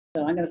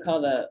So I'm going to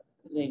call the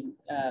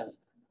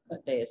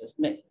what day is this?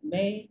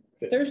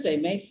 Thursday,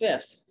 May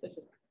 5th. This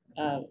is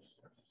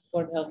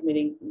Board of Health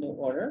meeting new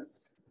order.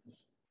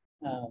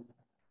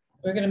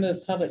 We're going to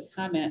move public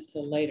comment to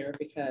later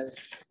because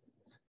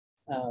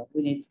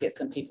we need to get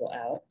some people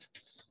out.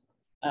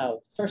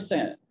 First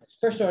order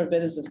of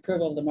business is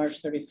approval of the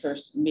March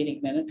 31st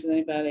meeting minutes. Does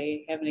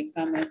anybody have any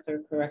comments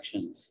or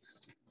corrections?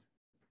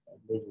 I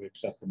move we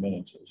accept the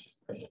minutes.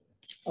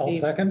 I'll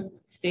second.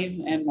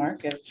 Steve and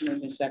Mark have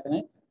moved and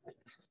seconded.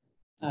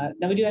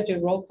 Now we do have to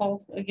roll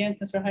call again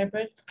since we're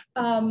hybrid.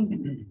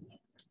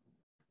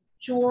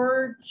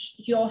 George,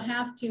 you'll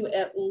have to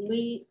at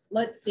least,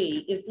 let's see,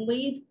 is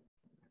Lee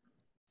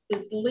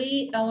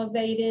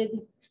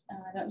elevated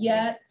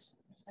yet?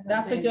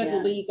 That's a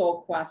good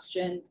legal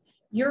question.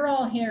 You're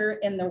all here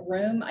in the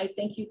room. I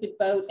think you could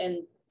vote and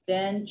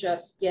then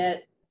just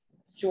get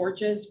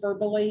George's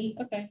verbally.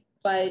 Okay.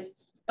 But,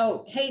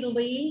 oh, hey,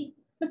 Lee.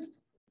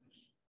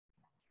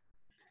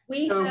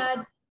 We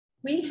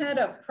had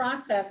a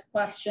process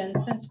question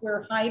since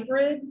we're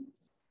hybrid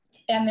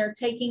and they're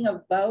taking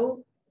a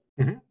vote.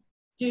 Mm-hmm.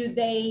 Do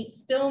they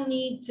still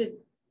need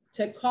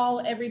to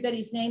call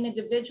everybody's name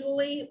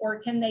individually, or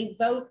can they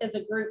vote as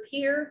a group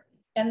here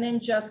and then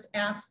just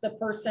ask the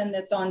person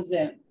that's on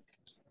Zoom?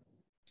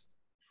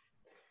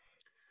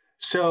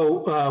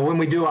 So when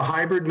we do a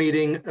hybrid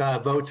meeting,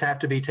 votes have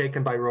to be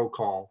taken by roll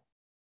call.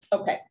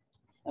 Okay.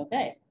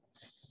 Okay.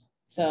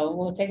 So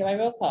we'll take it by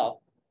roll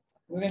call.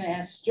 We're going to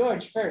ask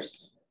George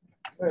first.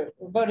 We're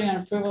voting on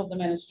approval of the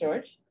minutes,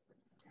 George.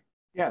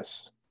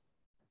 Yes.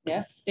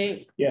 Yes.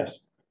 Steve? Yes.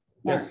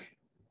 Mark? Yes.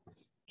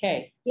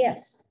 Okay.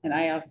 Yes. And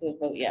I also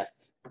vote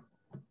yes.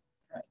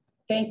 Right.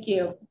 Thank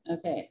you.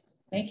 Okay.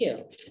 Thank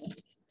you.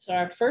 So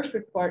our first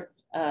report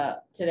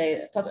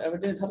today, we're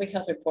doing public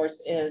health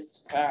reports,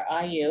 is our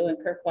IU,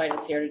 and Kirk White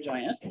is here to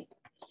join us.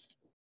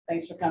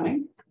 Thanks for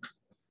coming.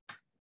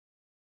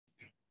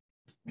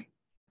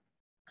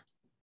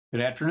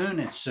 Good afternoon.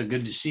 It's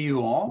good to see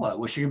you all. I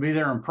wish you could be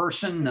there in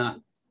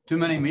person. Too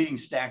many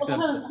meetings stacked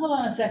up. Hold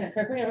on a second,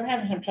 Kirk. We're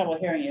having some trouble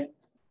hearing you.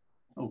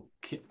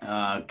 Okay.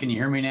 Can you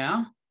hear me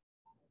now?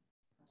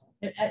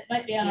 It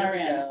might be on our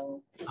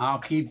end. I'll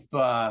keep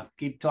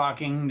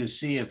talking to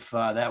see if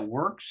that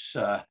works.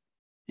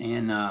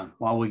 And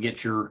while we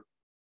get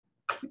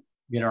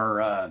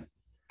our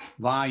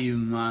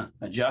volume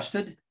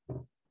adjusted,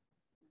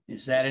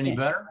 is that any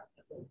better?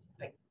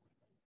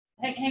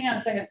 Hang on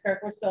a second,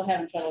 Kirk. We're still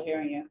having trouble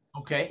hearing you.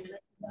 Okay.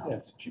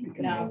 Yes, it should be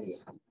coming out.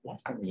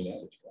 Last time we did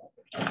that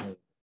was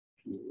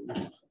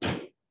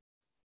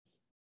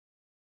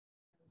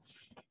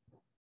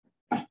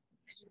Did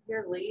you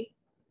hear Lee?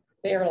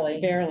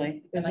 Barely.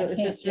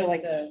 It's just feel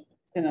like it's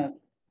coming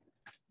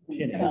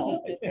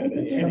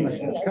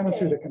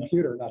through the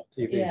computer, not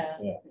the TV. Yeah.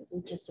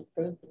 We just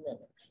approved the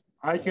minutes.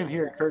 I can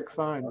hear Kirk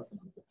fine.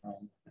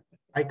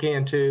 I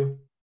can too.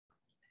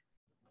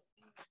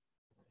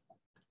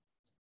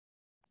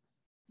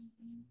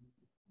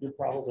 You're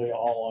probably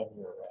all on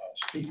your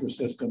speaker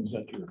systems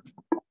at your.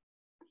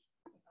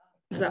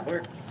 Does that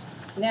work?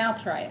 Now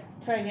try it.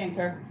 Try again,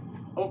 Kirk.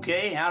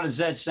 Okay. How does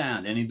that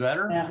sound? Any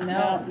better?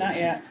 No, not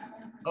yet.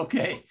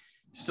 Okay.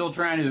 Still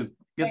trying to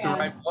get the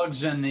right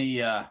plugs in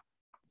the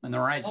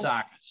right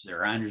sockets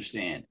there. I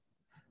understand.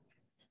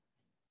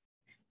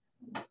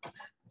 The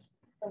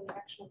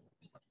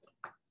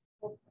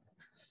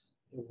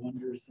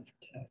wonders of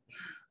tech.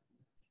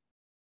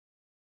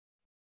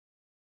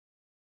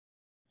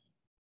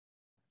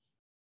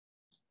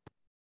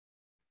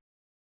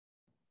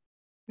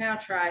 Now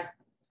try.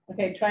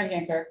 Okay, try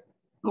again, Kirk.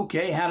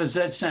 Okay. How does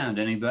that sound?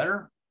 Any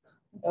better?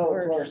 It's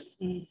worse.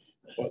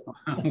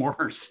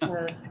 Worse.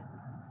 Worse.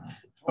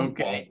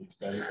 Okay.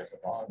 Yeah,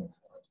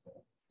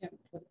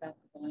 put that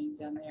volume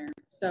down there.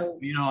 So,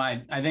 You know,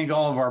 I think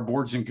all of our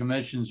boards and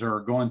commissions are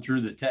going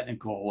through the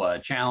technical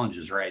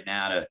challenges right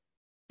now to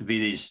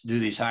do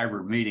these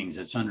hybrid meetings.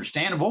 It's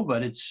understandable,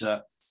 but it's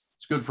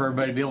good for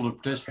everybody to be able to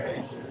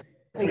participate.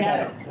 We got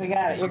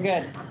it. You're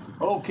good.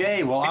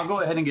 Okay, well, I'll go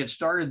ahead and get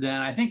started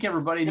then. I think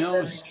everybody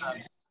knows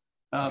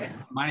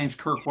my name's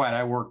Kirk White.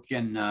 I work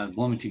in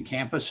Bloomington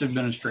Campus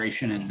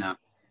Administration, and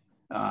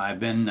I've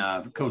been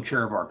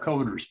co-chair of our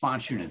COVID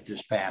response unit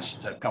this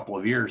past couple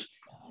of years.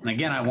 And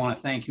again, I want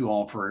to thank you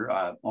all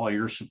for all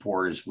your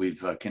support as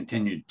we've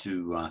continued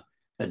to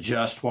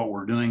adjust what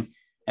we're doing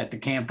at the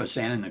campus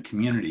and in the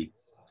community.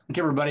 I think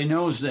everybody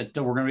knows that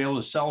we're going to be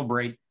able to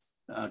celebrate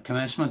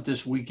commencement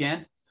this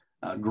weekend.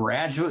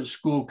 Graduate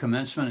school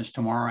commencement is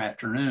tomorrow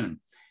afternoon.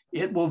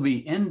 It will be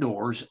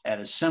indoors at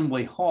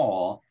Assembly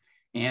Hall,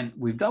 and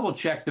we've double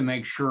checked to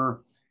make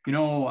sure,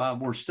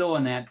 we're still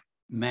in that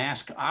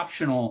mask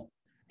optional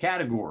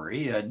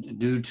category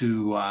due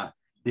to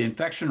the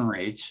infection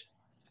rates.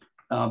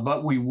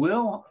 But we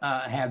will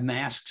have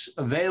masks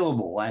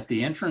available at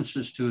the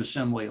entrances to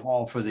Assembly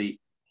Hall for the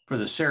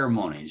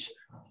ceremonies.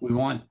 We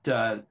want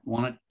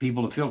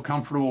people to feel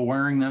comfortable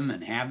wearing them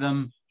and have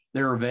them.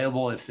 They're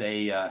available if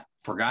they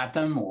forgot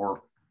them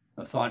or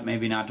thought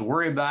maybe not to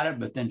worry about it,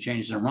 but then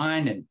changed their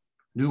mind and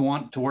do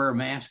want to wear a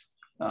mask.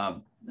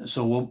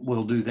 so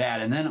we'll do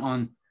that. And then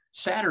on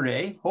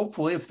Saturday,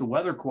 hopefully, if the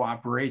weather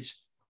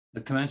cooperates,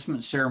 the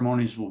commencement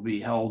ceremonies will be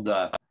held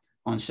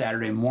on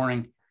Saturday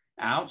morning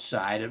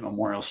outside at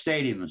Memorial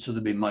Stadium. And so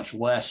there'll be much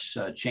less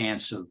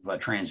chance of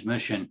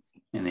transmission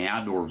in the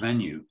outdoor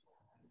venue.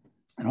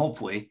 And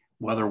hopefully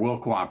weather will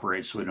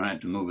cooperate so we don't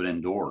have to move it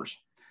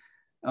indoors.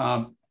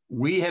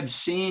 We have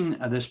seen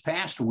this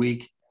past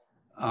week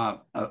a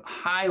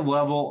high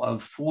level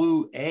of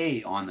flu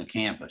A on the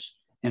campus.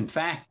 In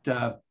fact,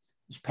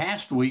 this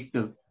past week,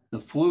 the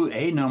flu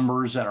A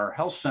numbers at our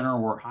health center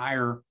were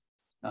higher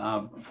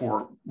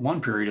for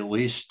one period at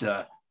least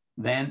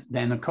than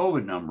the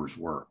COVID numbers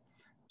were.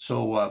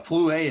 So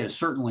flu A is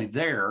certainly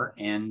there,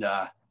 and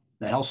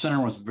the health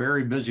center was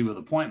very busy with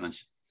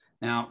appointments.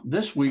 Now,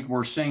 this week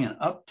we're seeing an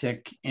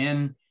uptick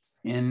in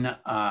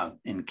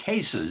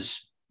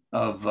cases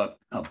of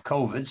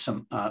COVID,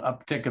 some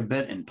uptick a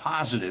bit in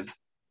positive.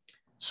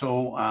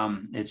 So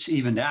it's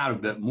evened out a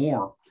bit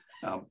more.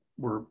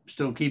 We're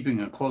still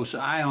keeping a close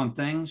eye on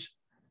things,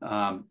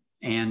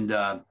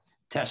 and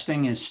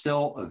testing is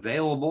still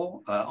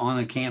available on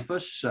the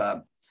campus.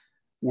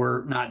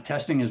 We're not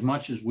testing as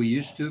much as we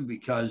used to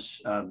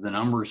because of the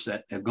numbers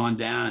that have gone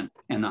down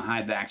and the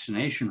high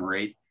vaccination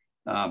rate.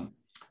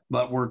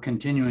 But we're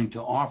continuing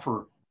to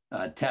offer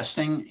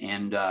testing,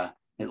 and at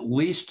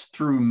least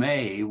through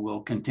May,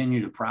 we'll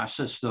continue to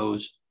process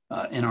those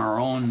in our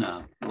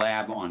own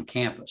lab on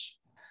campus.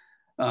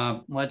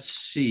 Let's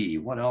see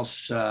what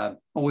else.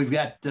 We've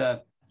got, I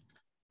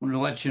wanted to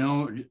let you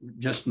know,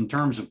 just in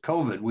terms of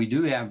COVID, we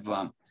do have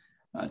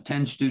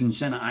 10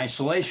 students in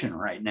isolation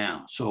right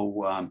now.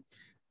 So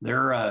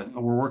we're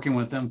working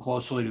with them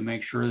closely to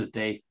make sure that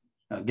they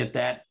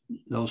get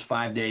those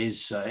 5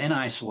 days in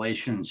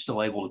isolation and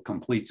still able to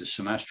complete the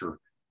semester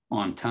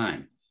on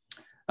time.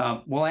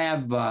 We'll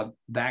have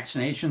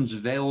vaccinations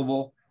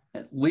available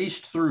at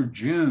least through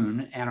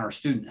June at our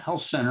student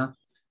health center,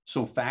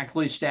 so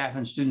faculty, staff,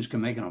 and students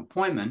can make an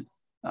appointment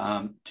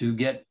to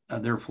get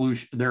their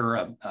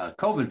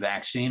COVID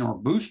vaccine or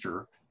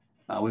booster.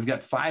 We've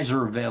got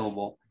Pfizer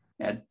available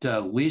at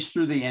least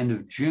through the end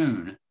of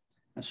June.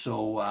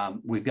 So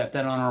we've got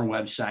that on our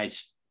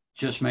websites.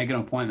 Just make an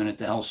appointment at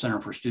the health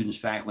center for students,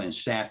 faculty, and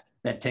staff.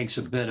 That takes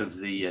a bit of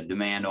the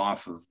demand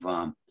off of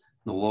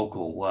the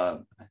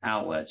local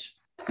outlets.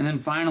 And then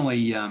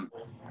finally,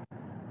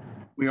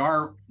 we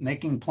are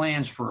making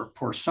plans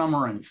for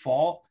summer and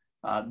fall.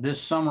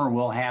 This summer,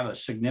 we'll have a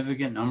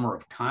significant number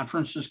of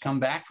conferences come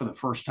back for the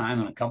first time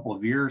in a couple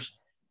of years.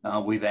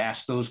 We've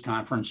asked those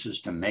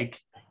conferences to make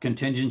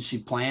contingency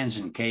plans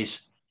in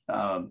case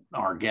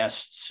our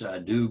guests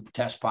do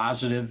test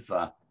positive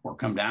or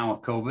come down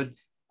with COVID.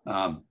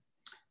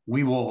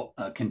 We will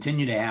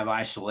continue to have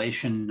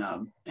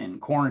isolation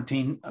and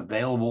quarantine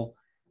available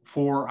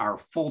for our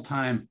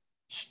full-time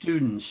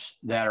students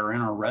that are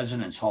in our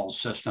residence hall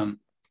system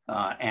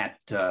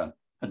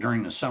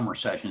during the summer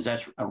sessions.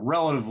 That's a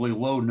relatively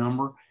low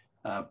number,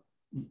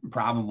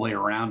 probably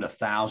around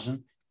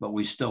 1,000, but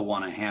we still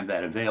want to have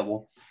that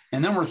available.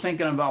 And then we're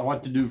thinking about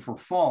what to do for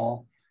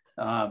fall.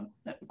 Of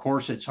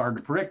course, it's hard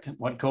to predict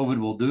what COVID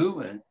will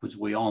do, as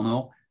we all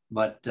know,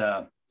 but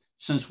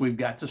since we've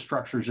got the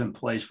structures in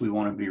place, we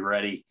want to be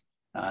ready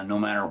no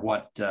matter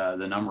what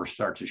the numbers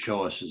start to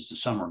show us as the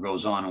summer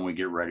goes on and we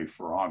get ready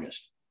for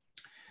August.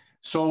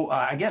 So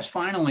I guess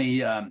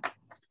finally,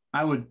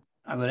 I would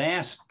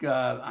ask,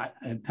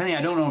 Penny,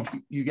 I don't know if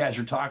you guys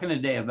are talking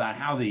today about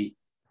how the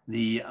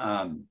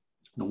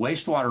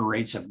wastewater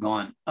rates have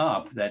gone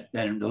up,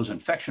 those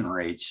infection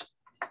rates.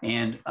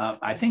 And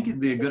I think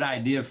it'd be a good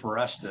idea for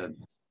us to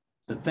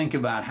think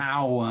about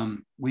how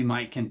we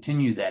might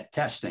continue that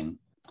testing.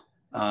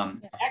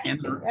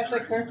 Actually,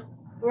 Kurt,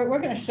 we're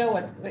going to show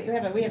it. We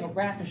have a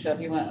graph to show.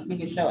 If you want, we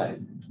can show it.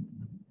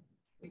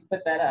 We can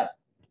put that up.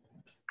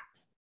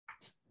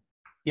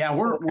 Yeah,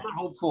 we're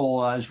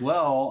hopeful as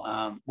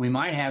well. We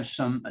might have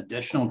some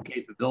additional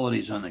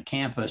capabilities on the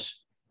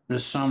campus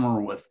this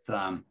summer with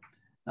a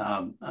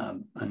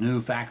new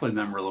faculty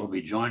member that will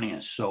be joining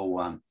us.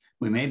 So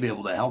we may be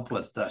able to help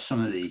with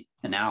some of the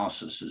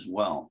analysis as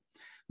well.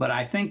 But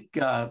I think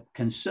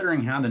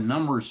considering how the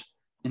numbers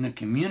in the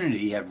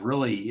community have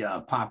really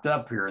popped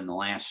up here in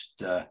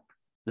the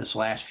this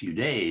last few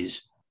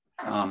days,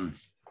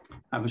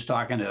 I was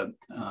talking to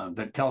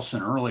Vic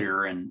Kelson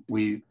earlier, and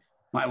we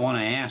might want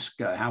to ask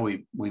how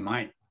we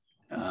might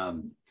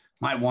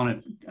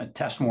want to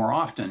test more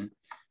often,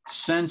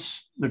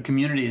 since the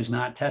community is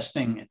not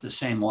testing at the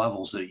same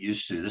levels that it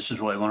used to. This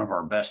is really one of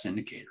our best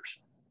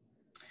indicators.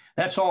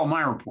 That's all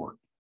my report.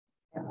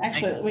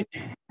 Actually,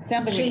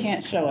 sounds like we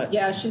can't show it.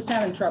 Yeah, she's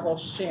having trouble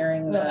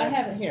sharing. Well, I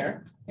have it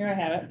here. Here I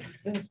have it.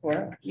 This is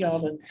for y'all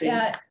to see.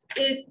 Yeah,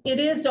 it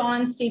is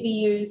on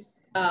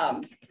CVU's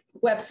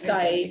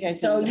website, okay,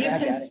 so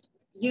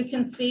you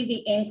can see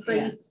the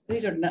increase.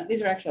 Yeah.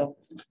 These are actual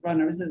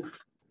runners.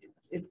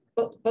 It's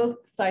both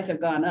sides have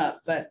gone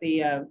up, but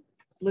the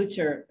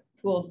Blucher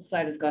pool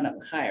side has gone up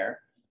higher.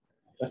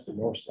 That's the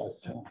north side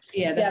too.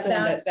 Yeah, that's the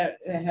one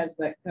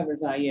that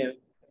covers IU.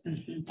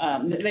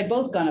 They've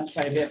both gone up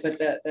quite a bit, but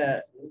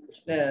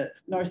the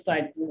north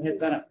side has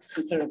gone up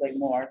considerably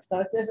more. So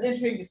it's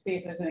intriguing to see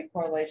if there's any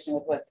correlation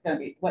with what's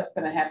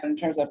going to happen in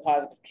terms of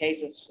positive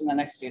cases in the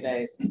next few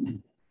days.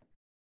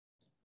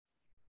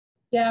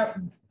 Yeah,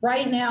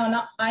 right now, and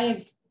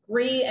I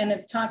agree, and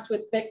have talked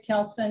with Vic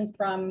Kelson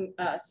from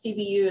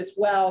CVU as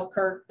well,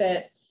 Kirk,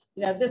 that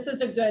this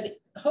is a good,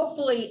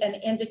 hopefully an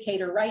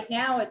indicator. Right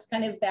now, it's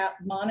kind of that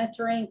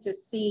monitoring to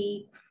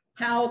see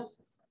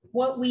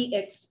what we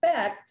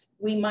expect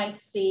we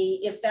might see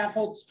if that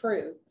holds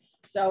true.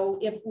 So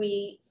if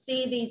we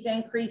see these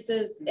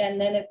increases, and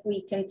then if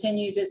we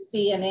continue to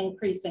see an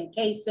increase in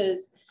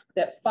cases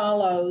that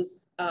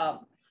follows,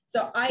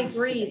 so I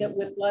agree that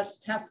with less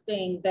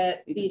testing,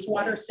 that these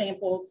water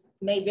samples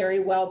may very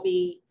well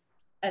be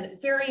a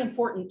very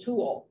important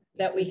tool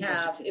that we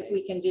have if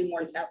we can do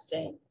more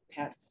testing.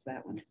 Pat's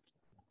that one.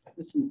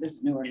 This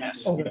is newer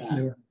numbers. Oh, that's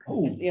newer.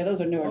 Oh. Yeah, those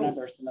are newer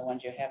numbers than the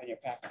ones you have in your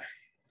packet.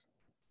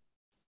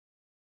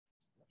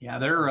 Yeah,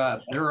 they're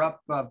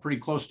up pretty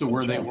close to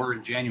where they were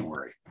in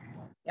January.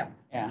 Yeah.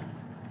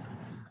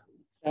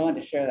 So I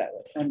wanted to share that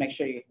with. I want to make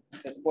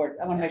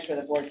sure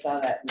the board saw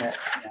that. And that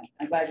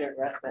I'm glad you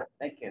addressed it.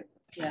 Thank you.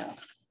 Yeah.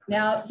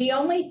 Now the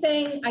only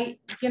thing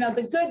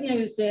the good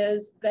news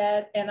is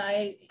that, and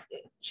I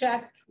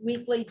check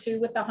weekly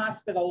too with the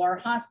hospital. Our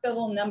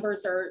hospital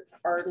numbers are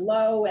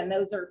low, and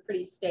those are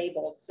pretty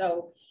stable.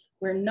 So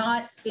we're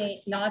not seeing,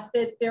 not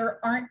that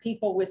there aren't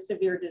people with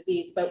severe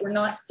disease, but we're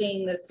not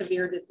seeing the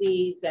severe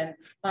disease and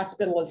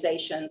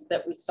hospitalizations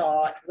that we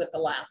saw with the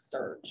last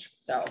surge.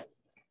 So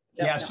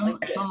yeah,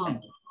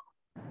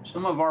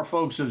 some of our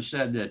folks have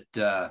said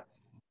that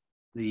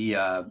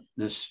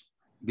this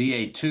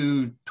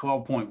BA2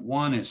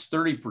 12.1 is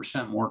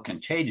 30% more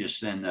contagious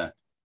than the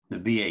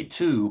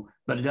BA2,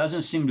 but it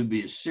doesn't seem to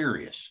be as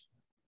serious,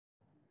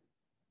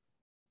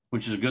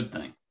 which is a good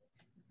thing.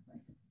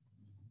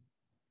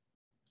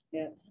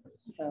 Yeah,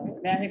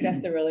 so I think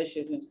that's the real issue.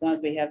 As long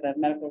as we have the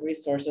medical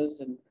resources,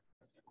 and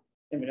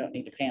then we don't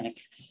need to panic.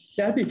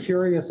 Yeah, I'd be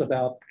curious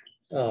about,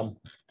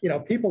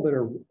 people that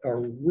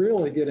are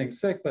really getting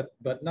sick,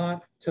 but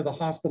not to the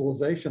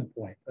hospitalization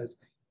point.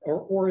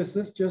 Or is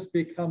this just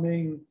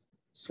becoming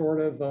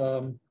sort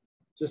of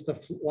just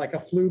like a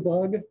flu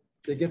bug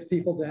that gets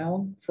people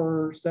down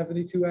for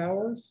 72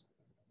 hours?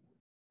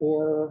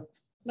 Or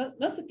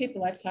most of the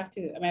people I've talked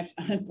to, I mean,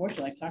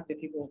 unfortunately, I've talked to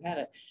people who've had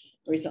it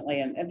recently,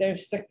 and they're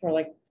sick for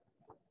like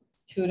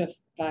 2 to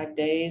 5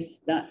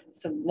 days, not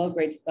some low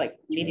grade, like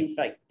needing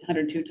like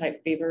 102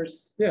 type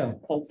fevers,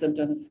 cold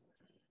symptoms.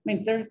 I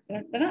mean, they're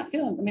not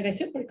feeling, I mean, they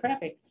feel pretty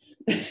crappy,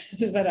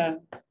 but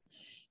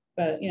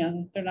they're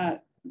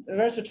not, the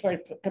respiratory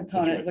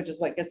component, which is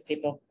what gets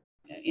people,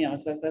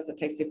 so that's what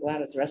takes people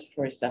out, is the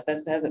respiratory stuff.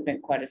 That hasn't been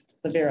quite as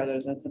severe,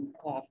 other than some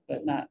cough,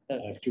 but not. I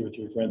have 2 or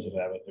 3 friends that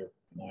have it. They're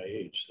my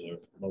age, so they're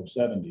low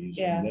 70s,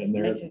 Yeah, and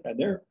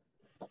they're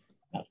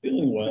not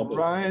feeling well. The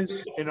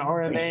rise in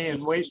RNA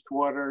and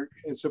wastewater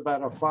is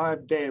about a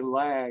 5-day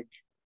lag.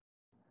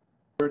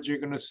 You're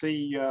going to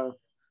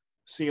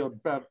see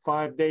about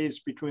 5 days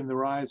between the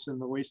rise in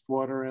the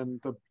wastewater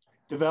and the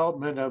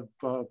development of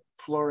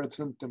florid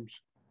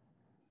symptoms.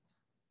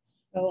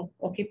 So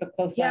we'll keep a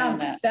close eye on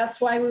that.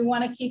 That's why we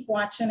want to keep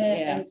watching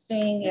it and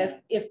seeing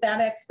if that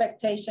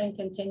expectation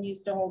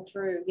continues to hold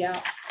true. Yeah.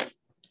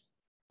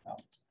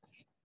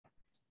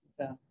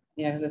 So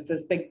yeah,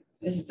 this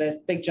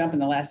big jump in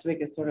the last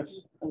week is sort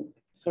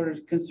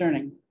of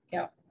concerning.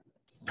 Yeah.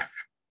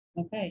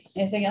 Okay.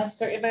 Anything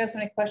else? Anybody has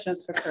any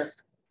questions for Kirk?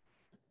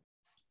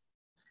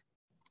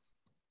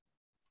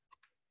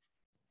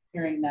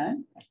 Hearing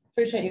none.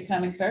 Appreciate you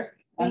coming, Kirk.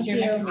 Thank you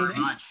very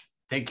much.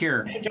 Take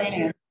care. Thanks for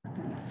joining us.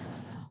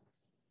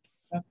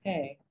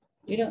 Okay.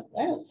 I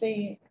don't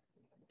see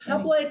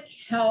public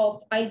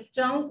health. I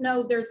don't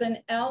know. There's an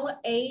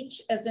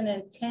LH as an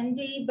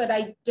attendee, but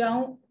I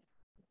don't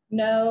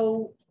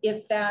know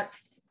if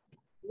that's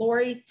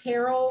Lori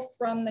Terrell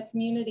from the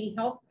community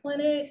health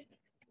clinic.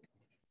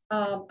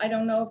 I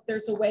don't know if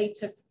there's a way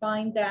to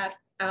find that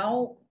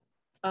out.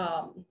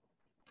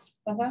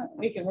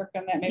 We can work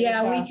on that. Maybe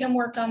we can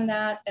work on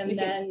that, and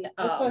then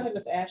let's go ahead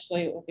with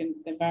Ashley with the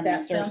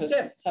environmental services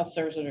health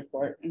services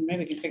report, and maybe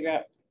we can figure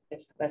out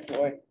if that's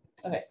Lori.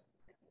 Okay,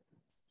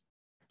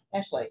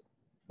 Ashley,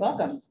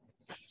 welcome.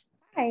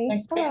 Hi,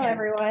 hello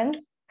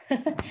everyone.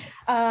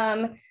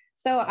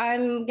 So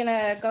I'm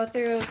gonna go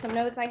through some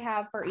notes I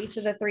have for each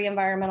of the 3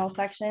 environmental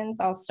sections.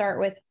 I'll start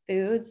with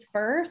foods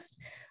first.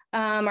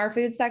 Our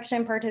food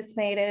section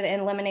participated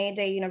in Lemonade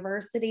Day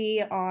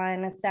University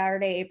on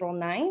Saturday, April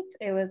 9th.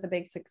 It was a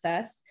big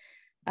success.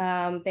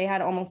 They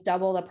had almost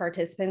double the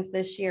participants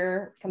this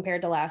year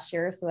compared to last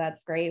year, so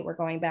that's great. We're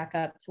going back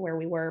up to where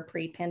we were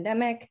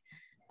pre-pandemic.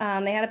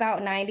 They had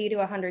about 90 to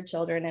 100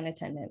 children in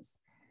attendance.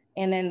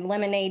 And then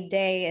Lemonade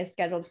Day is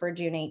scheduled for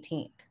June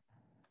 18th.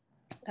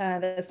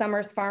 The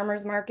summer's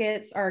farmers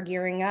markets are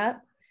gearing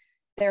up.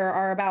 There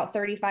are about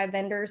 35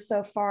 vendors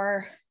so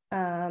far.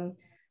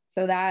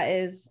 So that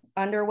is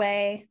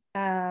underway.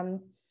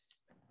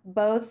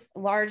 Both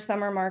large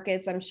summer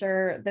markets, I'm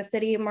sure the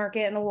city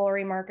market and the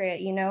Woolery market,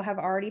 have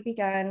already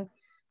begun.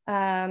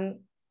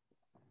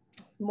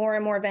 More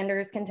and more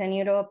vendors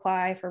continue to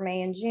apply for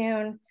May and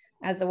June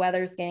as the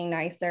weather's getting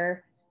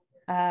nicer.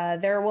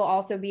 There will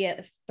also be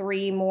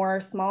 3 more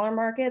smaller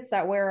markets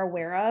that we're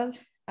aware of,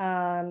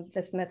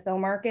 the Smithville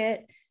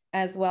market,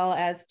 as well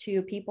as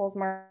 2 People's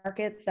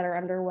markets that are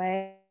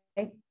underway.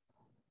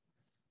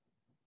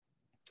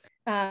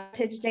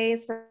 Heritage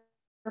Days for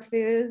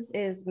Foods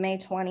is May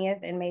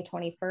 20th and May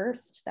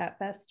 21st, that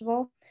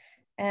festival.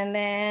 And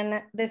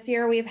then this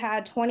year we've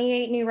had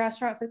 28 new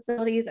restaurant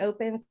facilities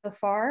open so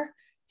far.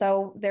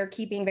 So they're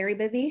keeping very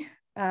busy.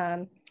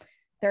 There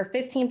are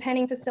 15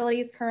 pending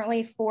facilities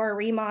currently, 4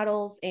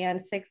 remodels and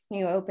 6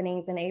 new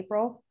openings in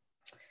April.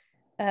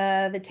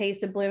 The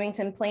Taste of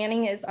Bloomington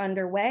planning is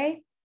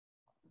underway.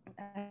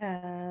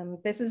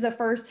 This is the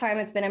first time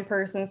it's been in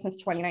person since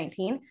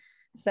 2019.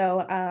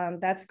 So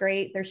that's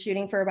great. They're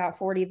shooting for about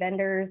 40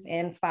 vendors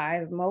and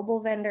 5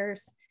 mobile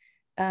vendors.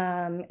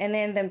 And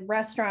then the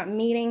restaurant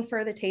meeting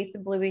for the Taste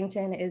of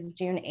Bloomington is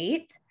June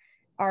 8th.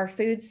 Our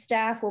food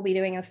staff will be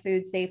doing a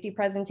food safety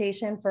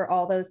presentation for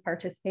all those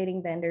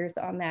participating vendors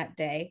on that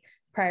day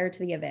prior to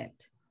the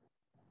event.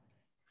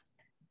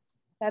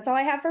 That's all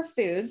I have for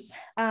foods.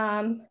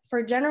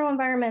 For general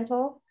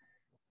environmental,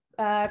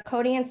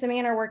 Cody and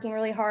Simeon are working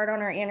really hard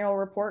on our annual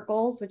report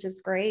goals, which is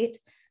great.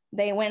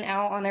 They went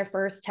out on their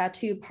first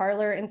tattoo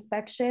parlor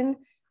inspection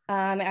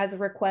as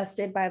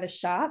requested by the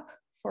shop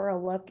for a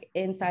look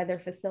inside their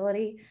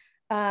facility.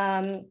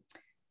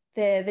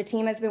 The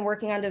team has been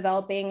working on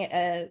developing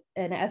an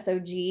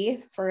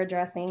SOG for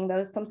addressing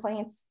those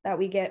complaints that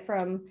we get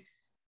from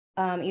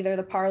either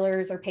the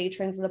parlors or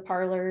patrons of the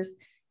parlors.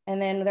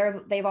 And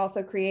then they've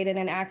also created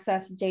an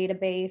access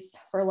database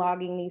for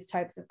logging these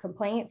types of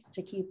complaints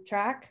to keep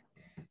track.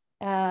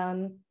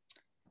 And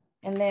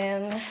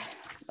then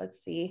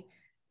let's see,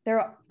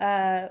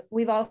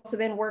 we've also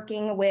been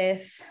working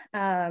with,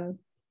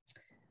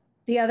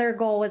 the other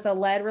goal was a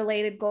lead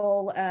related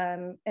goal.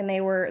 And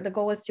the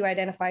goal was to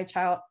identify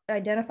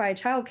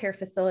childcare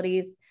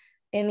facilities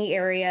in the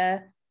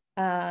area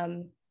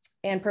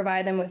and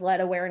provide them with lead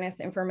awareness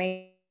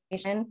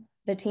information.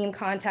 The team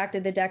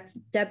contacted the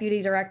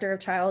Deputy Director of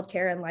Child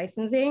Care and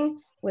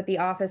Licensing with the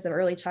Office of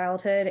Early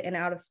Childhood and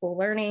Out of School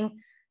Learning.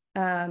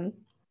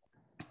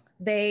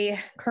 They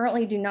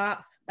currently do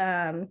not,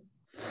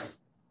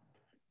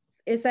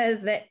 it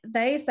says that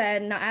they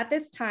said, at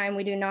this time,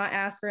 we do not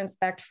ask or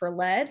inspect for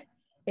lead.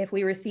 If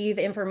we receive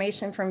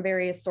information from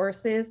various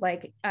sources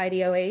like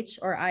IDOH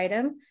or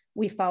IDEM,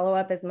 we follow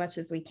up as much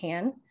as we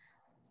can.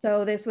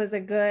 So this was a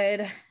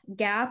good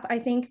gap, I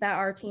think, that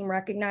our team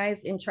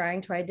recognized in trying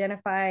to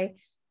identify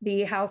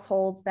the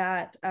households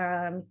that,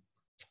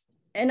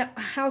 and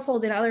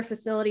households in other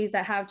facilities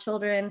that have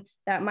children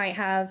that might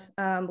have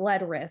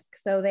lead risk.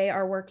 So they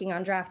are working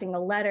on drafting a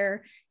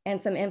letter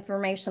and some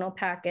informational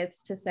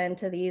packets to send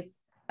to these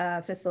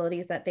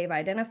facilities that they've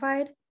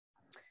identified.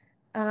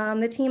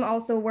 The team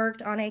also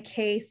worked on a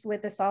case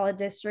with the solid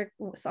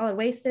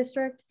waste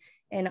district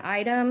in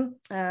IDEM.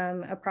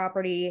 A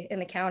property in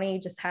the county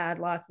just had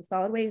lots of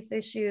solid waste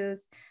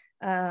issues,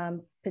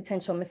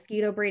 potential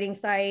mosquito breeding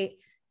site.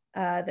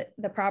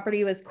 The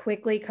property was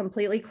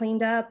completely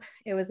cleaned up.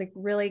 It was a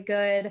really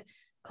good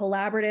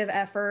collaborative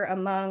effort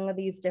among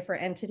these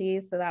different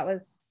entities. So that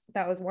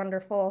was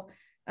wonderful.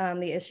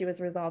 The issue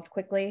was resolved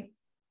quickly.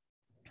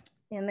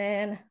 And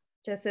then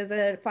just as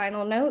a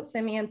final note,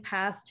 Simeon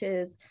passed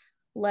his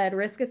lead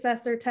risk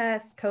assessor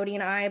test. Cody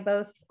and I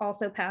both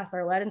also passed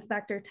our lead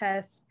inspector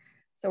test.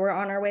 So we're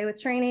on our way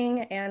with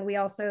training, and we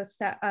also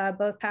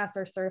both passed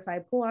our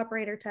certified pool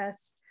operator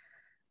test.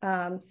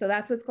 So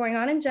that's what's going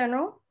on in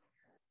general.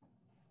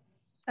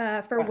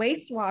 For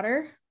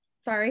wastewater,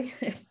 sorry,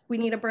 if we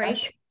need a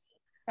break.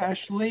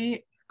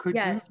 Ashley, could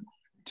you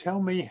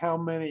tell me how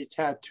many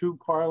tattoo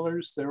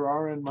parlors there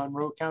are in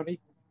Monroe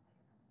County?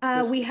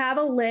 We have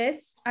a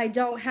list. I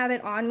don't have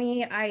it on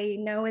me. I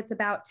know it's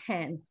about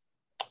 10.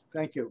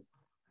 Thank you.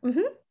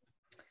 Mm-hmm.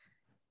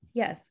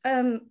 Yes.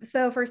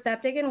 So for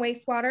septic and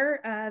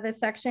wastewater, the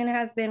section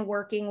has been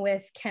working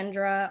with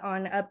Kendra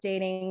on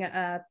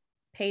updating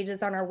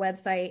pages on our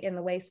website in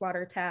the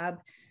wastewater tab.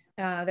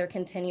 They're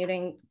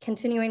continuing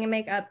to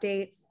make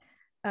updates.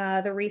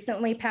 The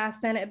recently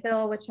passed Senate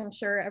bill, which I'm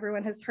sure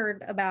everyone has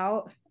heard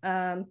about,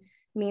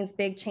 means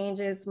big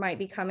changes might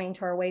be coming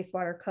to our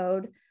wastewater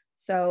code.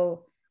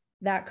 So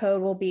that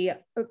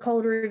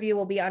code review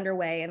will be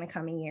underway in the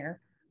coming year.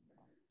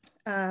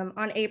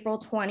 On April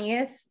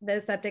 20th,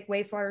 the septic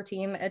wastewater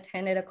team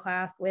attended a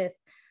class with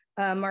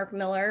Mark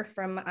Miller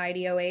from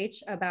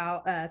IDOH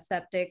about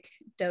septic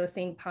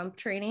dosing pump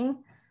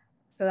training.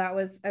 So that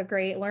was a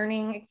great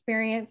learning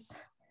experience.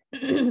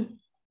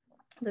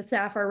 The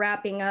staff are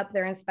wrapping up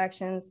their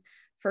inspections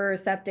for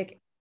septic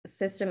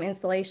system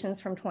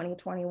installations from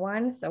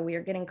 2021. So we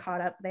are getting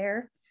caught up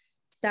there.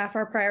 Staff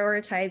are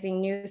prioritizing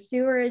new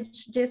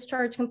sewerage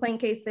discharge complaint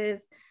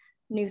cases,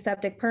 new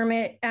septic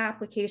permit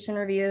application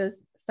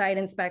reviews, site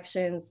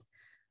inspections,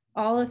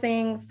 all the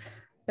things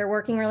they're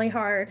working really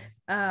hard.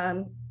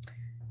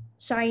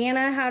 Cheyenne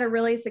had a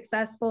really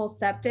successful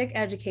septic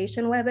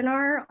education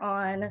webinar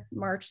on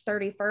March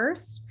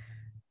 31st.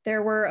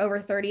 There were over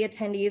 30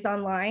 attendees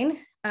online.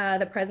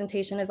 The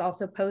presentation is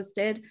also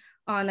posted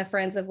on the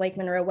Friends of Lake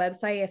Monroe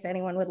website if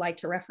anyone would like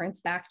to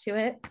reference back to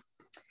it.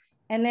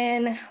 And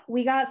then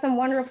we got some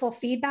wonderful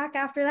feedback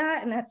after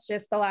that, and that's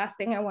just the last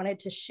thing I wanted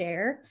to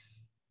share.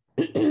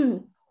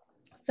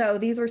 So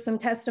these were some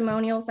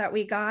testimonials that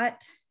we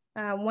got.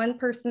 One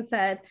person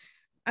said,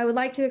 "I would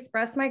like to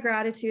express my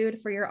gratitude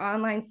for your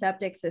online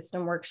septic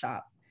system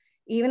workshop.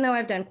 Even though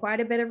I've done quite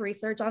a bit of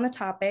research on the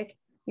topic,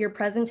 your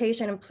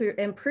presentation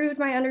improved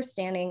my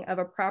understanding of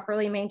a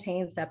properly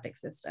maintained septic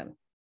system."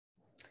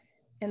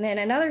 And then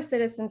another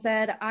citizen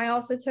said, "I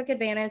also took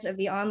advantage of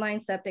the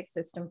online septic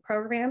system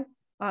program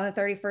on the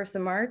 31st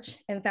of March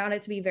and found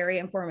it to be very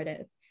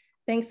informative.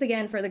 Thanks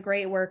again for the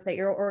great work that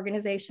your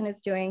organization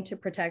is doing to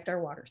protect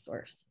our water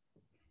source."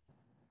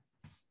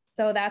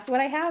 So that's what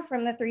I have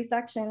from the 3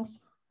 sections.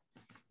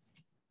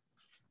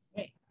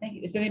 Great, thank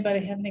you. Does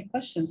anybody have any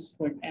questions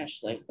for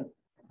Ashley?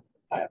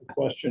 I have a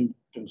question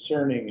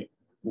concerning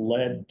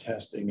lead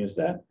testing. Is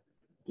that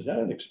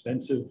an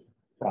expensive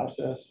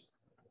process?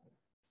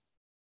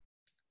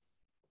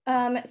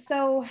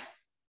 So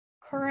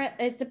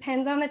it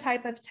depends on the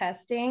type of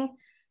testing.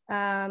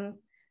 There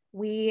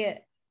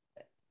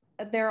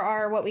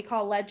are what we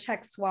call lead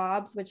check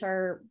swabs, which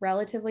are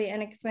relatively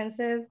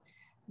inexpensive.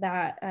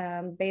 That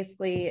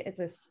basically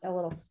it's a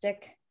little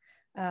stick.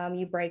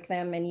 You break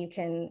them and you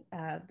can,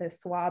 the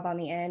swab on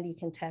the end, you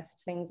can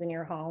test things in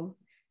your home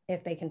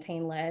if they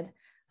contain lead.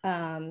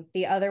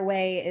 The other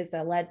way is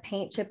a lead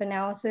paint chip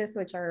analysis,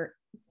 which are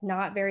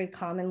not very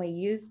commonly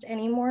used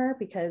anymore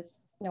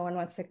because no one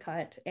wants to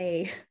cut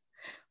a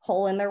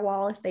hole in their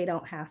wall if they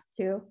don't have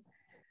to.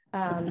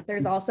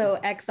 There's also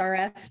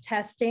XRF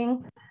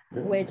testing,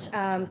 which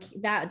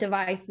that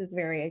device is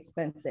very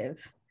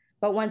expensive.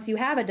 But once you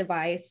have a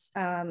device,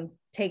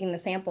 taking the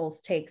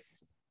samples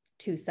takes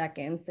 2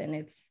 seconds, and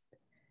it's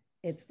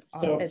great.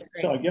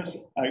 So I guess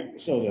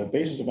the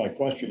basis of my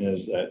question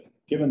is that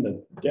given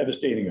the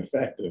devastating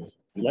effect of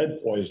lead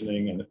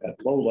poisoning and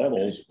at low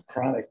levels,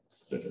 chronic,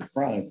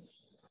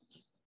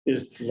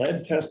 is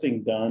lead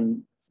testing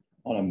done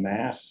on a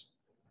mass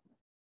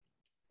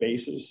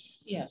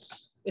basis?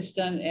 Yes, it's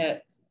done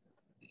at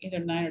either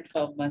 9 or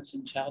 12 months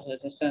in childhood.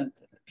 It's done,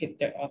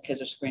 all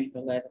kids are screened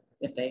for lead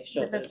if they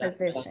show With a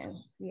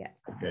physician, yeah.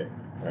 Okay,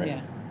 all right.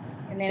 Yeah.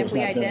 And then So if it's we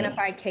not done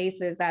identify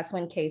cases, that's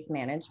when case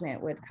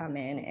management would come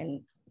in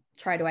and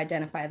try to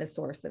identify the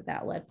source of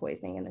that lead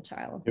poisoning in the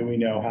child. Do we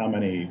know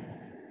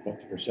what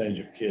the percentage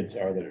of kids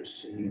are that are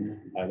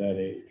seen by that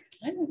age?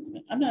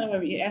 I'm not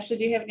aware. Ashley,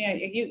 do you have any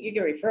idea? You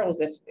get referrals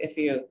if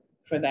you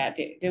for that.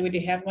 Do we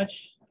have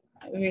much?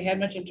 Have we had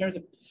much in terms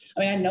of?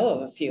 I mean, I know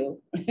of a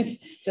few.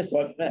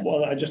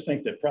 Well, I just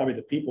think that probably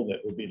the people that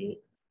would be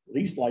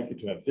least likely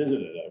to have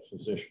visited a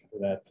physician for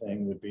that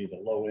thing would be the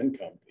low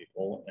income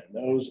people, and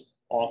those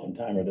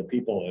oftentimes are the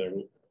people that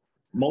are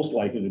most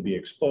likely to be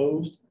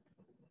exposed.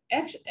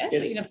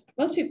 Actually,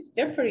 most people,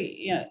 they're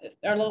pretty,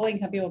 our low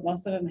income people,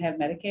 most of them have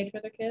Medicaid for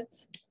their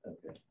kids.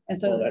 Okay. And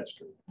so that's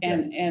true.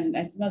 And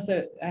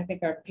I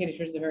think our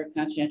pediatricians are very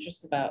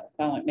conscientious about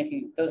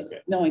making those,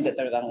 knowing that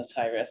they're the most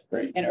high risk.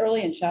 Great. And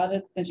early in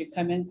childhood, since you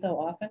come in so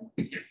often,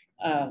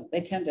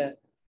 they tend to,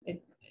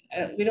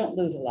 we don't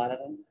lose a lot of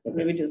them. Okay. I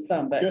mean, we do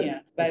some, but Good.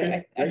 yeah, but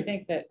Okay. I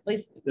think that at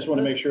least. Just want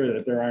to make sure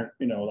that there aren't,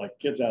 like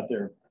kids out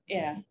there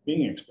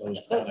being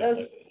exposed.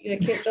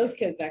 Those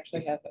kids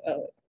actually have,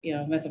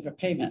 method for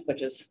payment,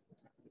 which is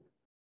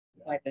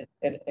why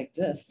it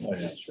exists. Oh,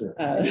 yeah, sure.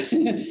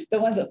 The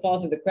ones that fall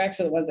through the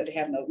cracks are the ones that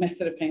have no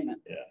method of payment.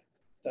 Yeah.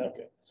 So,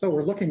 okay. So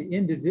we're looking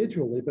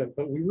individually,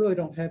 but we really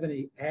don't have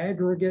any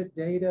aggregate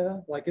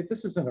data. Like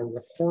this isn't a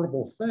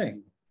reportable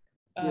thing.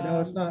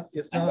 It's not.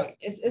 It's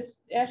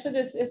actually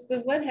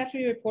does lead have to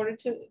be reported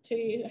to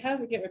you? How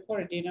does it get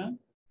reported? Do you know?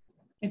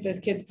 If there's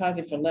kids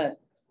positive for lead.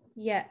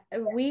 Yeah,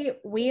 we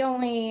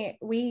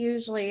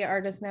usually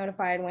are just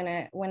notified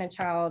when a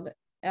child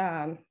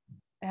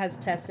has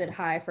tested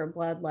high for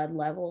blood lead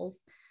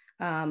levels.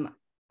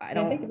 I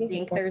don't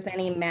think there's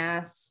any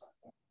mass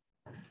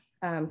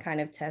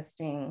kind of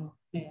testing.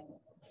 Yeah,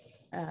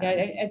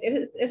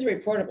 it's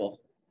reportable.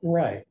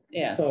 Right.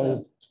 Yeah.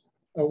 So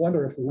I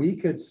wonder if we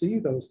could see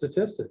those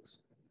statistics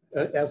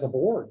as a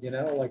board,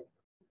 like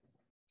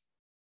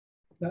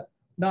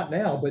not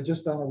now, but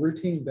just on a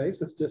routine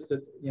basis, just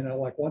to,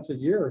 like once a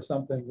year or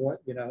something,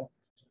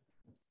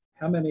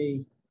 how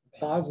many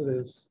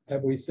positives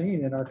have we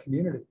seen in our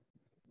community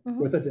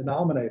with a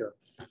denominator?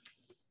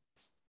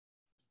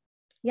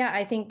 Yeah,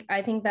 I think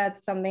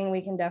that's something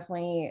we can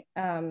definitely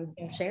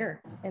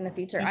share in the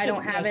future. I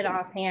don't have it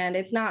offhand.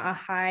 It's not a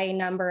high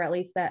number, at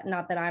least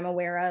not that I'm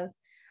aware of.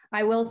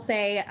 I will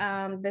say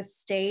the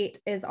state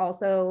is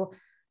also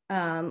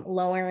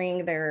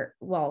lowering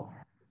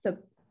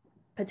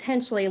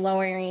potentially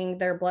lowering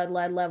their blood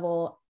lead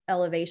level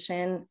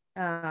elevation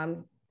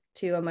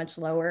to a much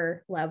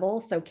lower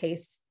level. So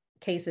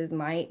cases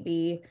might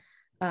be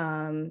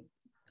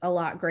a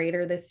lot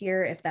greater this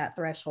year if that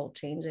threshold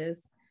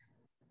changes.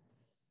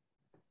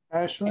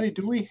 Ashley,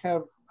 do we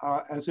have,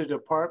 as a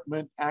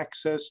department,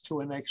 access to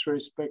an X-ray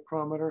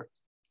spectrometer?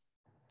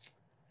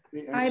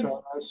 The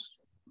XRS?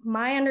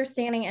 My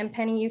understanding, and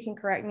Penny, you can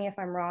correct me if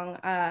I'm wrong,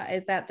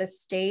 is that the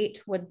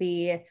state would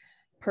be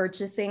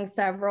purchasing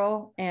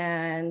several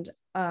and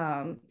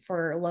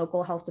for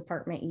local health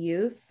department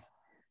use.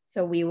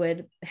 So we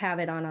would have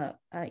it on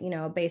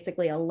a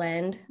basically a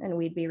lend, and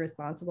we'd be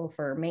responsible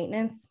for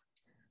maintenance,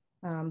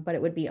 but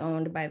it would be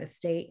owned by the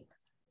state.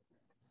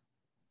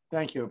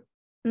 Thank you.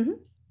 Mm-hmm.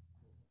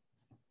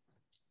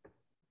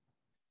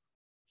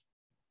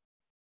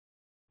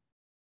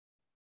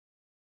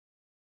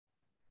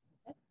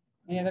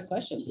 Any other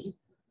questions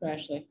for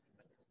Ashley?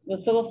 Well,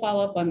 so we'll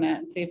follow up on that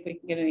and see if we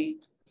can get any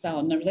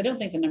solid numbers. I don't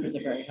think the numbers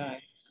are very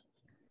high.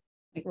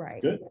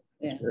 Right. Good.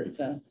 Yeah. Great.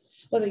 So,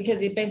 well, because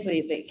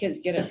basically the kids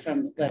get it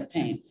from lead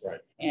paint. Right.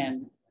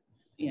 And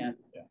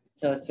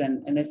so it's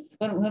been, and this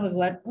when was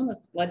lead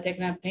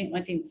taken out of paint?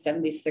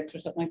 1976 or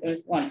something like that. It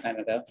was a long time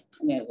ago.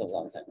 I mean, it was a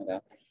long time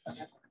ago.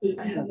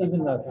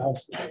 Even the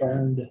house that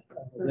burned,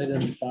 they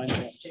didn't find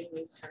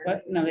it.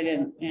 What? No, they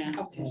didn't. Yeah.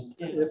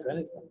 If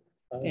anything.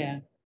 Yeah.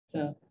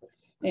 So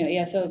anyway,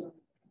 yeah. So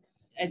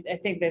I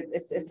think that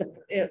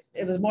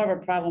it was more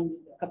of a problem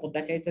a couple of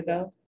decades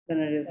ago than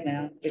it is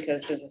now,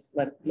 because there's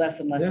less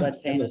and less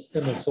lead paint.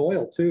 In the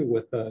soil too,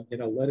 with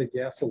leaded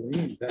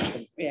gasoline back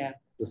in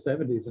the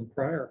 70s and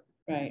prior.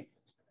 Right.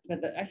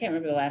 But I can't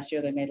remember the last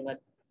year they made lead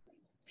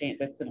paint,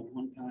 but it's been a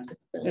long time.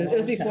 It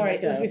was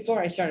before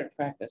I started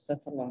practice.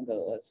 That's how long ago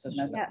it was. So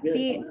that's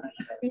really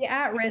the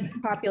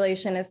at-risk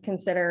population is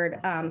considered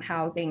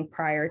housing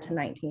prior to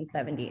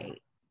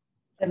 1978.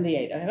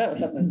 78. I thought it was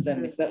something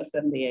 70. So that was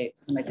 78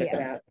 when they took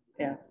it out.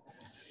 Yeah.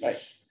 Right.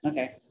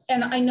 Okay.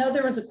 And I know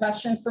there was a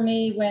question for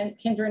me when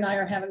Kendra and I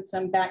are having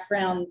some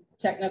background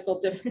technical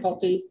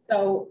difficulties.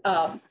 So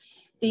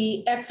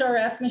the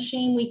XRF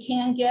machine we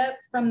can get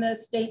from the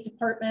State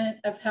Department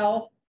of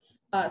Health.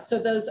 So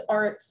those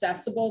are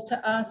accessible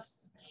to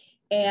us.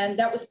 And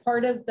that was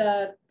part of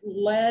the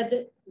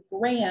lead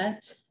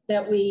grant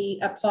that we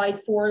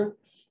applied for.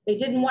 They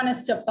didn't want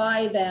us to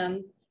buy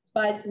them,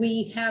 but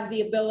we have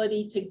the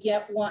ability to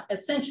get one,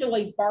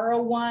 essentially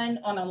borrow one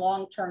on a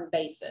long-term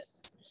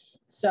basis.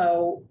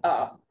 So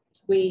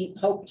we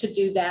hope to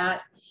do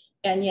that.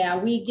 And yeah,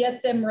 we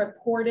get them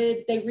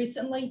reported. They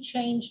recently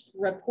changed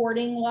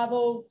reporting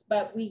levels,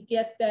 but we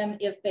get them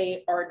if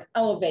they are an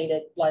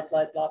elevated lead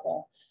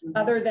level. Mm-hmm.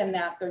 Other than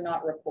that, they're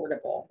not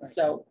reportable. Right.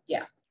 So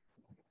yeah.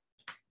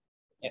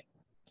 Yep.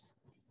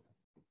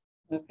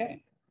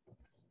 Okay.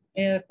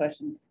 Any other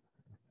questions?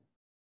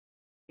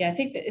 Yeah, I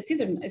think that it's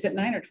is it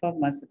 9 or 12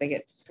 months that they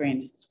get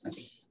screened?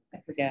 I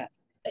forget.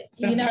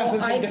 You know,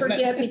 I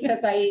forget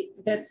because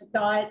that's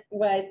not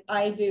what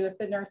I do. If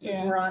the nurses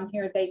were on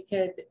here, they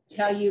could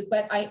tell you.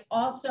 But I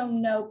also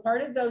know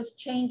part of those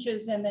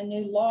changes in the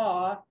new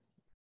law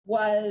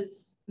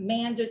was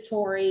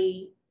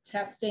mandatory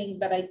testing,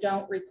 but I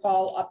don't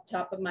recall off the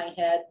top of my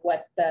head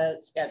what the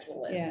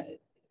schedule is.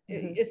 Yeah,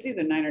 it's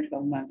either 9 or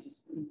 12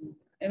 months.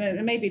 And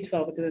it may be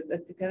 12 because I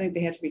think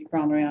they have to be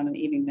crawling around and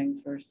eating things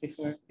first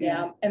before.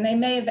 Yeah, and they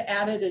may have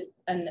added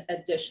an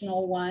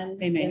additional one.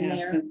 They may in have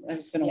there. Since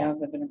it's been a while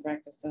since I've been in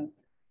practice. So,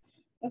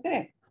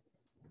 okay.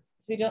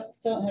 So we don't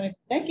still have any.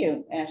 Thank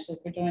you, Ashley,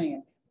 for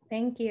joining us.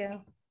 Thank you.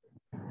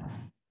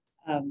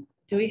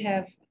 Do we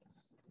have?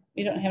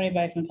 We don't have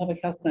anybody from the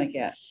public health clinic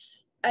yet.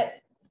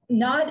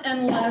 Not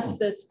unless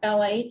this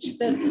LH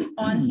that's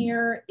on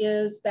here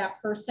is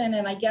that person.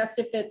 And I guess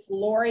if it's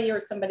Lori or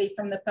somebody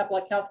from the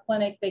public health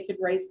clinic, they could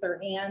raise their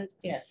hand.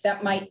 Yes.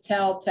 That might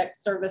tell tech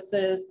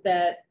services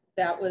that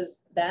that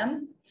was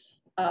them.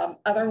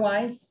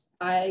 Otherwise,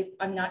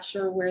 I'm not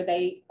sure where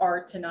they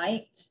are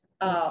tonight.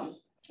 Well,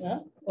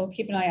 we'll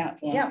keep an eye out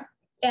for them. Yeah.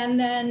 And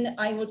then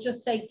I will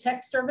just say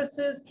tech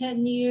services,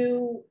 can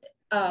you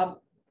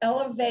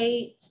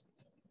elevate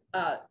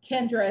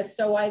Kendra?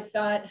 So I've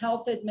got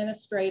health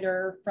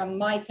administrator from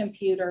my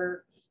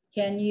computer.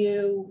 Can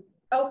you,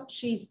 oh,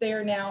 she's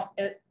there now.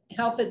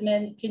 Health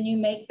admin, can you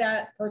make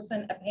that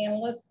person a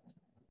panelist?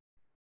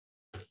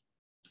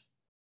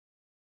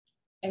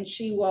 And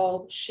she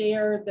will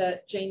share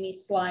the Jamie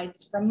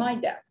slides from my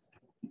desk.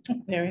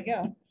 There we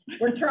go.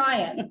 We're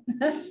trying.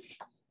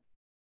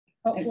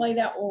 Hopefully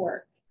that will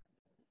work.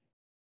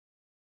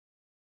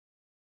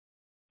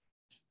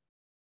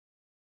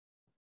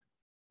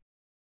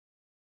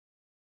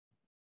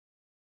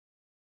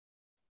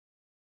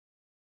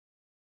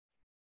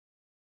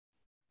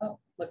 Oh,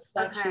 looks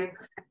like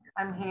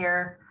I'm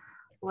here.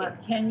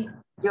 Can you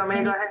want me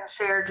to go ahead and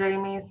share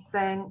Jamie's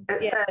thing?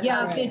 It says,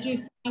 yeah. Did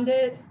you find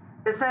it?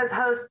 It says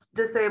host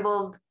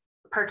disabled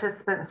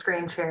participant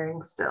screen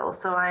sharing still,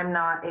 so I'm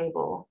not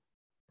able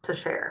to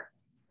share.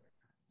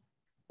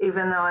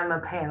 Even though I'm a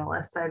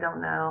panelist, I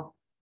don't know.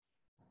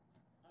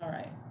 All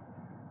right.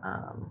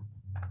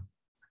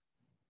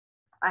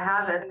 I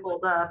have it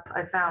pulled up.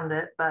 I found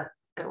it, but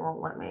it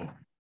won't let me.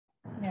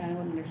 Yeah, I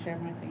wouldn't share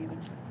my thing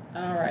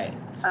either. All right.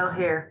 Oh,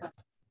 here.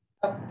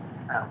 Oh,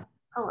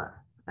 hello.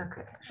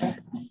 Okay.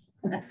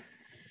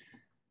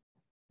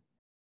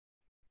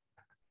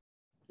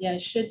 Yeah,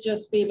 it should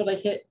just be able to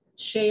hit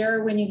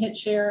share. When you hit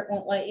share, it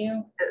won't let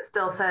you. It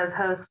still says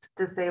host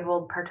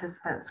disabled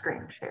participant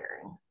screen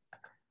sharing.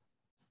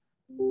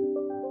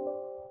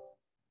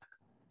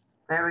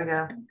 There we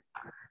go.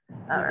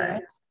 All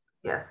right.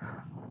 Yes.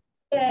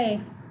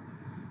 Yay.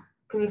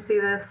 Can you see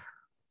this?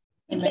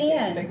 You Make it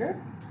can.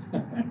 bigger?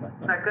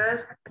 Is that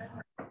good?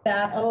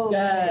 That's Oh, good.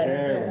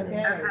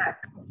 okay. Okay.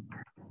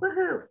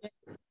 Woohoo.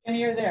 And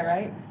you're there,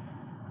 right?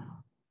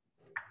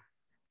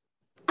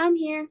 I'm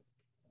here.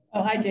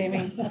 Oh, hi,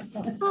 Jamie.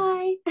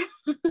 Hi.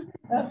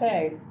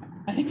 Okay,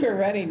 I think we're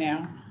ready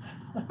now.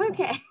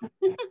 Okay.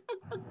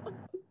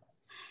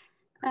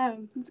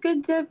 It's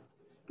good to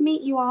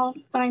meet you all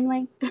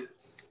finally.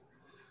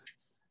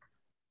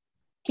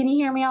 Can you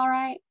hear me all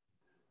right?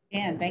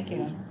 And thank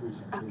you.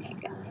 Okay,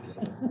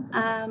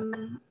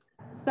 good.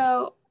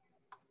 So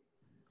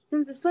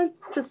since I sent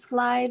the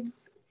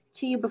slides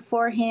to you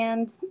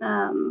beforehand,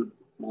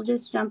 we'll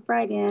just jump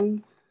right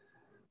in.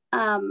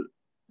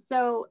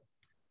 So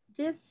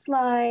this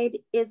slide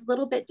is a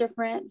little bit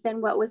different than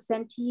what was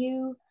sent to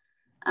you.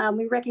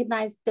 We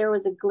recognized there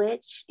was a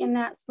glitch in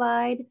that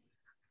slide.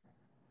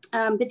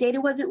 The data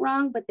wasn't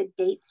wrong, but the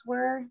dates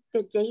were.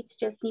 The dates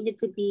just needed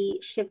to be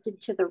shifted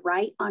to the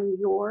right on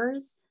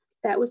yours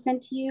that was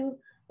sent to you,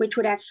 which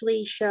would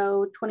actually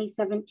show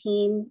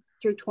 2017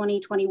 through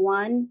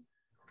 2021.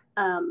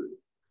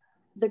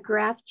 The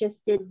graph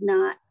just did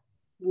not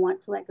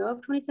want to let go of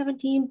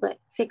 2017, but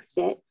fixed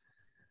it.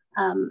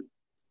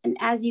 And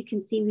as you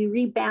can see, we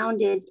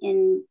rebounded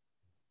in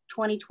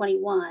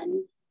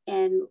 2021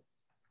 and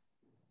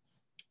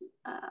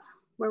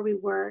where we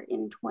were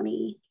in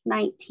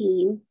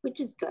 2019, which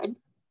is good.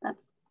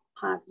 That's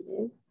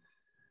positive.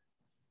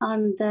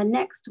 On the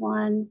next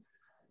one,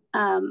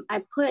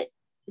 I put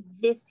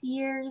this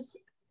year's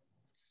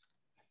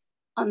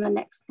on the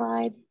next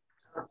slide.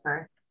 Oh,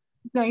 sorry.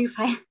 No, you're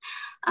fine.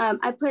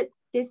 I put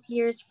this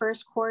year's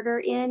first quarter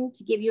in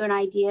to give you an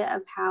idea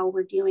of how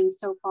we're doing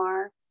so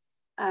far.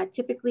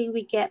 Typically,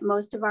 we get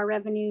most of our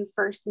revenue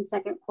first and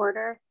second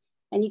quarter.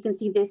 And you can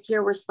see this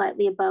year we're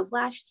slightly above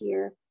last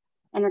year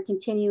and are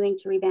continuing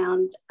to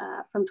rebound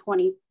from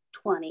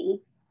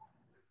 2020.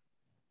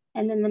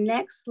 And then the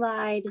next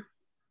slide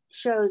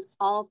shows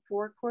all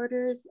 4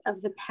 quarters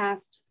of the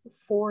past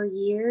 4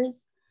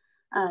 years.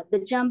 The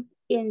jump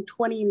in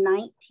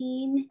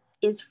 2019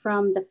 is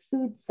from the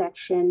food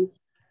section,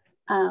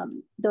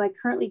 though I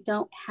currently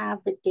don't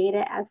have the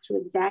data as to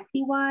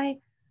exactly why.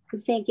 I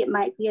think it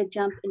might be a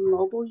jump in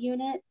mobile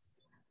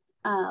units.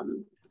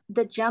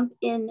 The jump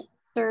in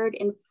 3rd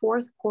and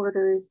 4th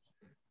quarters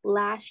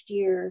last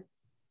year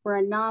were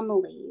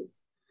anomalies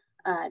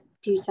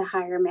due to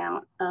higher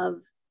amount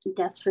of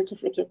death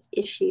certificates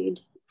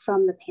issued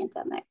from the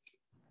pandemic.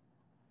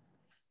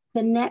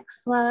 The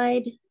next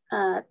slide,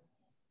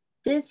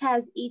 this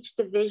has each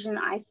division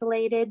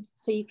isolated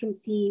so you can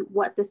see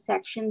what the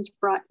sections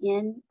brought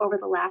in over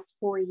the last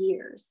 4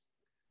 years.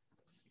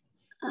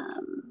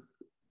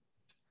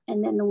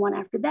 And then the one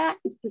after that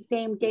is the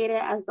same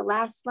data as the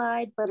last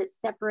slide, but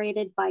it's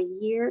separated by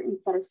year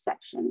instead of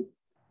section.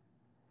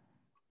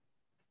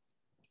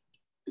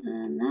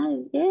 And that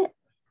is it.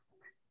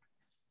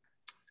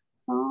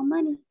 It's all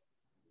money.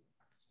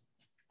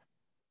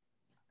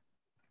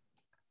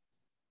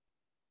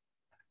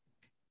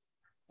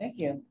 Thank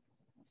you.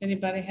 Does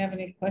anybody have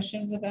any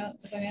questions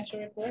about the financial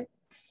report?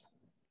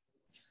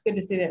 It's good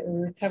to see that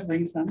we're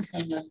recovering some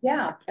from the.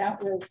 Yeah,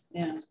 that was.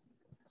 Yeah.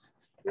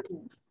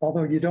 Goodness.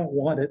 Although you don't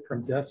want it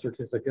from death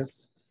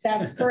certificates.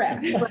 That's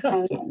correct. Yeah. That's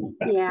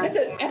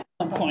an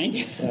excellent point.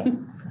 Yeah.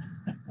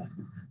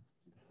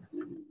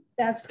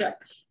 That's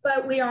correct.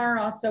 But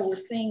we're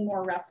seeing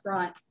more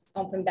restaurants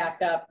open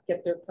back up,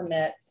 get their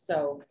permits.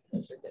 So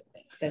those are good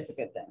things. That's a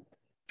good thing.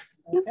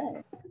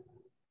 Okay.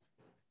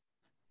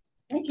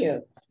 Thank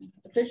you.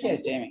 Appreciate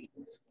it, Jamie.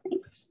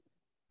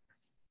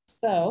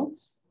 So,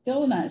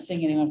 still not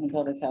seeing anyone from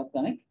Public Health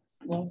Clinic.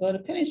 We'll go to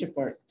Penny's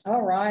report.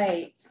 All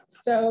right.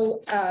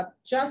 So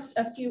just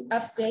a few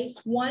updates.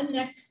 One,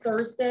 next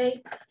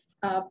Thursday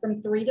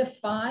from 3 to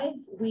 5,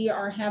 we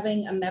are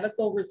having a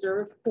Medical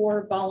Reserve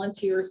Corps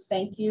volunteer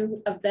thank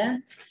you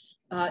event.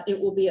 It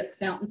will be at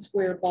Fountain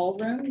Square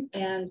Ballroom,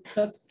 and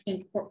Cook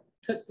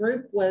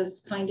Group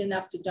was kind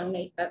enough to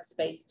donate that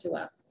space to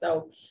us.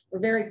 So we're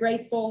very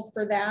grateful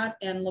for that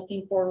and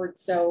looking forward.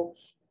 So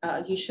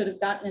you should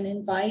have gotten an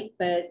invite,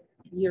 but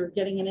you're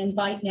getting an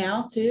invite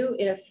now too.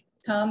 If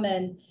come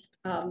and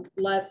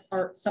let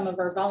some of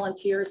our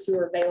volunteers who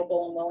are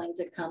available and willing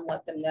to come,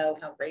 let them know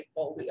how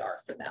grateful we are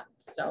for them.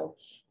 So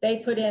they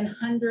put in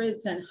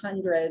hundreds and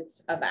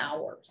hundreds of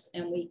hours,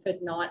 and we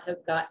could not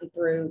have gotten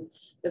through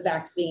the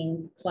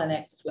vaccine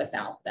clinics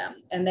without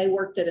them. And they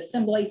worked at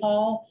Assembly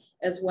Hall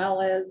as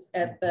well as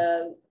at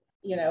the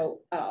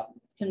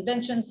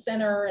convention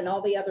center and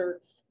all the other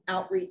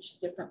outreach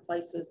different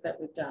places that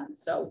we've done.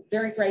 So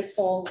very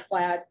grateful,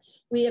 glad.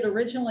 We had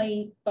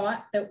originally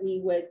thought that we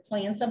would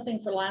plan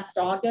something for last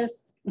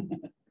August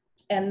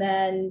And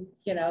then,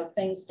 you know,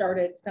 things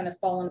started kind of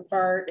falling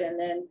apart. And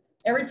then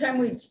every time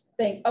we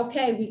think,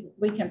 okay,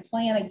 we can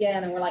plan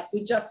again. And we're like,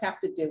 we just have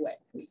to do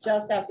it. We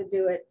just have to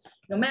do it.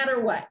 No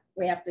matter what,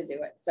 we have to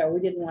do it. So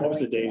we didn't want to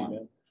wait too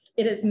long.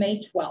 It is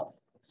May 12th.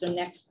 So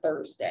next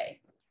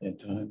Thursday. In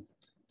time?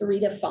 3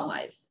 to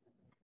 5.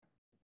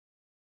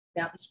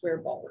 Down Square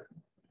Ballroom.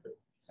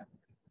 So,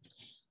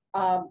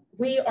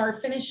 we are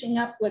finishing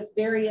up with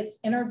various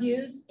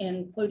interviews,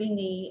 including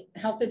the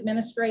health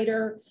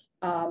administrator.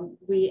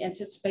 We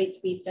anticipate to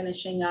be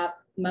finishing up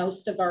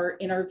most of our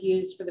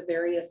interviews for the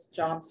various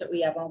jobs that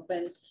we have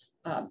open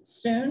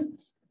soon.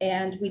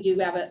 And we do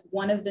have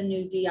one of the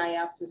new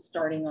DIS is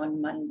starting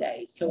on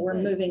Monday. So we're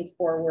moving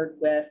forward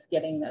with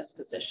getting those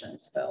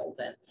positions filled.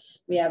 And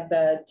we have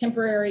the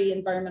temporary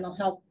environmental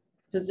health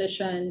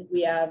position.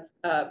 We have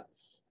a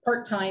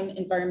part-time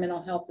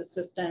environmental health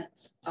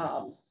assistant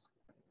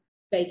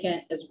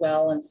vacant as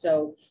well. And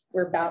so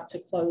we're about to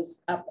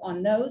close up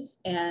on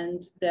those.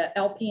 And the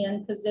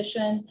LPN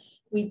position,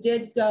 we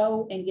did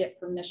go and get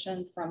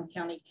permission from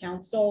County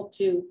Council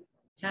to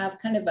have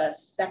kind of a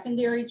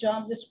secondary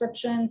job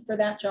description for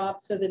that job,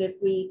 so that if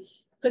we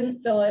couldn't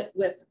fill it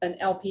with an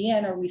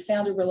LPN, or we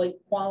found a really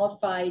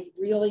qualified,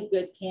 really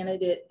good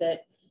candidate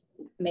that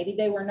maybe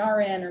they were an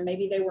RN or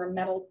maybe they were a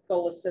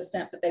medical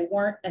assistant, but they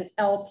weren't an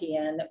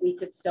LPN, that we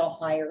could still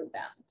hire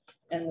them.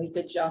 And we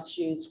could just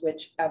use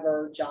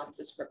whichever job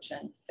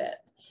description fit.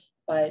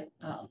 But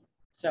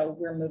so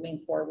we're moving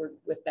forward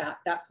with that.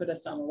 That put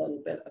us on a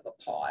little bit of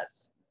a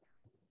pause.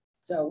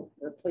 So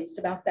we're pleased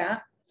about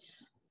that.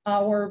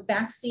 Our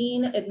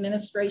vaccine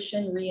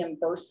administration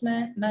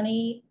reimbursement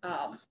money,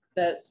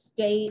 the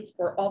state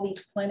for all these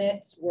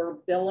clinics were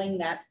billing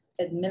that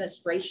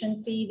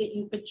administration fee that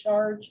you could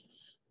charge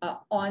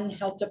on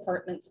health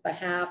department's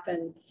behalf.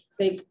 And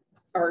they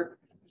are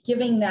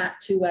giving that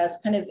to us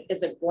kind of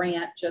as a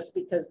grant, just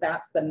because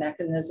that's the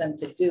mechanism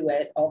to do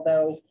it.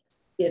 Although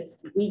if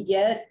we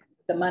get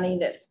the money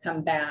that's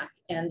come back,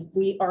 and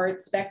we are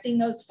expecting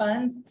those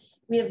funds,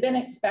 we have been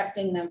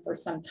expecting them for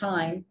some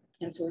time.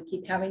 And so we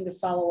keep having to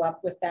follow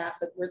up with that,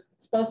 but we're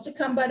supposed to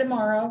come by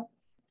tomorrow.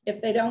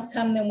 If they don't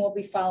come, then we'll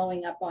be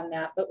following up on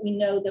that. But we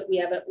know that we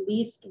have at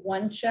least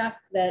one check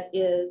that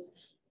is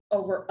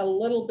over a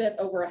little bit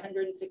over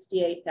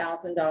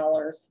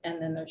 $168,000.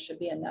 And then there should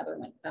be another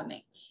one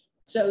coming.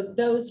 So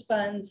those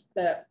funds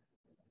that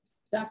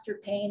Dr.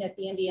 Payne at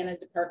the Indiana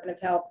Department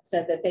of Health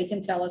said that they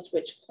can tell us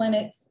which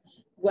clinics,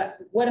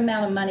 what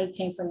amount of money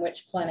came from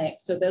which clinic.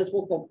 So those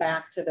will go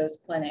back to those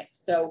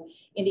clinics. So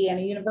Indiana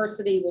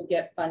University will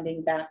get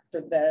funding back for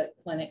the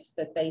clinics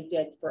that they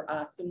did for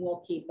us. And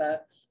we'll keep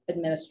a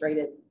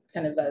administrative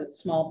kind of a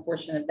small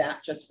portion of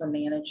that just for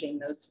managing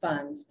those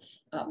funds.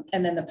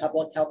 And then the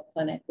public health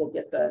clinic will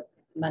get the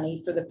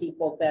money for the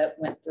people that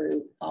went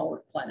through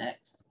our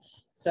clinics.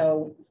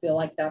 So I feel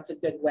like that's a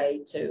good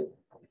way to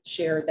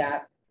share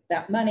that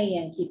money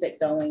and keep it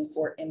going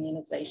for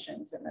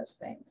immunizations and those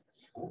things.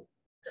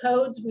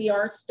 Codes, we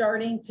are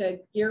starting to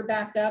gear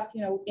back up.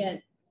 You know,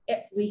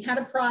 we had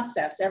a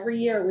process every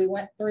year. We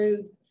went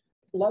through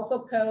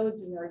local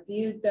codes and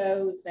reviewed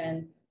those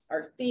and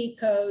our fee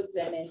codes.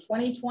 And in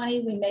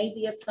 2020, we made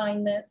the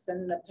assignments,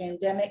 and the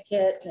pandemic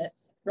hit, and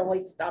it's really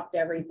stopped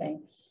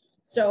everything.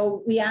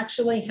 So we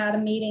actually had a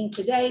meeting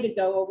today to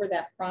go over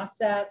that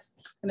process,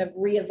 kind of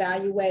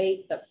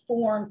reevaluate the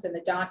forms and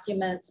the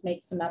documents,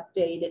 make some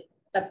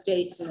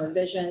updates and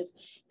revisions,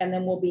 and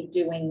then we'll be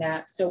doing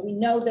that. So we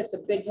know that the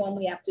big one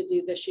we have to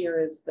do this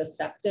year is the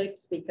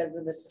septics because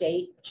of the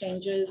state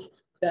changes,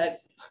 the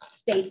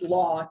state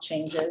law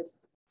changes.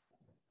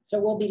 So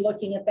we'll be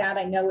looking at that.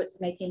 I know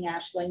it's making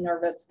Ashley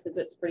nervous because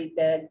it's pretty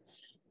big,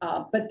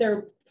 but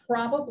there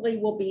probably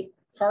will be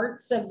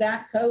parts of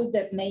that code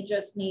that may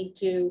just need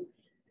to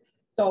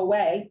go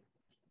away.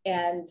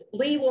 And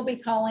Lee will be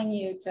calling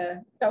you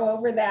to go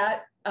over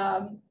that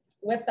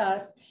with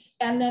us.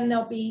 And then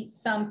there'll be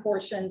some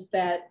portions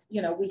that,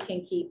 you know, we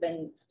can keep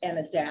and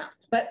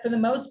adapt. But for the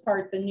most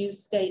part, the new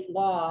state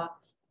law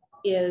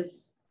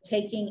is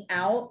taking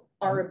out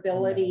our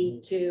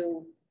ability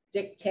to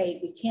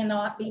dictate. We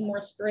cannot be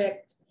more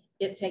strict.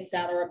 It takes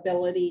out our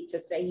ability to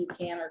say you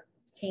can or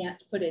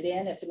can't put it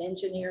in. If an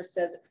engineer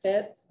says it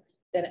fits,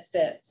 then it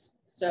fits.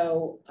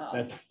 So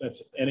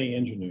that's any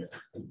engineer.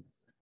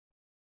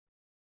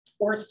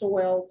 Or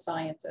soil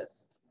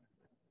scientist.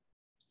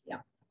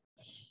 Yeah.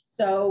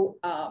 So,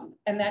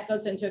 and that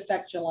goes into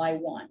effect July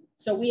 1.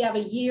 So we have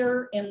a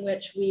year in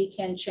which we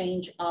can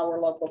change our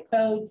local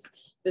codes.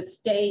 The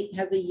state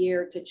has a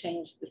year to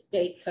change the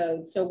state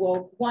code. So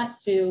we'll want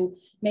to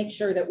make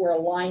sure that we're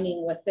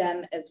aligning with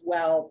them as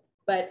well.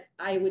 But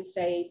I would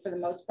say for the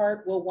most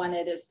part, we'll want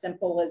it as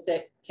simple as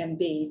it can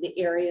be. The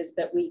areas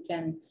that we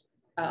can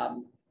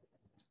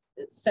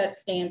set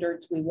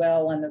standards, we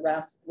will, and the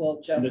rest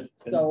will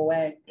just go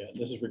away. Yeah,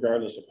 this is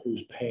regardless of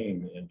who's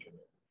paying the engineer.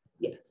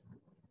 Yes.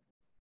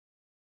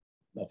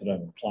 Not that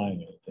I'm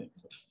implying anything.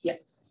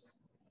 Yes.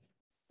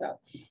 So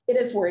it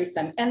is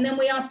worrisome. And then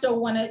we also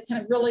want to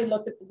kind of really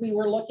look at, we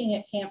were looking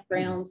at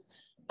campgrounds.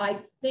 I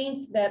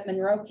think that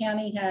Monroe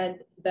County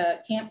had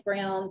the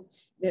campground,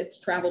 it's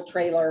travel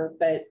trailer,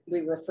 but we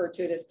refer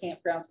to it as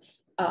campgrounds,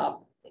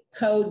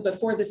 code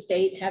before the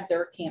state had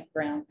their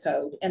campground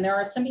code. And there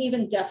are some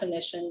even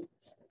definitions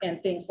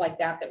and things like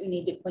that that we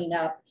need to clean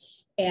up.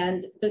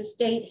 And the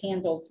state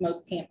handles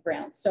most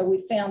campgrounds. So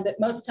we found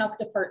that most health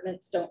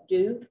departments don't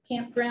do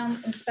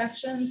campground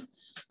inspections.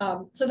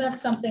 So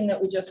that's something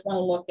that we just want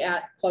to look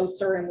at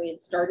closer, and we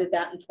had started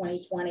that in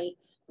 2020.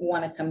 We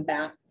want to come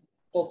back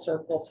full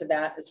circle to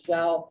that as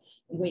well.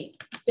 We've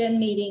been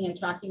meeting and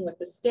talking with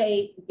the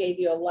state, we gave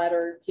you a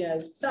letter, you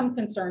know, some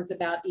concerns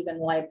about even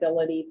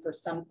liability for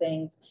some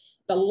things.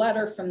 The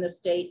letter from the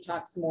state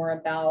talks more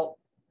about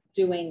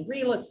doing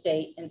real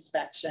estate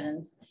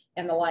inspections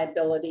and the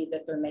liability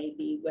that there may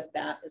be with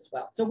that as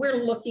well. So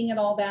we're looking at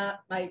all that.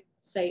 I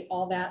say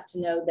all that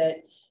to know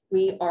that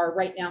we are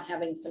right now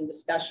having some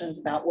discussions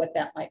about what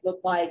that might look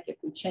like. If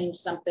we change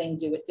something,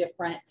 do it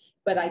different.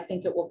 But I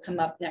think it will come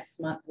up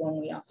next month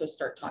when we also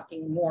start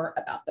talking more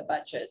about the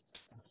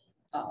budgets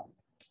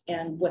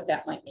and what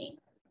that might mean.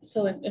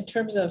 So in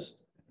terms of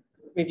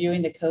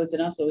reviewing the codes,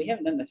 and also we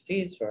haven't done the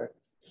fees for.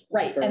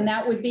 Right, and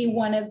that would be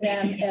one of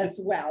them as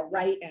well,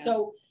 right? Yeah.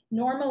 So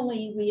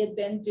normally we had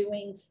been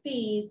doing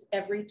fees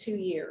every 2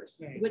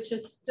 years, right, which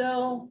is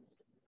still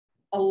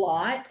a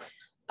lot.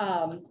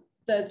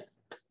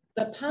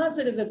 The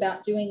positive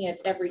about doing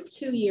it every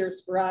 2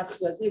 years for us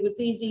was it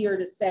was easier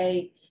to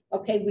say,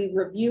 okay, we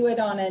review it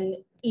on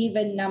an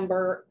even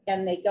number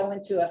and they go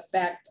into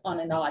effect on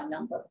an odd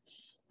number.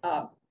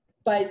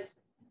 But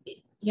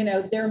you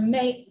know,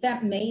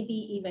 that may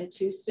be even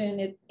too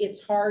soon.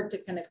 It's hard to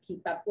kind of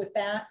keep up with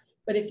that.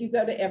 But if you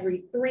go to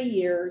every 3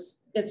 years,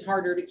 it's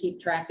harder to keep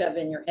track of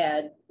in your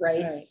head,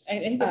 right? Right.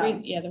 And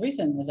the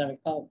reason, as I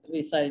recall,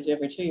 we decided to do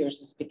every 2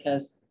 years is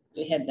because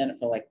we hadn't done it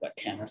for like what,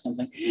 10 or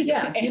something.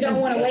 Yeah, you don't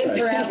want to wait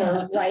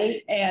forever,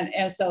 right?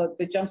 And so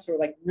the jumps were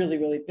like really,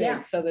 really big.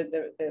 Yeah. So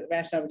the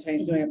rationale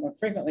between doing it more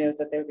frequently is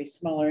that there would be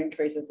smaller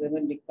increases. It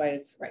wouldn't be quite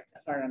as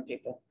hard on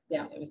people.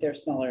 Yeah. If there were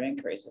smaller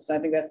increases. So I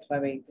think that's why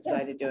we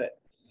decided to do it.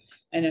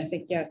 And I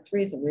think, yeah,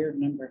 3 is a weird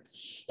number.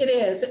 It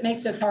is. It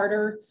makes it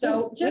harder.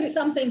 So Yeah. just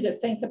something to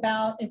think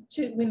about. And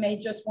 2, we may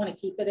just want to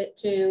keep it at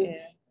 2.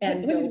 Yeah.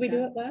 And when did we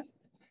do it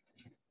last?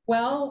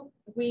 Well,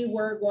 we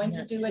were going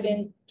to do it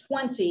in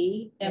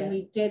 20 and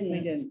we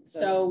didn't.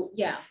 So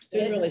yeah,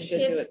 we really should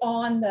do it's it.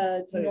 on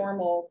the So,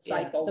 normal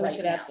cycle. So we right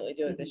should now. absolutely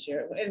do it this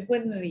year. And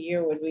when in the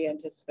year would we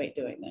anticipate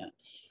doing that?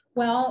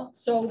 Well,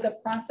 so the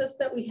process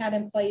that we had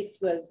in place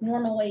was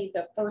normally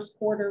the first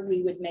quarter,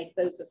 we would make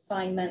those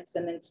assignments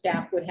and then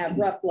staff would have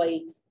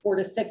roughly 4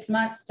 to 6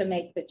 months to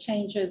make the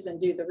changes and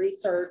do the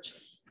research.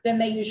 Then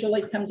they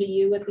usually come to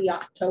you at the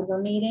October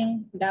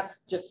meeting.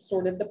 That's just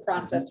sort of the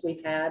process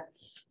we've had.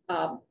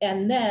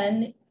 And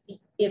then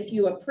if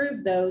you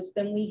approve those,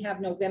 then we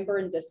have November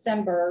and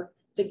December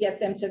to get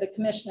them to the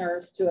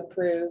commissioners to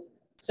approve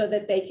so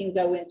that they can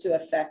go into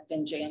effect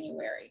in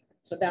January.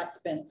 So that's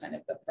been kind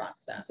of the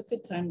process. It's a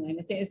good timeline.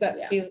 I think, is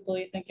that feasible,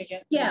 you think,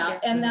 again? Yeah,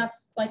 and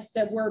that's, like I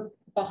said, we're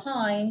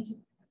behind,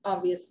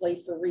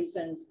 obviously, for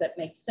reasons that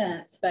make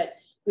sense, but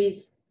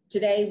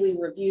today we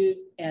reviewed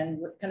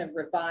and kind of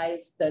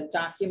revised the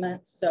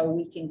documents so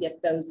we can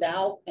get those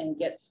out and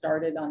get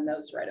started on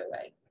those right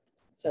away.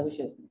 So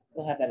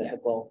we'll have that as a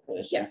goal for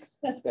this year. Yes.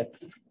 That's good.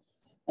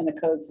 And the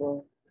codes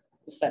will,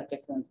 the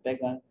septic one's a big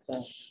one,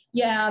 so.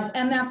 Yeah,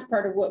 and that's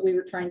part of what we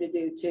were trying to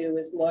do too,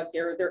 is look,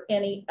 are there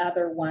any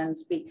other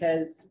ones?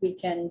 Because we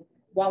can,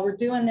 while we're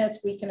doing this,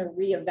 we can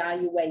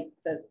reevaluate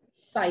the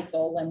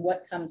cycle and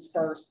what comes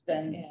first.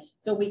 And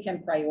so we can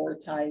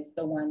prioritize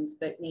the ones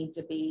that need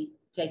to be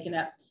taken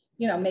up.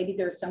 You know, maybe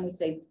there's some, we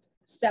say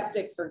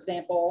septic, for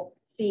example,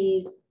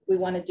 fees, we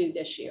want to do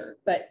this year,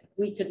 but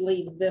we could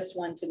leave this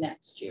one to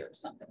next year or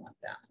something like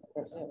that.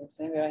 Does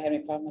anybody have any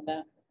problem with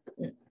that?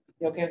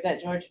 You okay with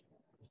that, George?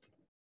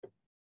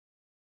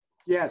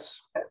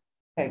 Yes.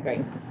 Okay,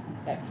 great.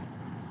 Okay.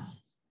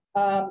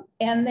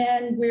 And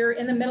then we're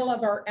in the middle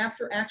of our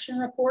after action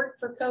report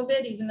for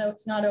COVID, even though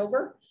it's not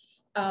over,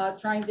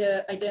 trying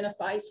to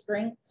identify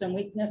strengths and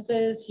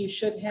weaknesses. You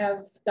should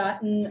have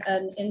gotten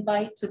an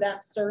invite to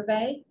that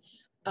survey.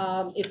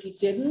 If you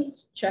didn't,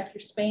 check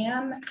your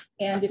spam.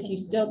 And if you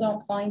still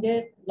don't find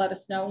it, let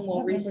us know and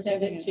we'll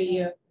resend it to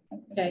you.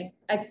 Okay.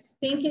 I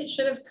think it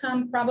should have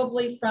come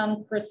probably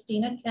from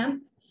Christina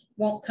Kemp,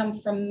 won't come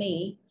from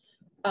me.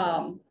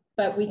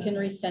 But we can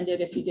resend it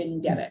if you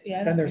didn't get it.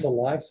 And there's a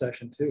live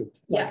session too.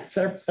 Yes.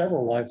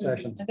 Several live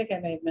sessions. I think I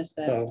may have missed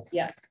that. So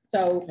yes.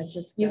 So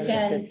you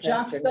can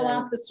just fill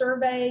out the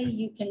survey.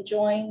 You can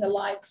join the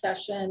live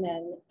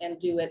session and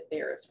do it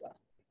there as well.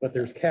 But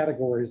there's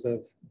categories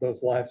of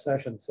those live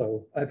sessions.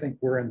 So I think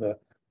we're in the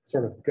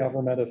sort of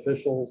government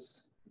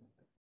officials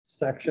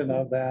section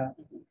of that.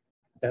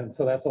 And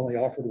so that's only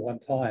offered one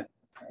time.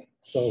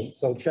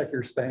 So check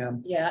your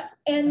spam. Yeah,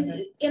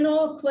 and in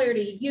all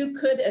clarity, you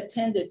could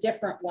attend a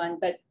different one,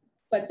 but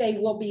they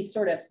will be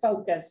sort of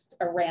focused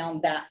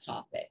around that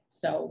topic.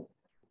 So,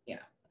 you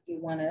know, if you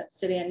want to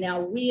sit in.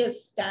 Now, we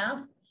as staff,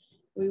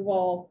 we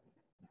will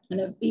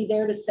going to be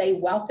there to say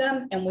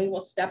welcome, and we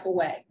will step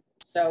away.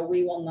 So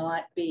we will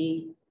not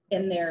be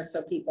in there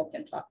so people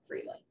can talk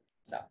freely.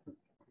 So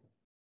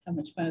how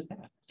much fun is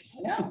that?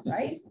 I know,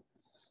 right?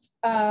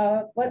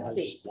 Let's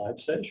see. Live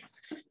session.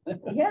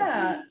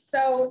 Yeah.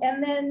 So,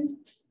 and then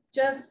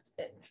just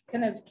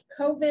kind of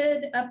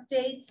COVID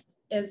updates,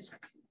 as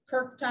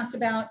Kirk talked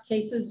about,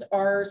 cases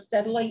are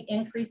steadily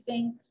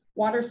increasing.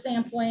 Water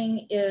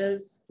sampling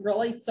is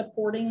really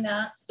supporting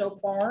that so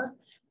far.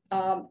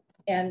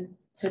 And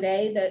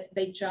today that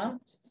they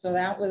jumped. So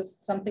that was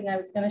something I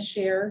was going to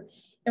share.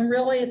 And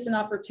really, it's an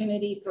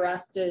opportunity for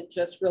us to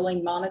just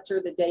really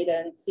monitor the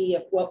data and see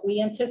if what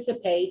we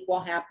anticipate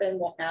will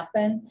happen.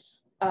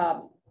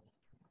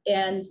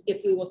 And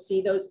if we will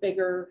see those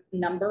bigger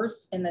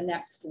numbers in the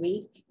next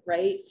week,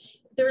 right?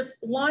 There's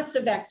lots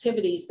of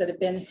activities that have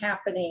been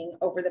happening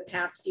over the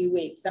past few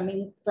weeks. I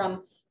mean,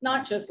 from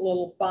not just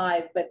Little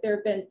Five, but there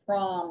have been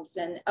proms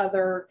and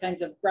other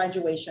kinds of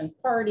graduation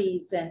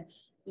parties, and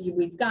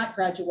we've got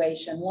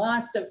graduation,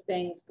 lots of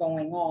things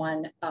going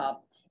on,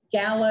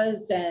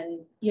 galas, and,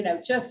 you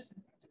know, just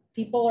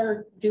people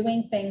are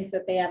doing things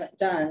that they haven't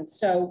done.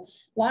 So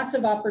lots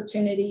of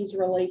opportunities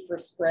really for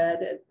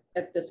spread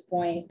at this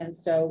point. And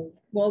so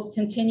we'll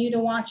continue to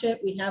watch it.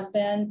 We have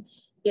been.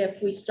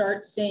 If we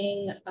start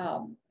seeing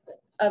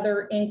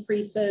other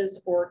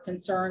increases or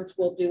concerns,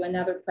 we'll do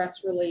another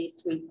press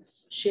release. We've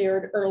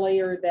shared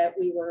earlier that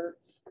we were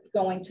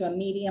going to a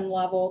medium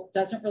level.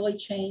 Doesn't really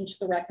change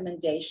the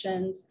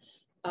recommendations.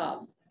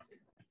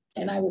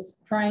 And I was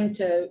trying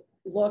to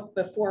look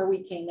before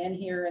we came in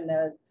here, and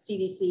the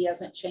CDC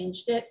hasn't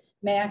changed it.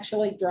 May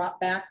actually drop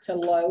back to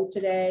low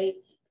today.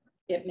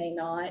 It may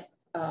not.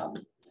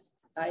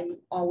 I'm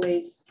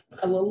always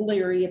a little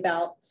leery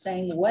about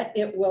saying what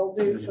it will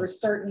do for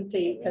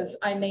certainty, because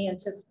I may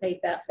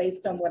anticipate that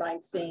based on what I'm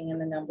seeing in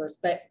the numbers.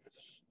 But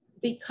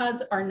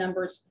because our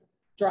numbers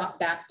drop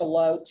back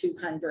below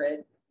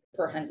 200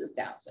 per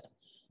 100,000,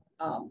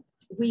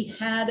 we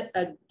had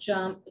a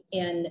jump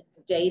in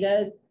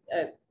data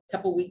a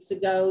couple weeks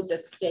ago. The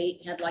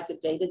state had like a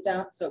data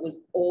dump, so it was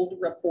old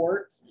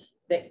reports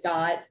that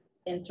got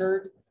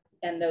entered,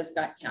 and those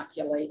got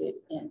calculated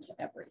into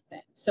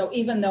everything. So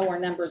even though our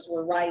numbers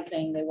were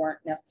rising, they weren't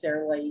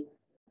necessarily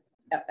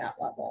at that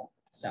level.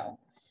 So,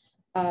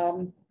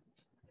 can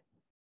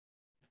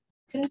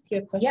I ask you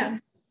a question?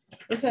 Yes.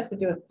 This has to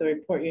do with the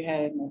report you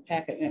had in the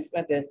packet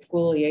about the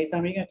school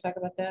liaison. Are you going to talk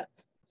about that?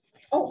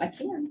 Oh, I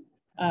can.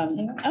 I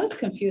was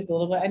confused a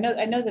little bit. I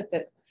know that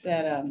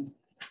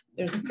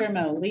there's a fair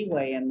amount of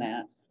leeway in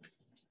that,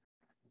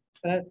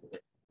 but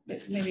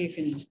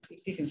maybe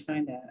you can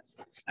find that.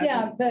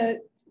 Yeah,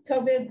 the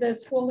COVID, the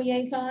school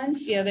liaison.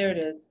 Yeah, there it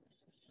is.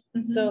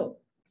 Mm-hmm. So,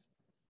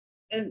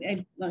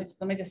 and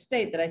let me just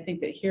state that I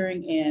think that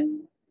hearing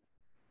and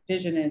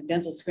vision and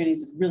dental screening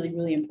is really,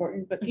 really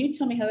important. But can you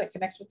tell me how that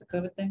connects with the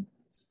COVID thing?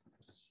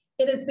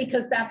 It is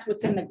because that's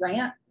what's in the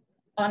grant,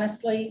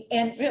 honestly.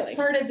 And really?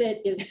 Part of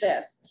it is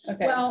this.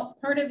 Okay. Well,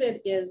 part of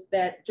it is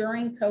that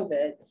during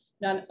COVID,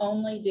 not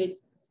only did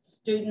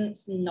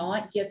students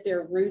not get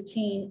their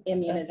routine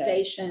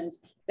immunizations,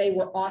 they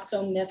were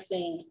also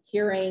missing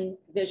hearing,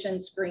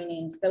 vision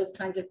screenings, those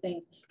kinds of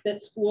things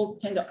that schools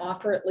tend to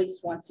offer at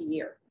least once a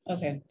year.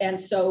 Okay. And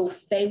so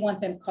they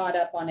want them caught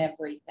up on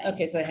everything.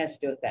 Okay, so it has to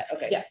do with that.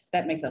 Okay. Yes.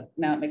 That makes sense.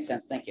 Now it makes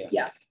sense. Thank you.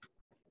 Yes.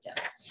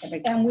 Yes.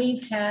 And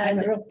we've had. I'm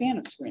a real fan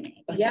of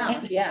screening.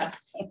 Yeah, yeah.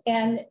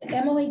 And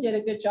Emily did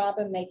a good job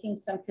of making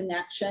some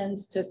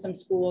connections to some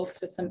schools,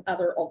 to some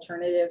other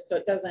alternatives. So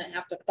it doesn't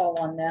have to fall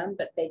on them,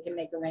 but they can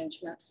make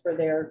arrangements for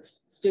their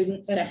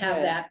students to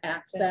have that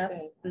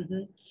access.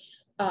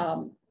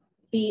 Mm-hmm.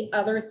 The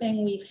other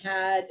thing, we've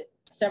had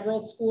several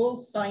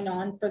schools sign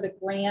on for the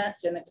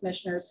grant, and the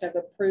commissioners have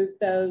approved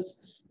those.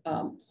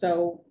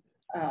 So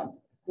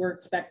we're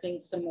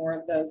expecting some more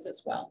of those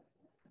as well.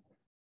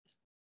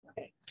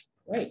 Okay,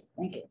 great,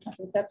 thank you. I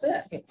think that's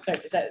it. Okay, sorry,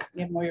 is that,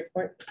 you have more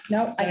report?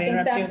 No, I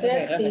think that's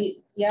it. Okay.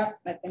 Yeah,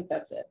 I think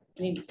that's it.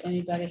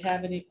 Anybody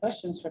have any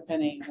questions for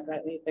Penny about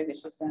anything that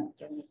she sent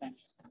or anything?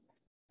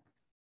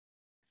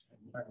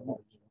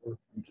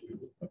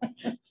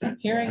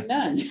 Hearing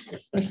none.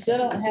 We still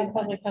don't have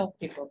public health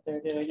people if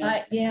they're doing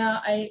it. Yeah,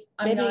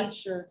 I'm not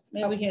sure.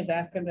 Maybe we can just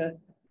ask them to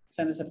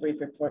send us a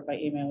brief report by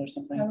email or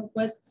something.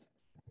 What's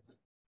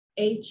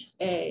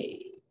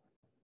HA?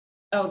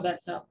 Oh,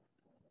 that's up.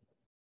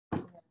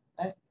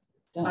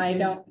 I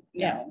don't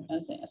know.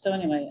 So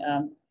anyway,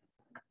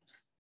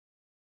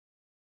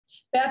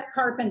 Beth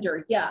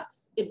Carpenter,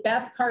 yes.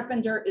 Beth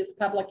Carpenter is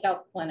Public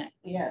Health Clinic.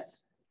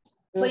 Yes.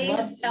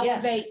 Please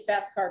elevate yes.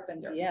 Beth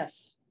Carpenter.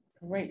 Yes.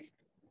 Great.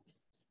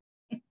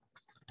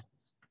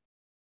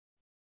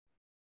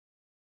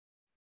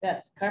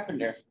 Beth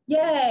Carpenter.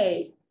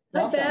 Yay.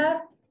 Welcome.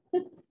 Hi,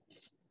 Beth.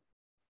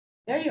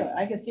 There you are.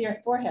 I can see your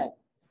forehead.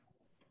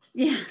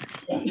 Yeah.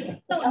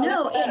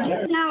 No,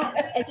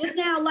 it just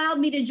now allowed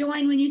me to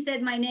join when you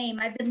said my name.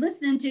 I've been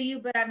listening to you,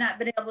 but I've not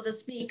been able to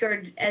speak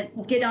or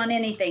get on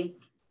anything.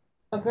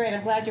 Oh, great.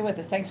 I'm glad you're with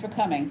us. Thanks for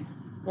coming.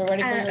 We're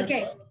ready for your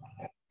okay.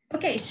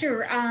 Okay,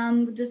 sure.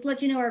 Just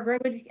let you know our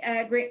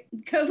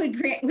COVID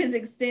grant was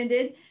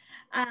extended.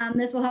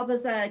 This will help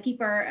us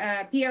keep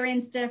our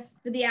PRN staff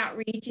for the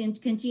outreach and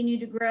continue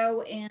to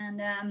grow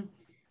and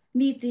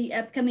meet the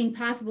upcoming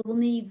possible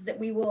needs that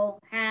we will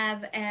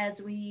have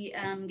as we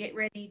get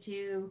ready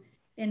to,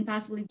 in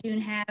possibly June,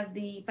 have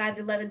the 5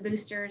 to 11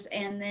 boosters,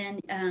 and then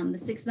the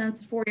 6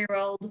 months to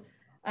 4-year-old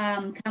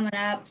coming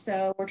up.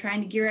 So we're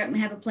trying to gear up and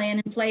have a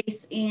plan in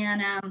place,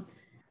 and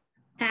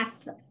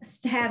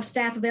have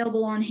staff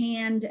available on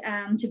hand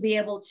to be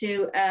able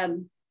to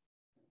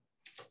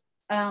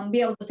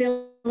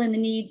fill in the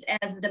needs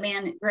as the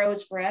demand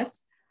grows for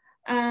us.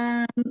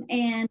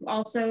 And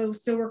also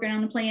still working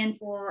on the plan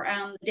for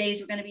the days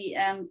we're going to be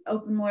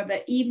open more of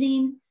the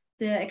evening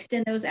to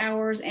extend those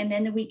hours, and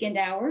then the weekend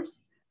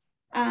hours.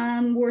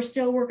 We're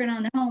still working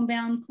on the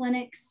homebound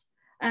clinics.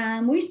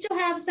 We still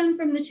have some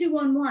from the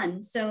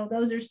 211, so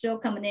those are still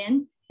coming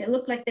in. It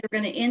looked like they were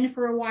going to end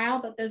for a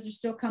while, but those are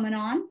still coming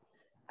on.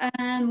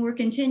 We're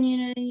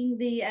continuing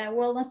the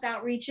wellness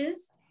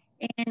outreaches,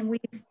 and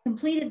we've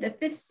completed the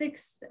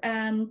 5th,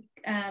 6th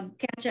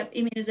catch-up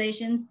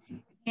immunizations,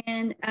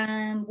 and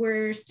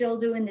we're still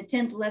doing the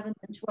 10th, 11th,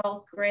 and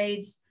 12th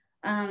grades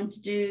to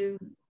do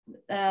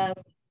that.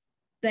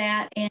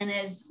 And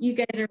as you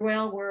guys are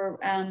well, we're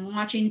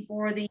watching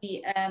for the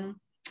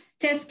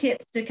test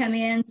kits to come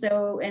in,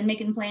 and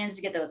making plans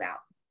to get those out.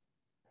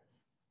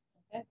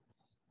 Okay.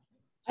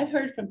 I've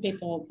heard from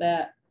people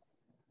that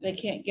they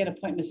can't get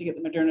appointments to get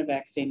the Moderna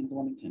vaccine in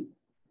Bloomington.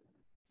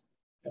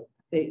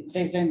 They've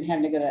been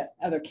having to go to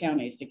other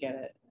counties to get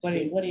it. What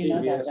do you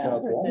know about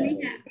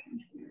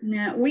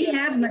that? We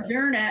have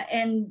Moderna,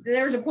 and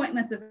there's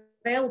appointments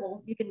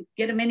available. You can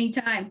get them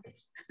anytime.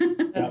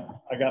 Yeah,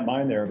 I got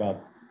mine there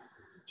about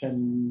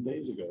 10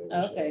 days ago.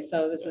 Okay,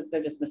 so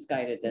they're just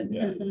misguided then.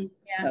 Yeah.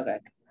 Okay,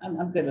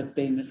 I'm good with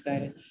being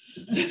misguided.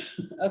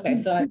 Okay,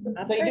 so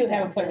you do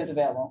have appointments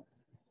available.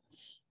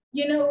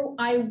 You know,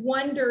 I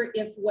wonder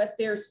if what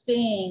they're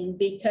seeing,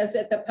 because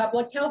at the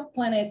public health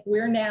clinic,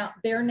 they're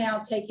now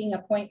taking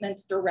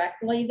appointments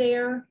directly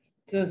there.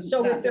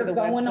 So if they're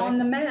going on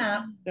the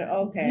map,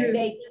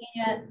 okay,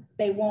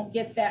 they won't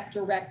get that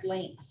direct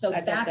link. So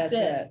that's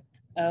it.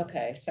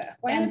 Okay, so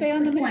why aren't they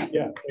on the map?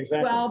 Yeah,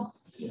 exactly. Well,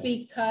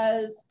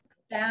 because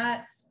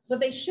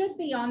they should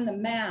be on the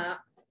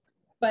map,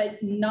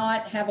 but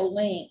not have a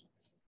link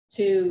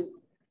to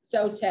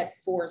SOTEC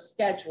for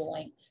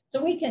scheduling. So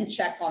we can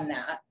check on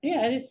that.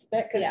 Yeah,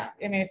 because I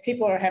mean, if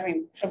people are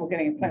having trouble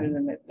getting appointments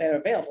and they're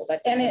available,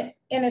 and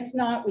if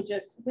not,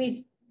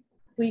 we've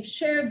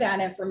shared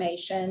that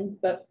information,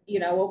 but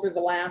over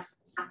the last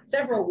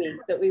several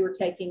weeks that we were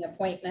taking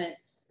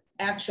appointments,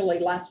 actually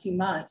last few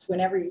months,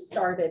 whenever you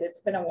started, it's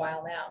been a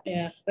while now.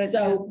 Yeah.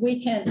 So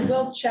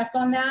we'll check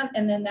on that,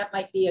 and then that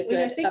might be a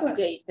good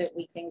update that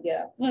we can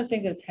give. One of the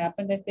things that's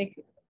happened, I think,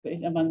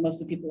 among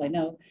most of the people I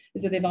know,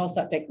 is that they've all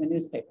stopped taking the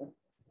newspaper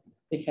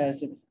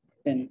because it's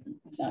been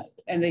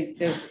and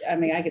I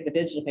mean, I get the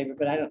digital paper,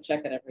 but I don't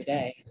check it every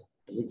day.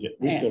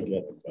 We still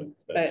get it,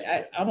 but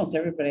almost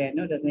everybody I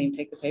know doesn't even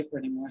take the paper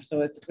anymore.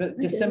 So it's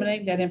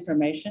disseminating that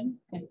information,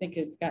 I think,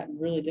 has gotten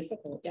really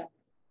difficult.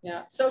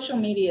 Yeah, social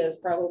media is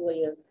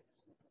probably as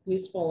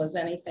useful as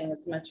anything,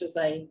 as much as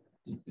I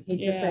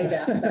hate to say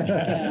that.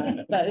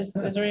 But is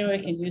there any way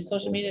we can use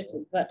social media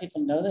to let people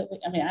know that?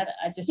 I mean, I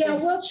just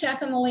we'll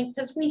check on the link,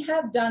 because we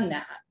have done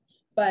that.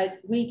 But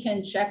we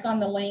can check on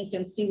the link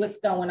and see what's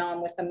going on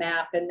with the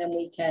map, and then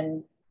we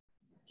can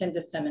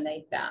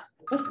disseminate that.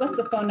 What's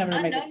the phone number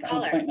to make an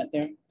appointment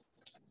there?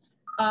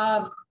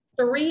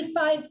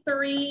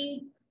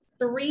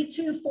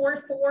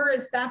 353-3244.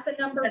 Is that the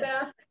number,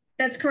 Beth?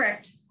 That's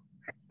correct.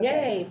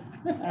 Yay.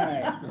 All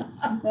right.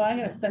 Well, I'm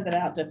going to send it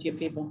out to a few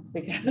people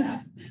because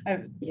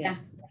they're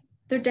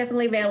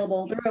definitely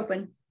available. They're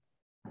open.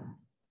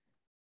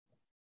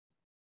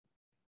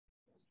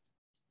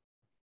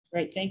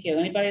 Great, thank you.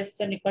 Anybody has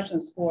any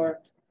questions for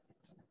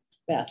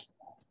Beth?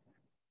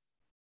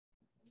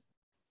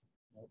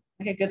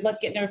 Okay, good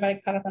luck getting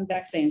everybody caught up on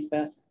vaccines,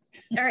 Beth.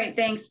 All right,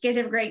 thanks. You guys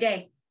have a great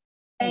day.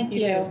 Thank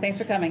you. Thanks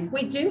for coming.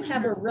 We do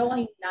have a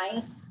really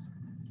nice,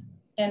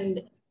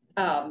 and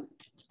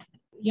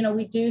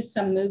we do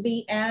some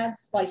movie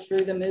ads like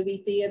through the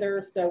movie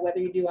theater. So whether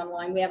you do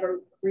online, we have a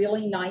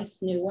really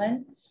nice new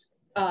one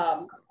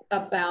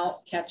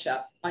about catch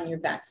up on your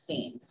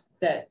vaccines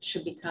that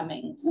should be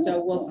coming.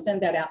 So we'll send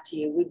that out to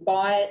you. We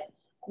bought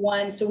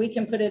one so we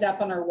can put it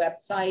up on our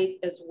website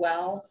as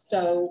well.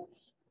 So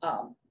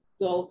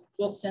we'll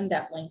send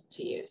that link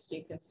to you so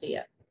you can see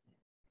it.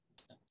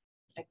 So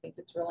I think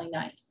it's really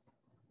nice.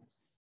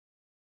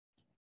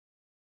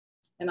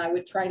 And I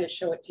would try to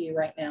show it to you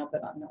right now,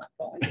 but I'm not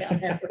going down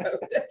that road.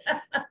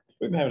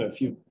 We've been having a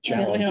few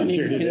challenges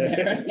here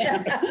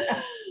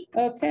today.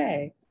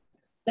 Okay.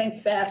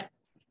 Thanks, Beth.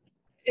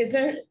 Is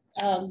there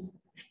Kendra,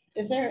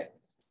 is there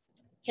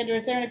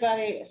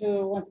anybody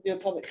who wants to do a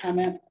public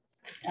comment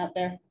out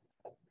there?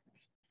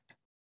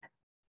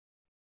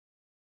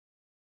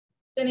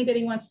 If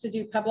anybody wants to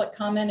do public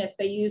comment, if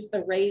they use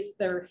the raise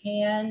their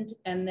hand,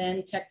 and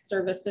then tech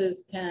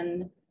services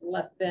can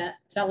let that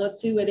tell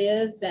us who it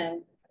is.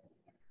 And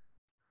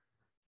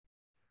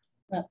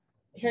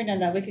Hearing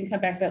none, we can come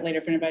back to that later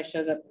if anybody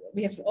shows up.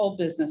 We have old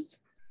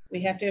business.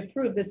 We have to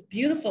approve this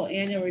beautiful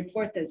annual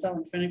report that's all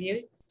in front of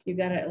you. You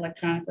got it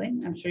electronically.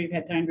 I'm sure you've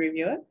had time to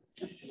review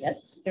it.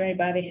 Yes. Does there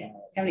anybody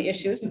have any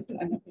issues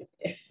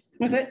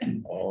with it?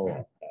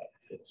 Oh,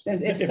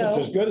 If if it's so-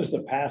 as good as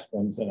the past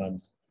ones, then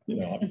I'm, you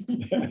know,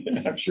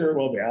 I'm sure it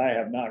will be. I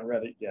have not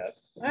read it yet.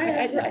 I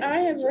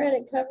have read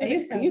it cover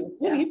to cover. You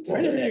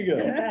printed There it. you go.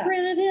 Look at I that.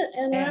 printed it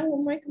and Yeah. I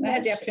will make a I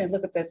had the motion. opportunity to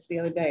look at this the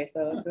other day,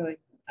 so it's really,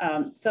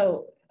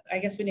 so I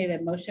guess we need a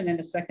motion and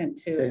a second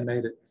They to,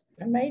 made it.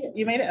 I made it.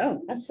 you made it,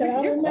 oh. I said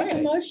I you're will make a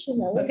quiet. motion.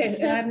 That we Okay, and I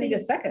accept need the a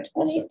second.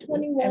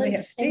 2021 And we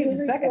have Steve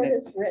annual seconded.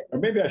 report as written. Or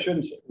maybe I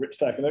shouldn't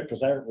second it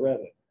because I haven't read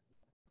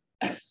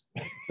it.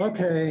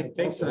 Okay,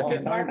 take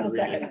second. Mark will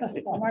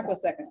second. Mark will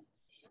second.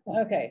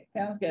 Okay,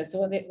 sounds good. So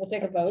we'll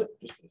take a vote.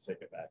 Just for the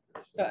sake of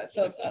accuracy.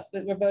 So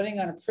we're voting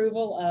on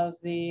approval of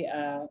the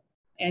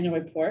annual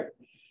report.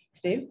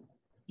 Steve?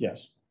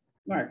 Yes.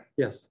 Mark?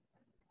 Yes.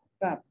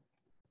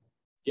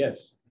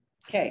 Yes.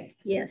 Okay.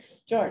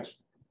 Yes. George?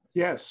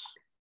 Yes.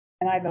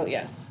 And I vote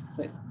yes.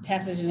 So it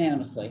passes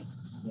unanimously.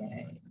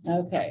 Yay.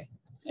 Okay.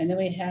 And then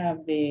we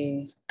have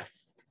the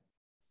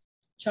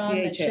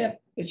chairmanship.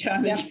 The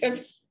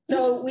chairmanship.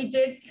 So we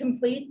did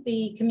complete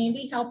the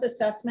community health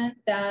assessment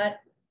that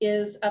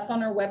is up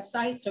on our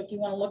website. So if you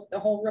want to look at the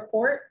whole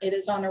report, it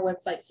is on our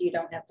website, so you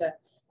don't have to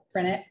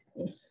print it.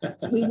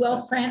 We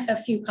will print a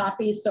few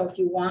copies. So if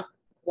you want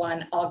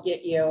one, I'll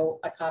get you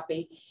a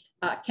copy.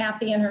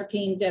 Kathy and her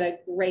team did a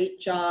great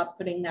job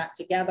putting that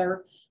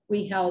together.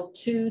 We held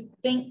 2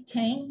 think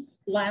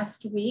tanks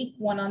last week,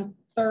 one on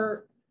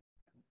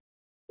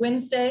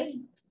Wednesday,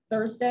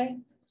 I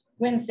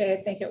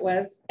think it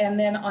was, and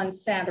then on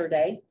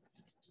Saturday.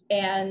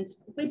 And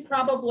we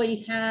probably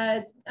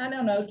had, I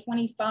don't know,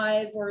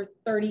 25 or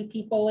 30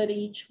 people at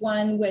each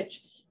one,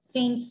 which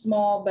seems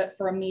small, but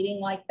for a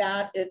meeting like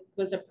that, it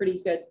was a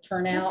pretty good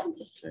turnout.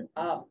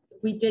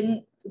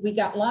 We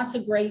got lots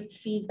of great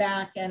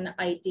feedback and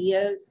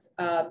ideas.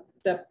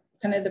 The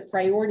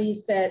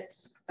priorities that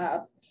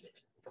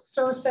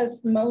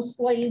surfaced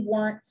mostly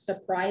weren't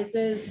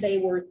surprises. They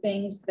were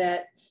things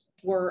that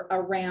were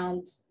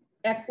around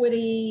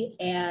equity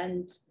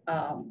and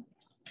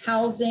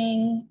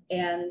housing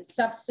and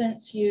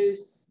substance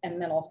use and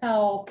mental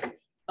health,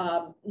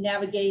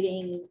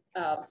 navigating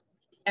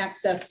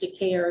access to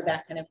care,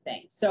 that kind of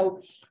thing.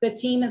 So the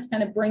team is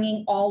kind of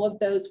bringing all of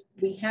those.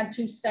 We had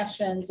 2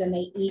 sessions and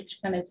they each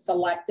kind of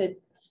selected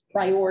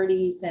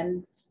priorities.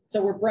 And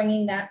so we're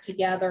bringing that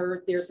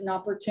together. There's an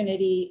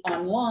opportunity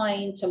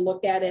online to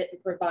look at it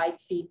and provide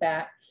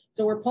feedback.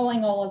 So we're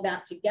pulling all of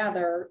that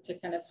together to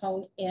kind of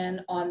hone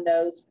in on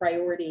those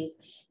priorities.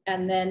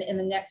 And then in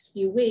the next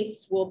few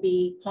weeks, we'll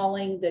be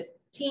calling the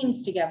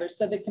teams together.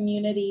 So the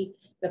community,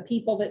 the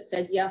people that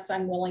said, yes,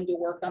 I'm willing to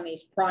work on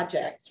these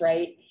projects,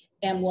 right?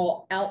 And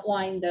we'll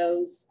outline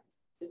those.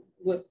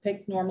 We'll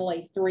pick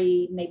normally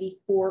 3, maybe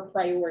 4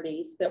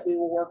 priorities that we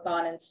will work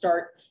on and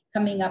start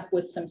coming up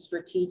with some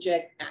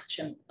strategic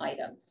action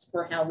items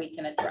for how we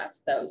can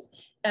address those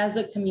as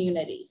a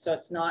community. So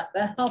it's not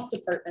the health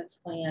department's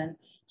plan,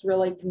 it's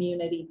really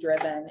community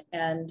driven.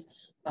 And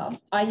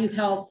IU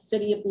Health,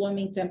 City of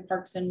Bloomington,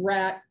 Parks and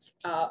Rec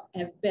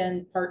have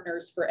been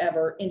partners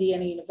forever.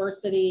 Indiana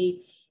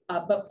University,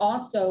 but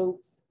also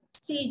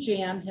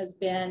CJAM has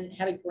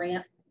had a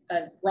grant,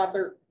 a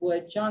Robert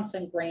Wood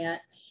Johnson grant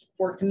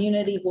for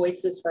Community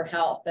Voices for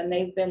Health. And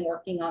they've been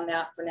working on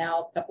that for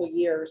now a couple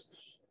years.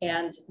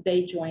 And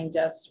they joined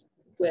us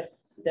with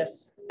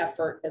this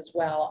effort as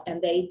well.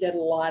 And they did a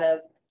lot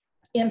of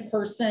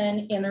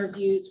in-person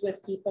interviews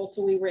with people.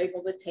 So we were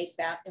able to take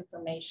that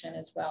information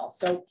as well.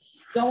 So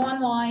go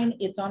online,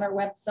 it's on our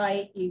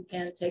website. You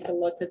can take a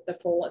look at the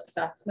full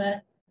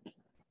assessment.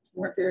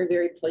 We're very,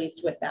 very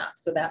pleased with that.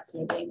 So that's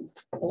moving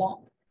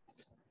along.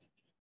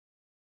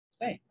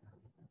 Okay.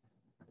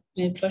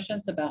 Any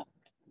questions about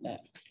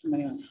that?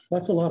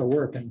 That's a lot of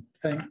work, and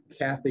thank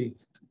Kathy.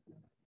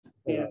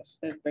 Yeah,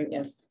 that's great.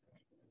 Yes.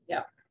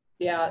 Yeah.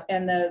 Yeah.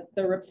 And the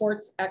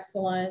report's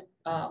excellent.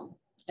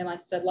 And like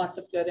I said, lots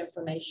of good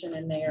information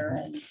in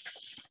there. And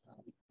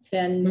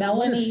then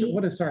Melanie.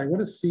 What is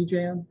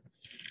CJAM?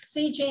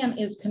 CJAM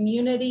is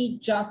Community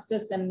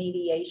Justice and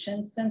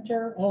Mediation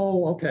Center.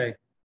 Oh, okay.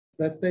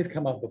 That they've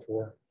come up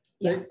before.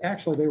 Yeah.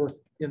 They were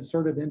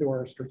inserted into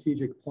our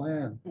strategic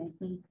plan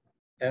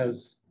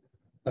as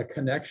a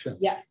connection.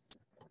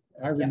 Yes.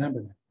 I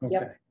remember that. Okay.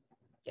 Yep.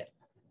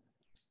 Yes.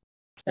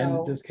 And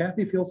So, does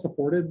Kathy feel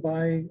supported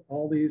by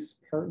all these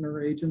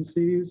partner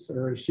agencies,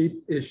 or is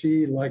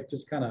she like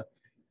just kind of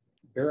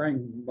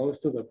bearing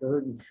most of the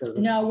burden for?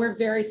 no, we're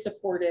very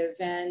supportive,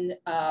 and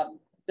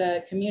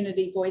the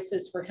Community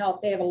Voices for Health,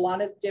 they have a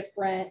lot of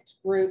different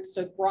groups.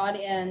 So brought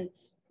in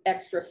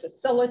extra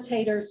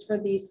facilitators for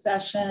these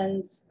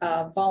sessions,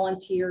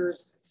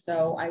 volunteers.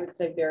 So I would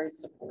say very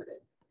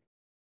supportive.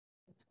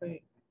 That's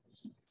great.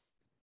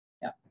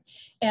 Yeah.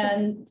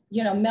 And,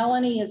 you know,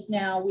 Melanie is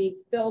now, we've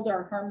filled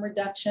our harm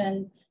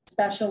reduction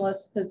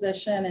specialist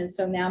position. And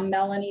so now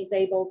Melanie's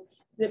able,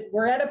 that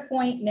we're at a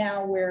point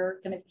now where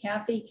kind of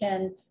Kathy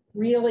can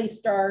really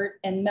start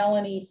and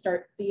Melanie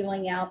start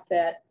feeling out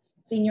that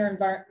senior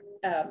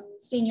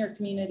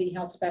community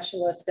health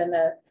specialist and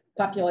the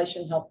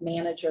population health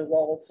manager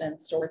roles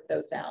and sort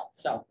those out.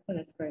 So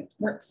that's great.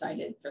 We're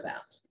excited for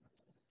that.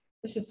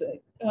 This is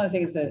one of the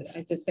things that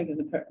I just think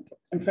is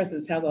impressive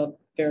is how well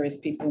various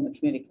people in the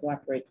community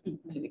cooperate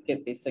to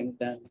get these things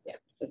done. Yeah,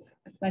 it's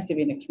nice to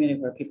be in a community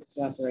where people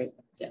cooperate.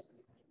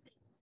 Yes,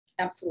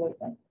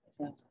 absolutely.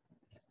 So,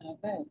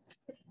 okay.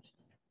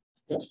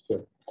 Just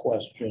a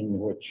question,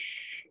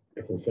 which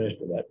if we're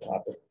finished with that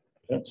topic,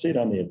 I don't see it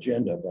on the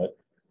agenda, but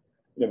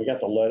you know, we got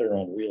the letter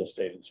on real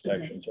estate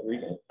inspections. Are we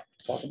going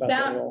to talk about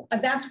that at all?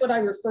 That's what I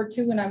referred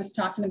to when I was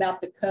talking about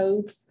the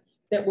codes,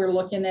 that we're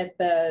looking at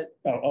the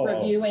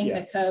reviewing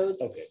the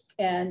codes. Okay.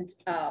 And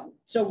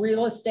so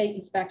real estate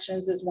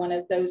inspections is one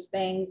of those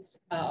things.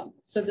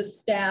 So the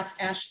staff,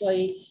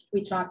 Ashley,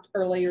 we talked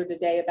earlier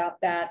today about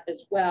that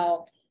as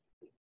well.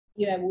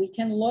 You know, we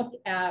can look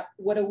at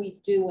what are we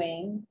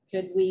doing?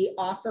 Could we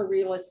offer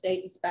real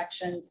estate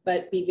inspections,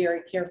 but be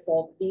very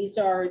careful. These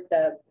are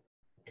the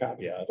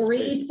caveats,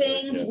 3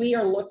 things we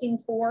are looking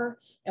for,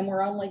 and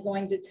we're only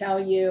going to tell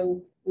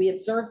you we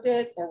observed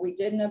it or we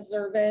didn't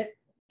observe it,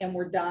 and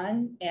we're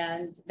done.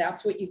 And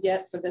that's what you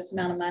get for this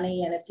amount of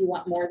money. And if you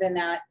want more than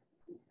that,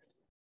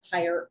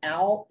 hire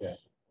out. Yeah.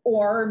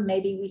 Or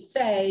maybe we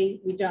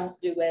say we don't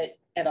do it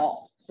at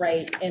all,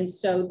 right? And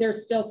so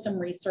there's still some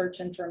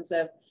research in terms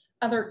of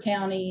other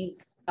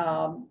counties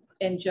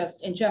and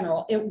just in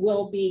general, it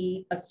will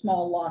be a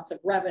small loss of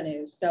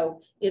revenue.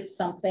 So it's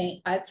something,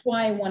 that's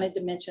why I wanted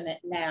to mention it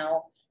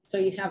now. So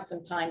you have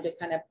some time to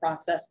kind of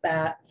process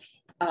that.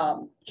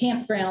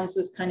 Campgrounds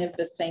is kind of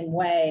the same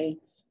way.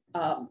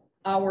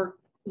 Our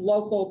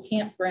local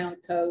campground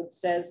code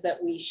says that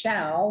we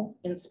shall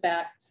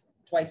inspect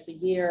twice a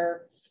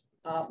year,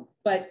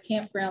 but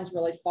campgrounds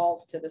really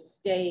falls to the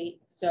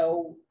state.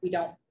 So we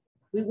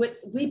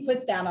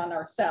put that on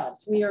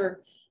ourselves. We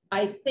are,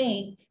 I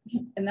think,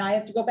 and I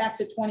have to go back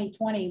to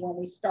 2020 when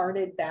we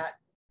started that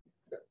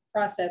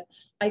process.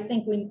 I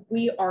think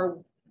we are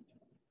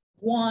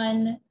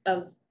one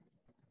of,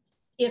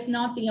 if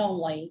not the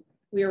only,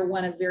 we are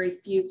one of very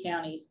few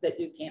counties that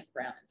do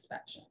campground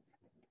inspections.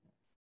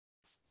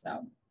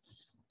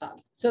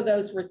 So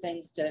those were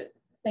things to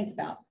think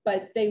about,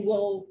 but they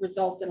will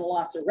result in a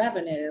loss of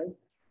revenue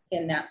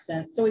in that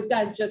sense. So we've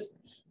got to just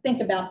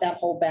think about that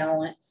whole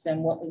balance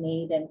and what we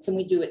need and can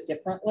we do it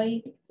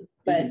differently,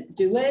 but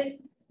do it,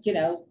 you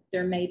know,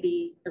 there may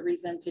be a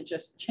reason to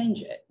just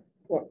change it.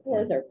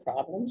 Were there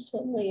problems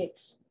when we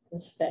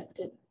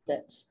inspected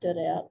that stood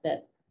out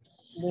that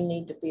we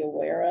need to be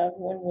aware of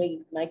when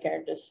we make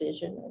our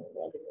decision on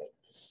whether we...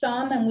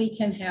 Some, and we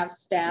can have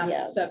staff.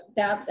 Yeah, so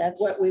that's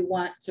what we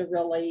want to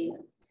really,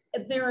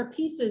 there are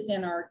pieces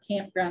in our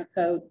campground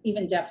code,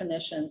 even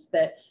definitions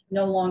that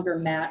no longer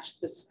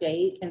match the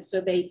state. And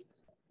so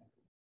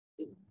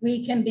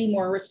we can be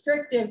more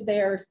restrictive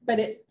there, but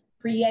it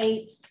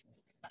creates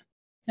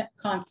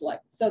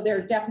conflict. So there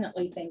are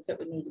definitely things that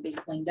would need to be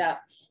cleaned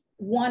up.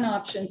 One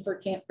option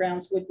for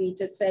campgrounds would be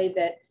to say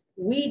that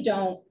we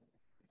don't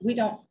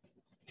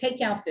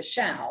take out the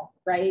shall,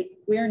 right?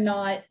 We're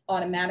not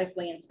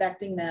automatically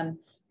inspecting them,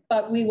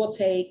 but we will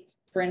take,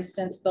 for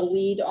instance, the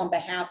lead on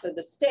behalf of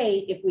the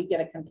state if we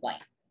get a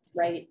complaint,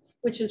 right?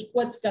 Which is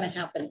what's going to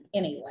happen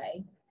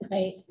anyway,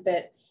 right?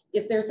 That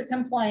if there's a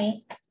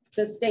complaint,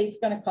 the state's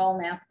going to call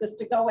and ask us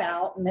to go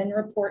out and then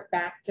report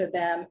back to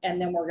them,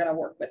 and then we're going to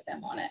work with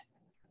them on it.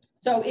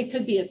 So it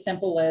could be as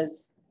simple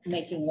as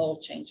making little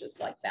changes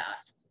like that.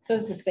 So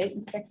does the state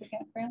inspect the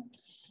campgrounds?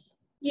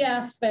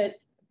 Yes, but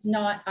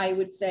not, I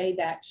would say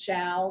that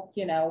shall,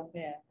 you know,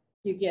 yeah,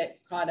 you get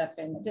caught up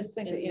in. Just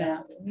think that, you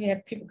know, we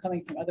have people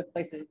coming from other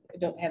places who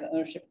don't have the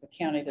ownership of the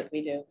county that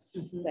we do,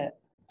 that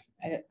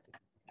I'd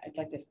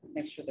like to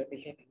make sure they're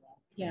behaving well.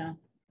 Yeah.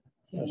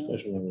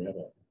 Especially when we have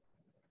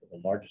the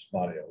largest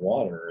body of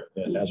water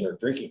that has our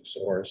drinking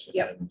source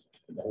and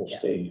the whole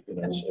state, you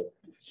know, so.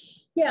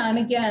 Yeah, and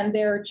again,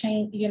 there are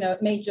you know,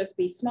 it may just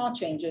be small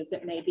changes.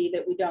 It may be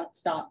that we don't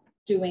stop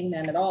doing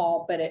them at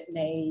all, but it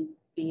may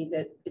be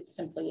that it's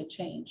simply a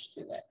change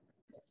to it.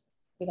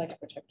 We like to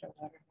protect our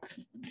water.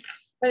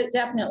 But it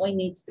definitely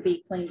needs to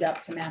be cleaned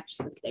up to match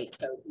the state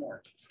code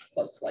more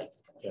closely.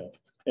 Yeah,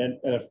 and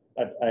if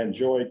I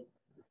enjoyed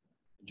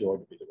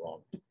would be the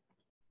wrong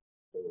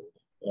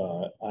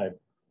word. I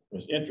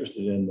was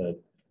interested in the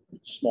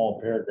small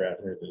paragraph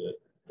here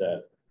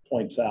that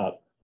points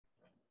out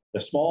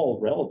the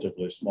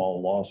relatively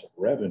small loss of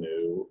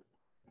revenue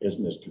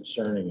isn't as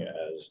concerning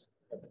as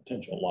a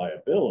potential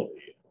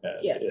liability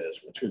as it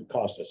is, which would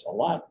cost us a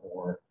lot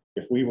more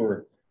if we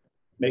were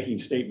making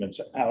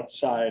statements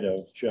outside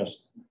of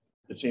just,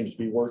 it seems to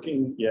be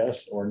working,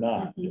 yes or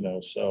not, you know,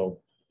 so.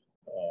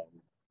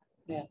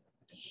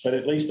 But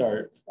at least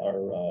our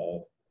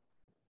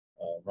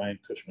Ryan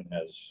Cushman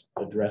has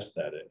addressed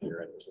that in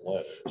here in his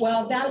letter.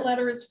 Well, that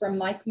letter is from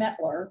Mike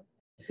Metler,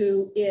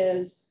 who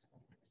is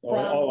from.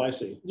 Oh, I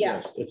see.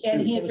 Yes, it's and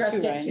to- he addressed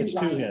it to It's to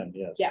Ryan. him,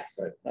 yes. Yes,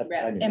 Right. I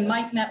right. knew And that.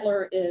 Mike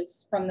Metler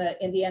is from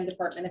the Indiana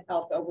Department of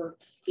Health over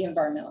the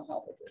Environmental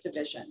Health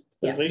Division.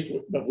 But Yes. at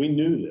least, but we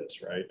knew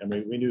this, right? I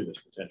mean, we knew this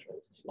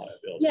potential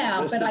liability. Yeah,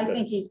 existed, but I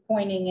think he's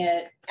pointing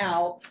it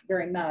out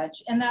very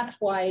much. And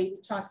that's why we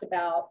talked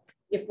about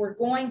if we're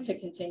going to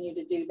continue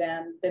to do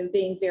them, then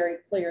being very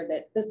clear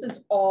that this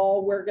is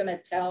all we're going to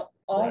tell,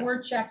 all Right.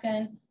 we're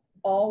checking,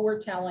 all we're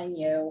telling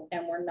you,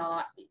 and we're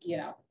not, you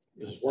know.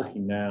 This is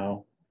working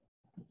now.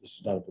 This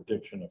is not a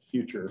prediction of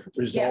future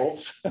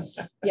results.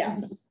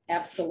 Yes,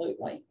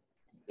 absolutely.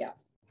 Yeah.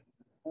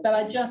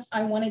 But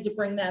I wanted to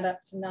bring that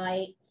up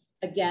tonight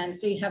again,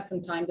 so you have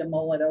some time to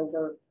mull it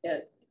over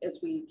as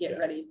we get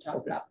ready to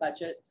talk about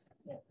budgets.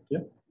 Yeah.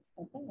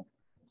 Okay.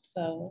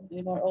 So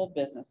any more old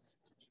business?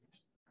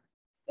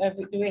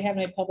 Do we have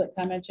any public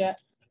comments yet?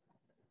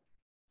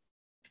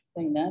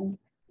 Seeing none.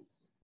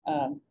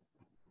 I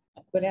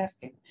quit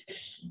asking.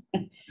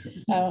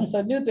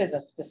 So new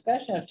business,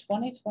 discussion of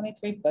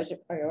 2023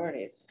 budget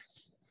priorities.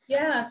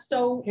 Yeah,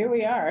 so here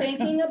we are.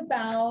 Thinking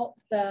about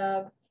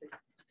the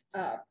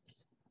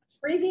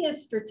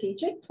previous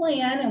strategic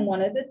plan, and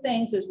one of the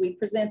things is we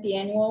present the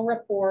annual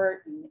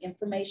report and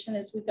information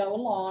as we go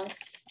along,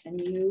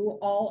 and you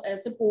all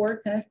as a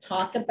board kind of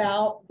talk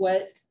about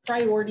what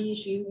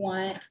priorities you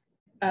want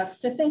us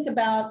to think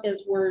about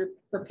as we're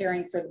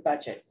preparing for the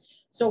budget.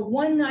 So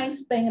one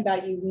nice thing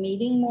about you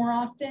meeting more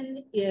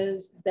often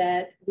is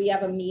that we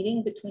have a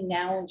meeting between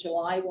now and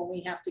July when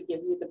we have to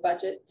give you the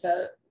budget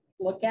to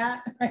look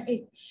at,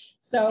 right?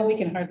 So and we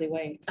can hardly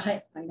wait.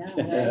 I know.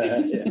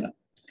 Right? Yeah.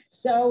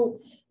 So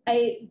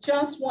I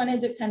just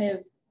wanted to kind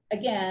of,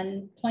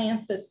 again,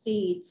 plant the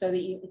seed so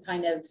that you can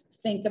kind of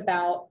think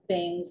about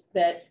things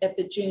that at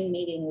the June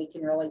meeting we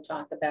can really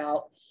talk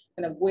about.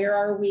 Kind of where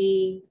are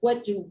we?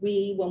 What do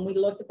we, when we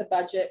look at the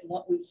budget and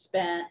what we've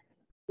spent,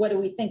 what do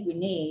we think we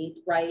need,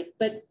 right?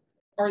 But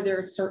are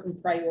there certain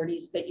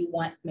priorities that you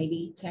want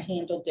maybe to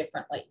handle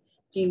differently?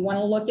 Do you want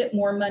to look at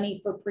more money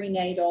for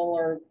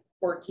prenatal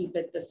or keep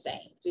it the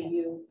same? Do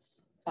you,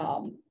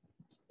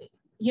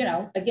 you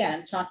know,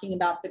 again, talking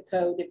about the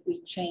code, if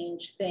we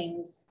change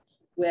things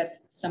with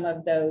some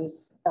of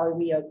those, are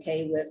we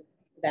okay with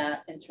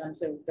that in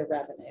terms of the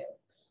revenue?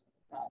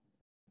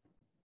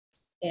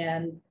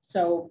 And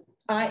so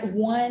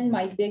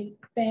my big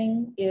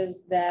thing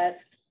is that,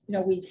 you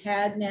know, we've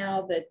had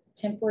now the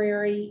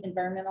temporary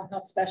environmental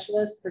health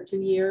specialist for 2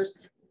 years.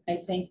 I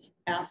think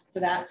asked for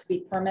that to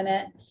be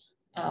permanent.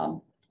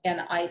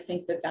 And I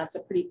think that that's a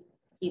pretty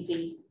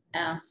easy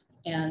ask,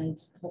 and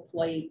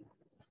hopefully.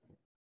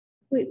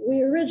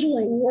 We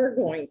originally were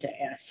going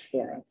to ask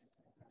for a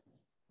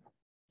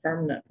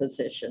permanent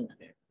position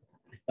there,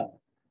 I thought.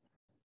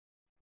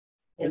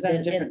 Was that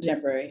a different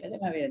temporary?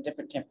 It might be a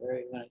different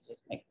temporary. We wanted to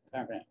make it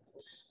permanent.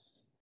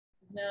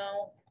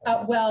 No,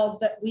 well,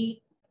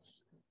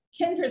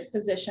 Kendra's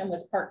position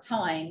was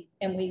part-time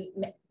and we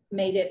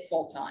made it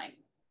full-time.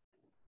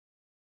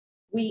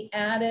 We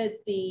added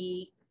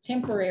the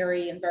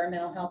temporary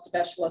environmental health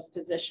specialist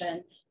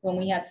position when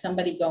we had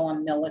somebody go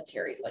on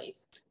military leave.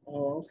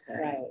 Oh,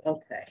 okay. Right.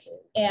 Okay.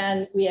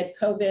 And we had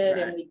COVID,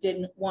 Right. and we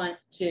didn't want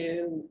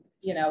to,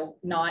 you know,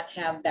 not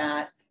have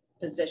that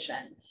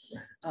position.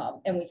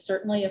 And we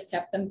certainly have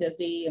kept them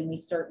busy, and we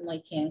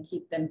certainly can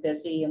keep them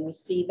busy. And we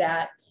see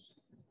that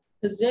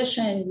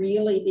position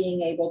really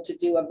being able to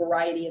do a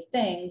variety of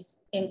things,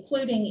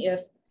 including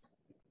if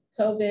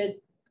COVID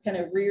kind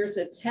of rears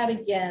its head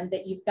again,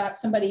 that you've got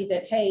somebody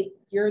that, hey,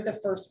 you're the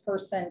first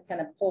person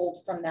kind of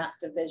pulled from that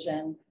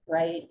division,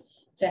 right,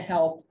 to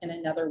help in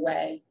another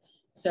way.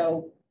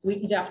 So we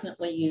can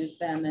definitely use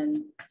them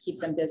and keep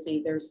them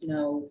busy. There's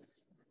no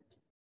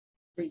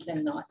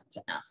reason not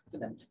to ask for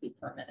them to be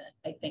permanent.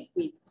 I think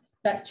we've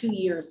got 2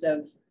 years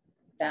of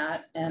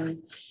that,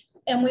 and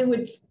we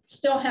would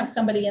still have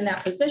somebody in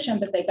that position,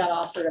 but they got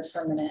offered a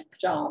permanent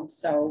job.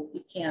 So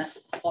you can't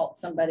fault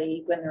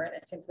somebody when they're in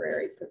a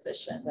temporary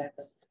position.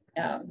 Exactly.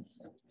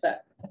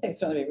 But I think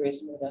it's going to be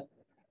reasonable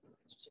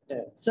to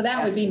do. So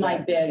that would be my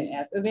big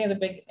ask. Are there other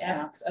big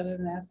asks other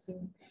than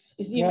asking?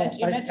 You Well,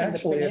 mentioned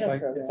actually, the if prenatal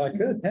I program.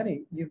 could,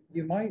 Penny,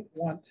 you might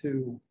want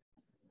to,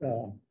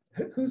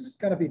 who's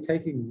going to be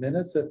taking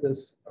minutes at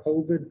this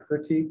COVID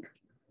critique,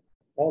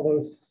 all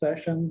those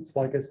sessions?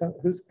 Like,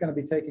 who's going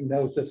to be taking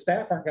notes if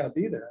staff aren't going to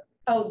be there?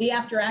 Oh, the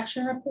after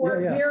action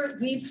report, Yeah.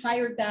 we've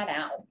hired that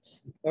out.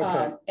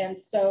 Okay. And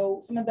so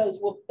some of those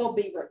they'll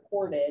be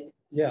recorded.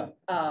 Yeah.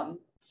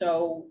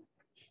 So,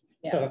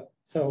 yeah.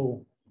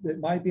 So it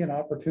might be an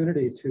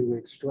opportunity to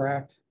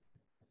extract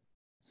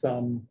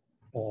some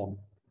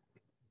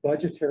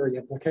budgetary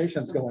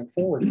implications going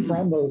forward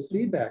from those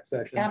feedback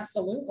sessions.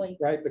 Absolutely.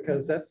 Right,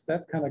 because that's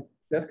going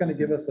to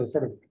give us a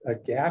sort of a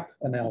gap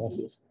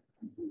analysis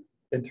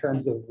in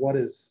terms of what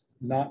is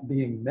not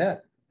being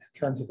met in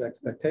terms of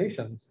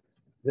expectations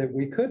that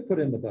we could put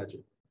in the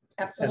budget.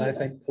 Absolutely. And I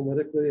think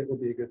politically it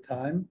would be a good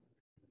time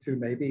to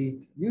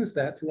maybe use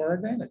that to our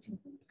advantage.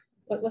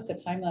 What's the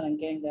timeline on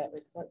getting that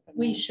report?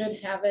 We should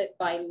have it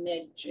by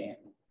mid-June.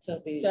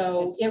 So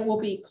it will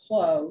be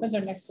closed. When's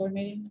our next board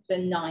meeting? The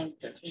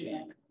 9th of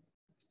June.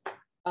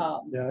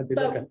 Yeah,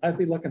 I'd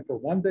be looking for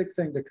one big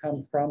thing to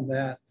come from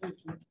that.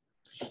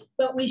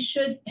 But we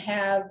should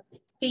have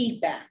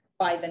feedback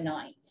by the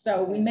 9th.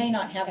 So we may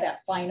not have that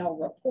final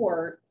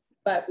report,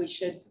 but we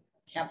should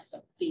have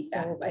some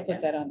feedback. So we'll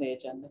put that on the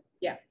agenda.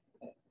 Yeah.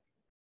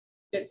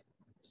 Good.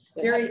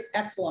 Very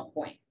excellent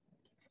point.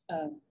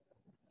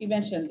 You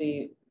mentioned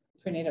the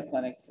prenatal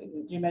clinic.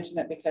 Did you mention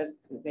that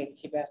because they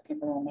keep asking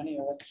for more money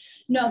or what?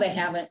 No, they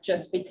haven't,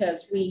 just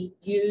because we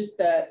use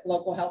the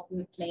local health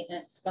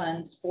maintenance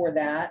funds for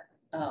that.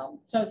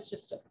 So it's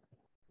just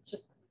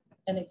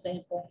an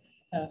example.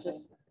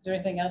 Is there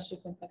anything else you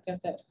can think of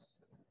that,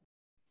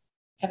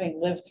 having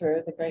lived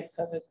through the great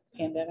COVID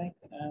pandemic,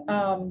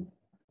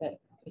 that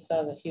we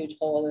saw as a huge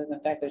hole in the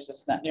fact there's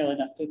just not nearly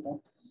enough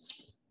people?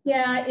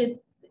 Yeah,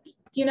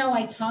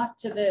 I talked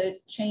to the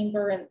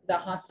chamber and the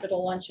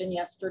hospital luncheon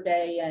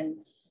yesterday, and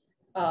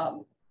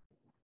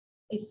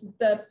it's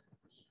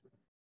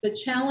the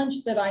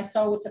challenge that I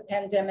saw with the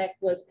pandemic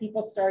was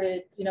people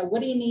started,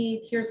 what do you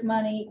need? Here's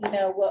money,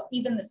 well,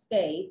 even the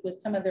state with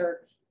some of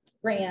their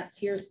grants,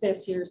 here's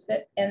this, here's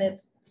that. And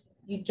it's,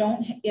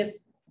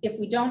 if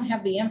we don't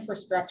have the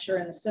infrastructure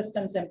and the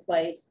systems in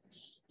place,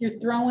 you're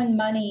throwing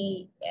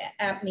money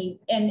at me,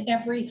 and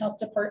every health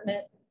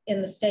department in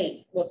the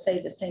state will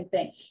say the same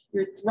thing.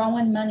 You're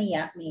throwing money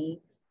at me,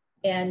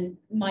 and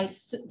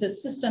the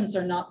systems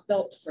are not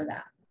built for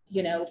that.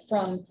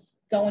 From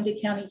going to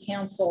county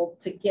council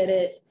to get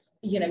it,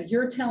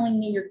 you're telling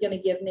me you're going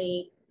to give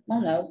me, I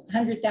don't know,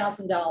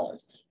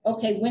 $100,000.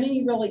 Okay, when are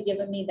you really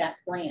giving me that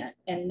grant?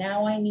 And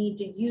now I need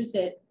to use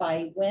it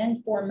by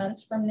when? 4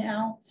 months from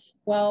now?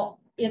 Well,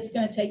 it's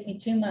going to take me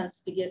 2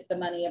 months to get the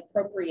money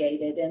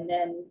appropriated. And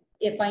then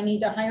if I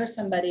need to hire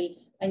somebody,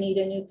 I need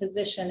a new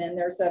position, and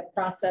there's a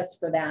process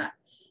for that.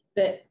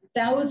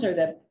 Those are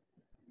the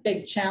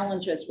big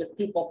challenges with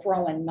people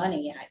throwing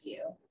money at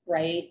you,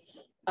 right?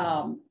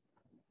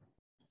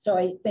 So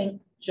I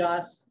think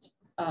just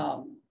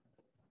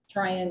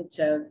trying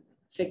to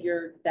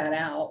figure that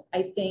out.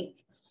 I think,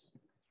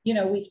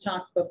 we've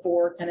talked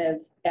before kind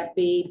of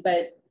EPI,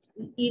 but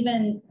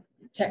even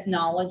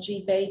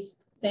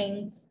technology-based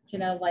things,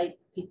 like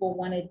people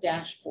wanted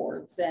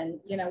dashboards, and,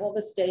 well,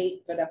 the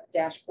state put up a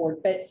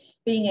dashboard, but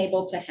being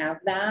able to have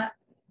that,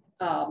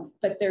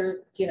 but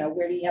there,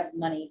 where do you have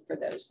money for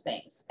those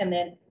things? And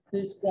then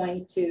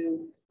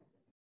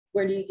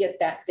where do you get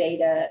that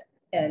data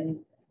and,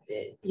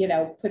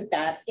 put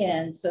that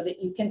in so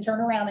that you can turn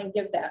around and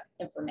give that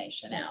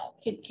information out?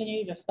 Can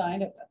you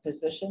define a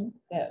position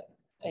that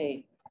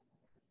a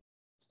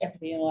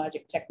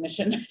epidemiologic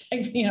technician,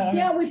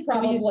 Yeah, we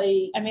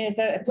probably, is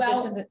that a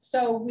position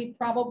so we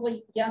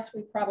probably, yes,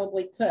 we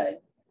probably could,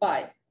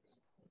 but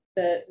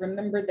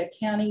remember the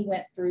county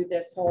went through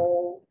this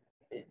whole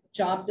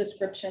job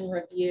description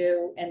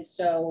review. And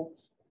so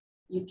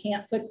you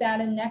can't put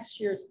that in next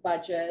year's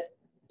budget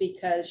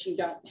because you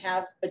don't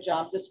have a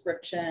job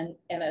description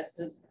and it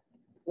was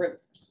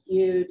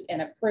reviewed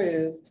and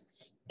approved,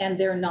 and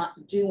they're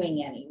not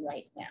doing any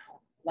right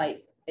now.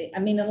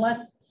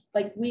 Unless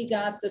we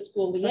got the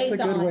school liaison.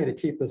 That's a good way to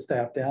keep the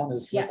staff down,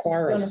 is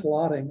require a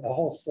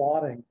whole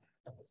slotting.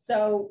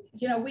 So,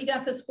 we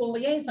got the school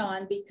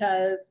liaison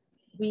because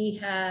we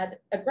had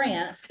a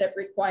grant that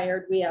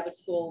required we have a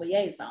school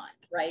liaison,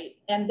 right?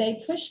 And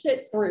they pushed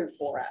it through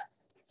for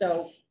us.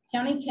 So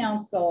county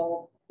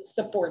council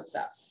supports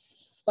us,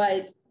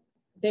 but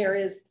there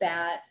is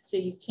that, so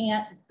you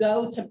can't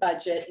go to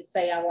budget and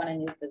say, I want a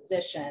new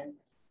position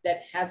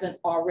that hasn't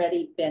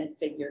already been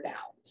figured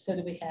out. So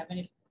do we have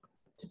any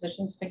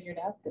positions figured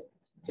out that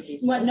could be?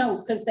 Well, no,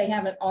 because they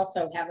haven't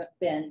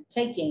been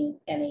taking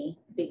any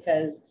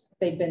because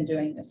they've been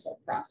doing this whole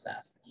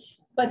process.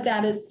 But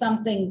that is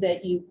something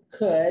that you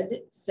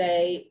could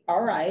say,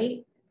 all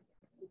right,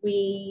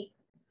 we're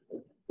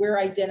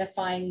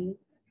identifying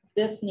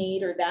this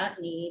need or that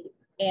need,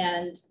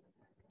 and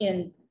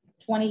in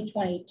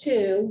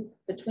 2022,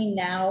 between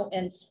now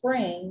and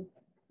spring,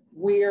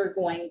 we're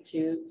going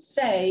to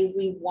say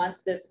we want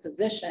this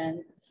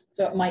position.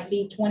 So it might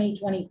be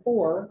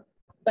 2024,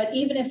 but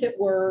even if it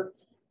were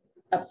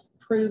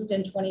approved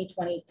in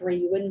 2023,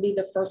 you wouldn't be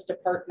the first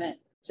department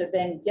to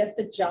then get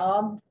the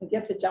job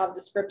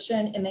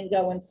description and then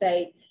go and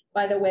say,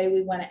 by the way,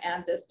 we want to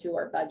add this to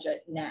our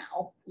budget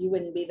now. You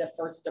wouldn't be the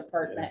first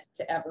department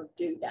to ever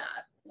do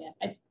that. Yeah,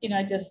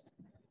 I just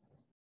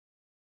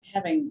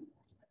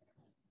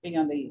being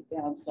on the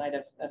downside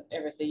of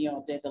everything you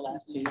all did the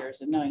last 2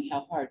 years and knowing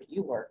how hard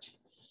you worked,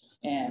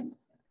 and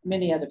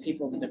many other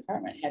people in the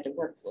department had to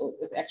work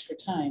with extra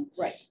time,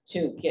 right,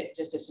 to get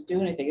just to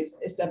do anything.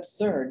 It's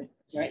absurd,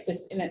 right?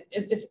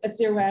 It's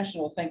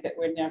irrational to think that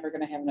we're never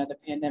going to have another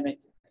pandemic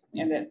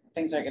and that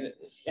things are going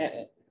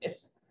to.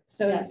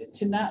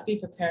 To not be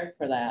prepared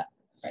for that,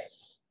 right?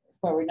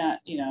 Where we're not,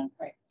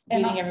 right,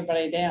 beating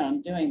everybody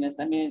down doing this.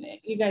 I mean,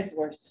 you guys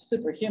were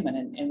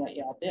superhuman in what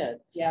y'all did.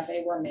 Yeah,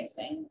 they were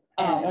amazing.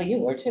 You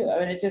were too.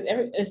 I mean,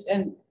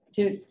 and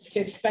to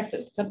expect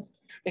that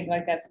something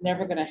like that's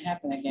never going to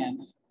happen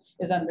again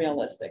is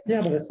unrealistic.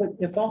 Yeah, but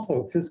it's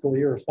also fiscally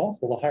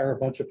irresponsible to hire a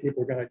bunch of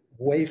people who are going to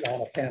wait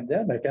on a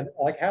pandemic. And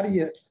like, how do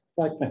you,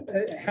 like,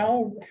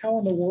 how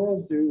in the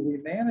world do we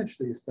manage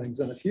these things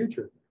in the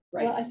future?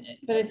 Right. Well,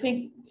 but I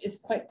think it's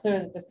quite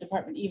clear that the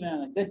department, even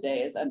on a good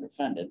day, is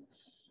underfunded.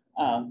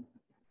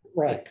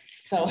 Right.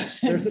 So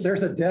there's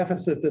a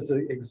deficit that's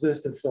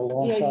existed for a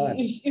long time.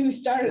 You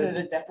started at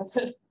a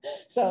deficit.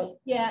 So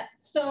yeah.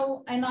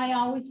 So, and I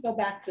always go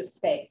back to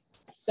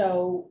space.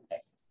 So,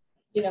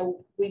 you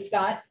know, we've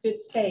got good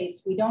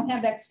space. We don't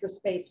have extra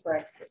space for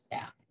extra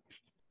staff.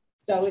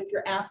 So if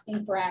you're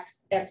asking for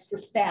extra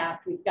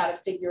staff, we've got to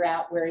figure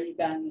out where you're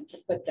going to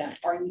put them.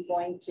 Are you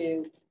going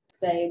to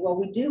say, well,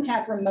 we do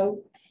have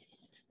remote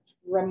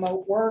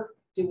work.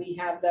 Do we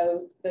have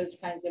those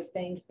kinds of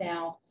things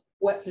now?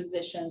 What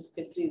positions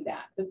could do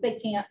that? Because they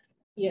can't,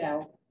 you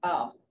know,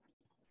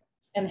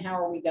 and how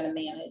are we going to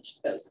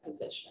manage those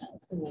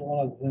positions?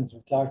 One of the things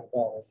we talked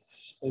about was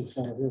space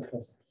over here,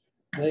 because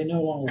they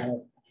no longer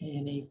have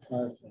any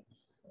parking.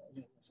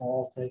 It's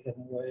all taken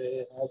away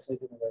and all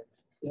taken away.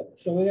 Yeah,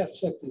 so we got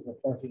sick people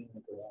parking in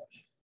the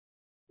garage,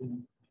 you know,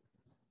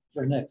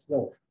 for next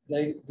door.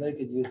 They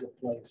could use a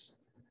place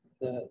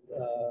that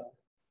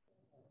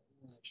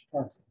there's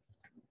parking.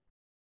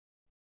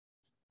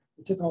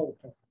 We took all the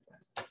parking.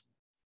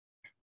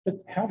 But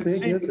how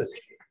big is it? It's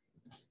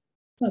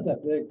not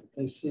that big.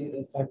 They see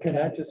it's. Can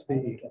that just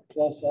be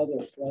plus other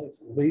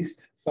places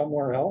leased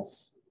somewhere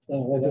else?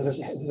 Does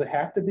it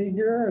have to be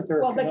here? Is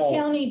there? Well, the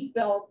county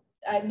built.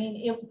 I mean,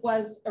 it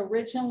was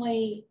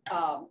originally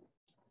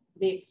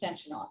the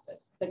extension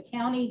office. The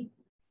county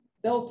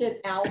built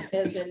it out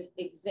as an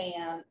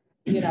exam,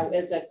 you know,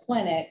 as a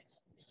clinic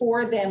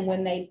for them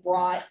when they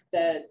brought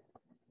the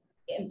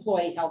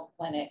employee health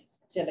clinic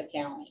to the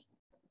county.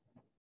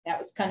 That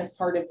was kind of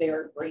part of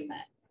their agreement.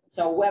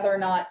 So whether or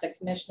not the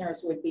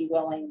commissioners would be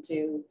willing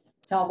to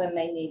tell them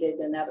they needed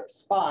another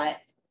spot.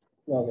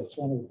 Well, that's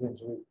one of the things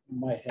we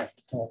might have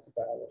to talk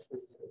about if we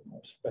get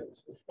more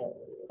space.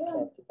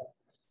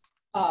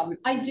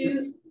 I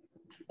do,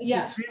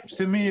 yes. It seems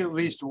to me at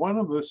least one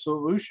of the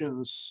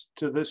solutions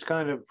to this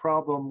kind of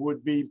problem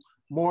would be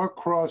more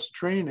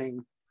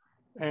cross-training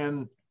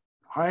and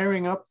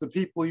hiring up the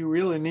people you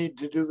really need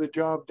to do the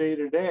job day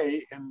to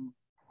day in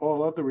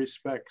all other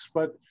respects,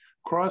 but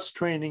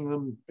cross-training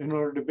them in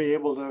order to be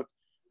able to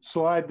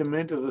slide them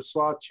into the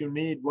slots you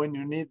need when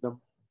you need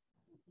them.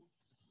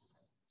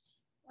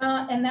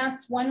 And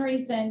that's one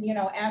reason, you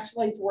know,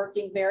 Ashley's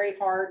working very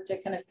hard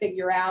to kind of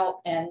figure out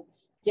and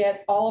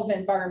get all of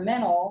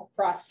environmental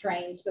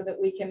cross-trained so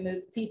that we can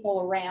move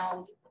people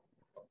around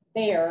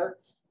there.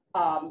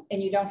 And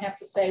you don't have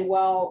to say,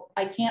 well,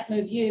 I can't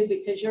move you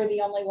because you're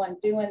the only one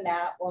doing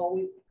that.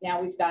 Well, now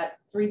we've got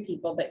 3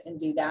 people that can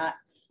do that.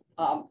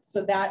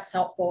 So that's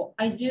helpful.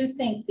 I do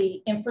think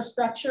the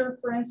infrastructure,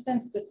 for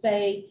instance, to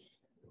say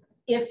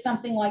if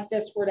something like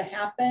this were to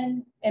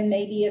happen, and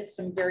maybe it's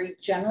some very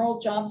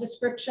general job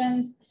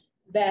descriptions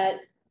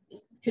that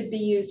could be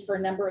used for a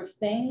number of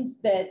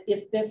things, that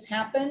if this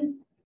happened,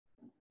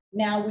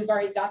 now we've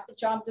already got the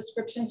job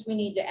descriptions, we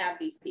need to add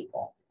these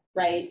people,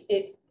 right?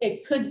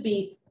 It could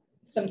be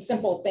some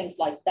simple things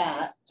like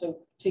that, to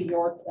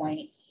your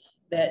point,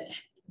 that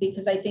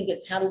because I think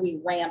it's how do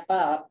we ramp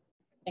up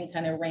and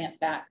kind of ramp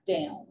back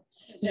down.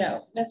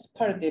 No, that's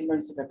part of the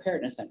emergency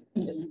preparedness.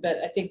 But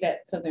I think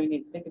that's something we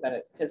need to think about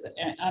it, because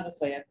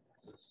honestly,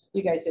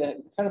 you guys did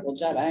an incredible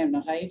job. I don't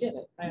know how you did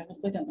it. I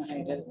honestly don't know how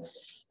you did it.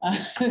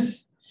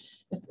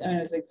 I mean,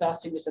 it was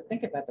exhausting just to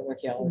think about the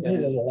work y'all did. Made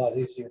it a lot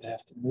easier to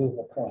have to move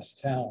across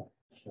town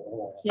for a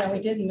while. Yeah, we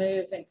did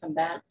move and come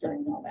back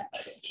during all that.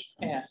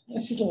 Yeah,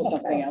 it's just a little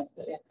something else,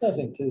 but yeah.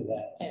 Nothing to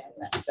that.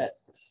 Yeah,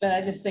 but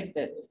I just think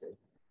that,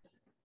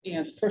 you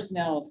know,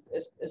 personnel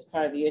is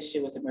part of the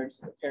issue with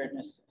emergency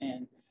preparedness,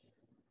 and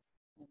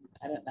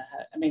I don't know how.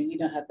 I mean, you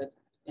know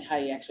how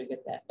you actually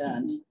get that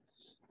done,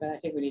 but I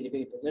think we need to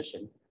be in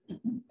position.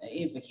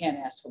 Even if we can't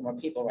ask for more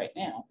people right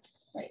now,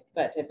 right?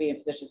 But to be in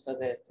position so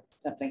that if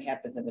something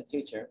happens in the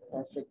future,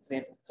 or for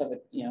example, COVID,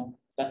 you know,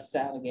 busts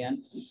out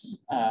again,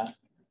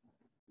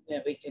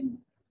 that we can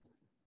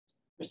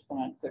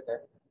respond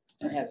quicker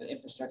and have the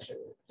infrastructure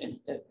and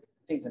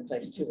things in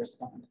place to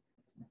respond.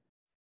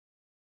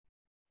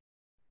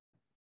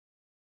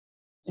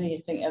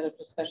 Anything other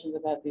discussions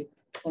about the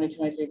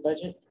 2023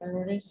 budget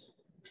priorities?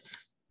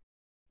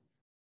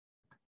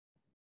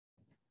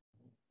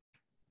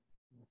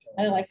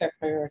 I like our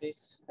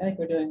priorities. I think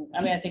we're doing,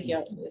 I mean, I think,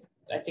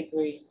 I think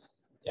we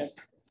are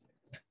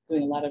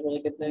doing a lot of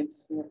really good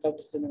things, and we're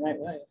focused in the right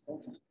way.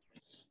 So.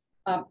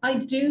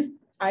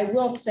 I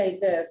will say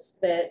this,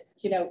 that,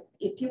 you know,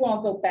 if you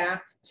all go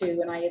back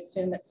to, and I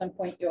assume at some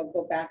point you'll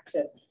go back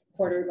to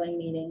quarterly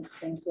meetings,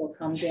 things will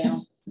come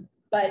down.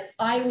 But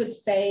I would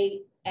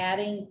say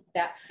adding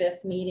that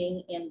 5th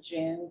meeting in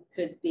June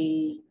could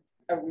be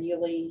a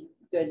really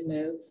good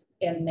move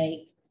and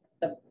make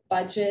the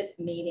budget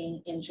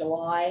meeting in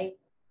July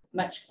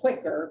much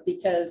quicker,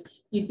 because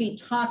you'd be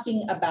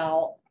talking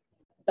about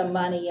the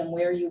money and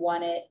where you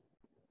want it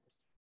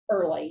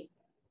early.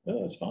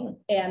 No, that's fine.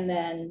 And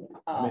then,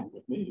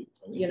 With me,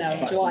 you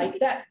know, July,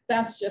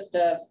 that's just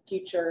a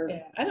future.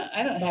 Yeah,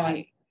 I don't have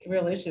any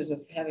real issues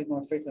with having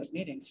more frequent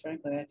meetings,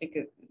 frankly. I think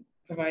it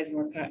provides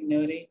more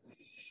continuity.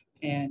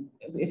 And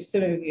if so,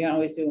 you can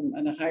always do them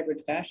in a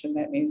hybrid fashion.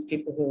 That means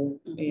people who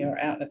you know, are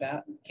out and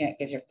about and can't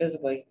get here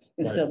physically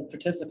can still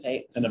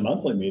participate. And the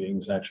monthly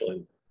meetings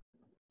actually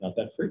not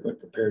that frequent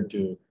compared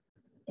to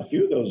a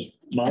few of those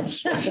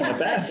months in the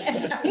past.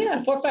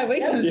 Yeah, 4 or 5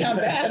 weeks doesn't sound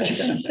bad.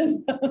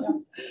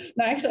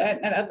 No, actually,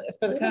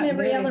 for the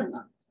every other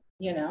month,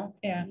 you know.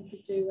 Yeah, you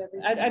could do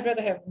every. I'd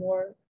rather have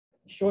more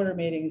shorter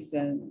meetings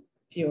than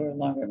fewer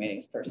longer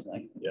meetings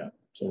personally. Yeah,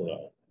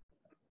 so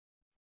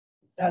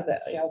how's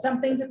that?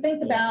 Something to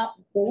think about.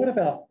 Well, what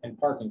about, and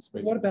parking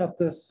spaces. what about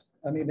this?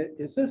 I mean,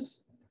 is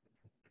this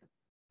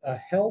a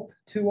help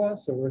to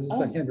us or is this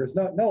a hindrance?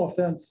 No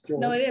offense,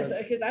 George. No, it is,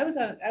 because I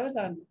was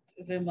on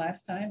Zoom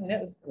last time and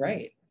it was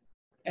great.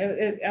 I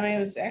mean, it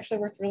was actually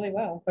worked really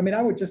well. I mean,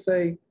 I would just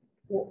say,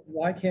 well,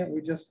 why can't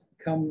we just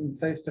come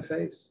face to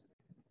face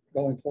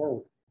going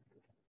forward?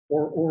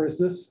 Or is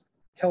this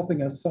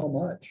helping us so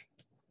much?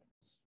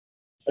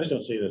 I just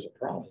don't see it as a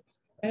problem.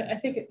 I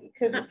think,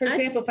 because for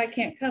example, if I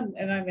can't come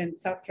and I'm in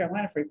South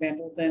Carolina, for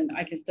example, then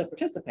I can still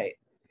participate,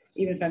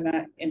 even if I'm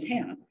not in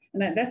town.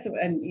 And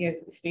and you know,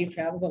 Steve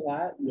travels a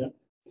lot. Yeah.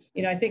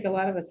 You know, I think a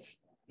lot of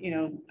us, you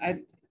know,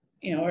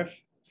 or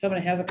if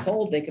someone has a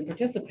cold, they can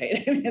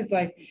participate. I mean, it's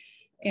like,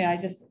 you know, I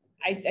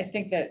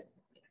think that,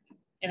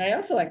 and I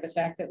also like the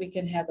fact that we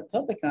can have the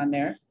public on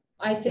there.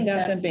 I think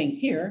without that's them being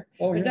here.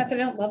 Oh, It's yeah. not that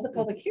I don't love the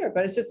public here,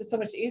 but it's so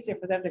much easier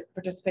for them to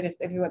participate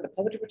if you want the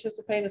public to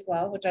participate as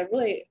well, which I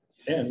really.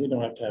 And we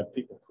don't have to have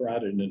people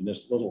crowded in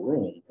this little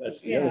room. That's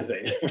the other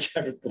thing, which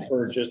I would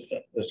prefer just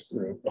this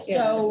group.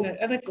 So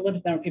I'd like to live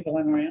with more people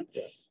I'm around.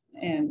 Yeah.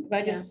 And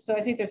so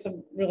I think there's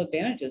some real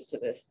advantages to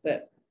this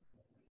that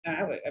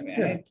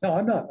No,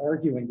 I'm not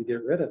arguing to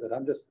get rid of it.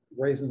 I'm just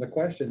raising the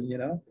question, you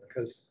know,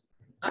 because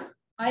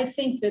I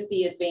think that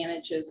the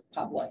advantage is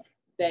public,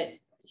 that,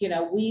 you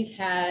know, we've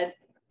had,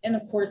 and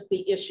of course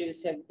the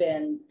issues have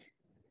been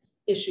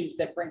issues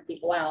that bring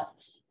people out,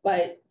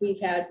 but we've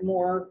had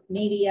more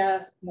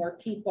media, more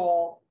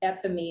people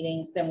at the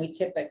meetings than we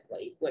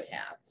typically would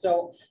have.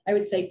 So I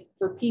would say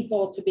for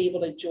people to be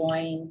able to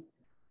join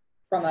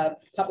from a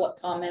public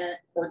comment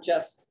or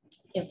just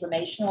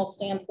informational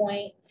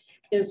standpoint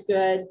is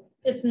good.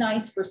 It's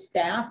nice for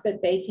staff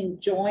that they can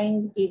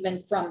join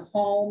even from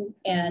home,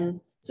 and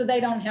so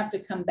they don't have to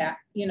come back,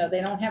 you know, they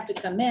don't have to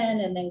come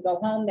in and then go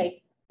home.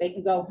 They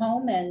can go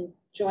home and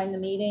join the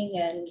meeting,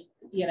 and,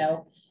 you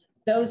know,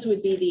 those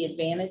would be the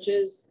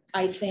advantages,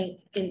 I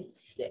think, in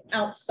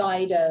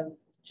outside of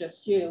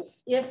just you.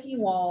 If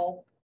you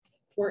all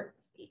were,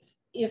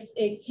 if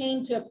it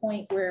came to a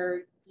point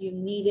where you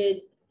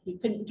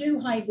couldn't do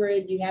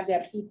hybrid, you had to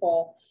have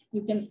people,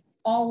 you can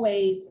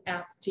always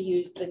ask to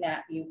use the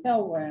Nat View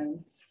Hill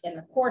room in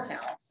the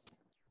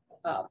courthouse,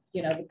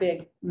 you know, the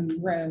big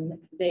room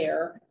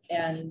there,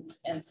 and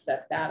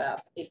set that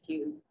up if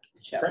you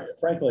chose.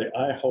 Frankly,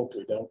 I hope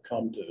we don't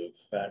come to the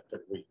fact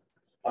that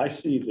I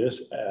see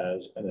this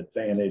as an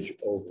advantage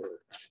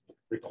over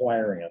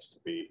requiring us to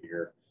be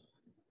here.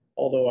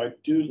 Although I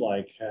do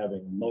like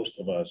having most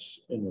of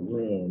us in the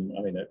room.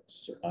 I mean,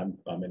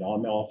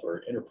 I'm all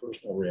for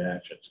interpersonal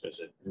reactions because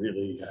it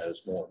really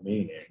has more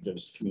meaning. It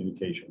gives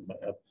communication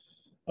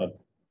a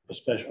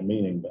special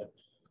meaning. But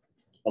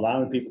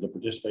allowing people to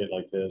participate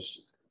like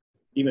this,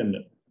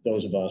 even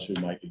those of us who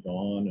might be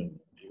gone, and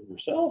you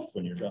yourself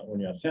when you're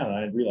out of town,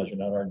 I realize you're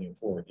not arguing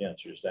for or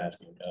against. You're just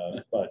asking.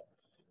 But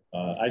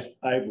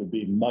I would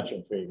be much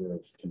in favor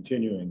of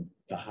continuing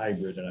the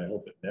hybrid, and I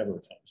hope it never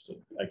comes to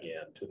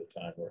the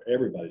time where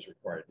everybody's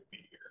required to be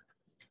here.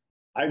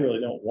 I really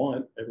don't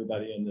want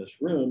everybody in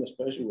this room,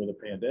 especially with the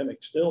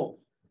pandemic still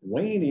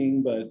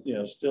waning, but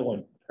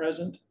still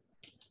present.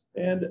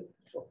 And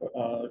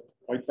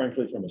quite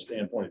frankly, from a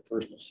standpoint of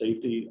personal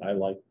safety, I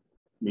like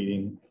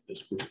meeting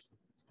this group.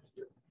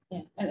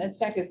 Yeah, and in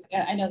fact,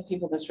 I know the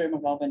people in this room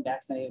have all been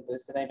vaccinated,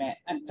 boosted.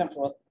 I'm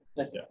comfortable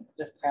with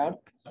this crowd.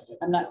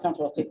 I'm not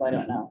comfortable with people I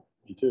don't know.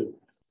 Me too.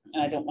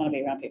 And I don't want to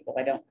be around people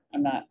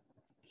I'm not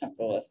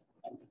comfortable with.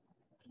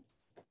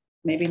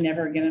 Maybe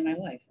never again in my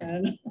life. I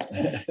don't know.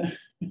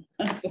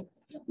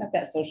 I'm not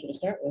that social to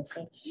start with.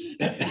 So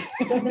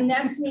the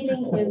next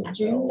meeting is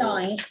June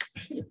 9th.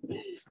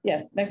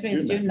 Yes, next meeting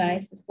is June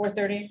 9th,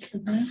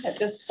 4:30 at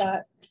this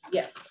spot.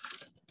 Yes.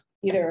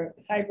 Either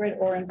hybrid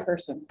or in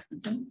person.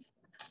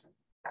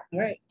 All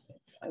right.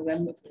 And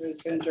then we're going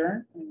to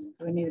adjourn.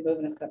 We need to move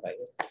in a step like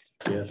this.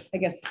 Yes. I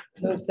guess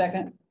move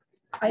second.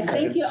 I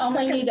think you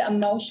only need a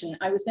motion.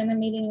 I was in a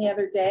meeting the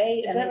other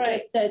day and it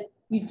just said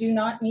you do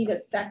not need a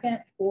second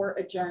for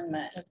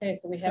adjournment. Okay,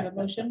 so we have a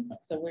motion,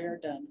 so we're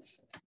done.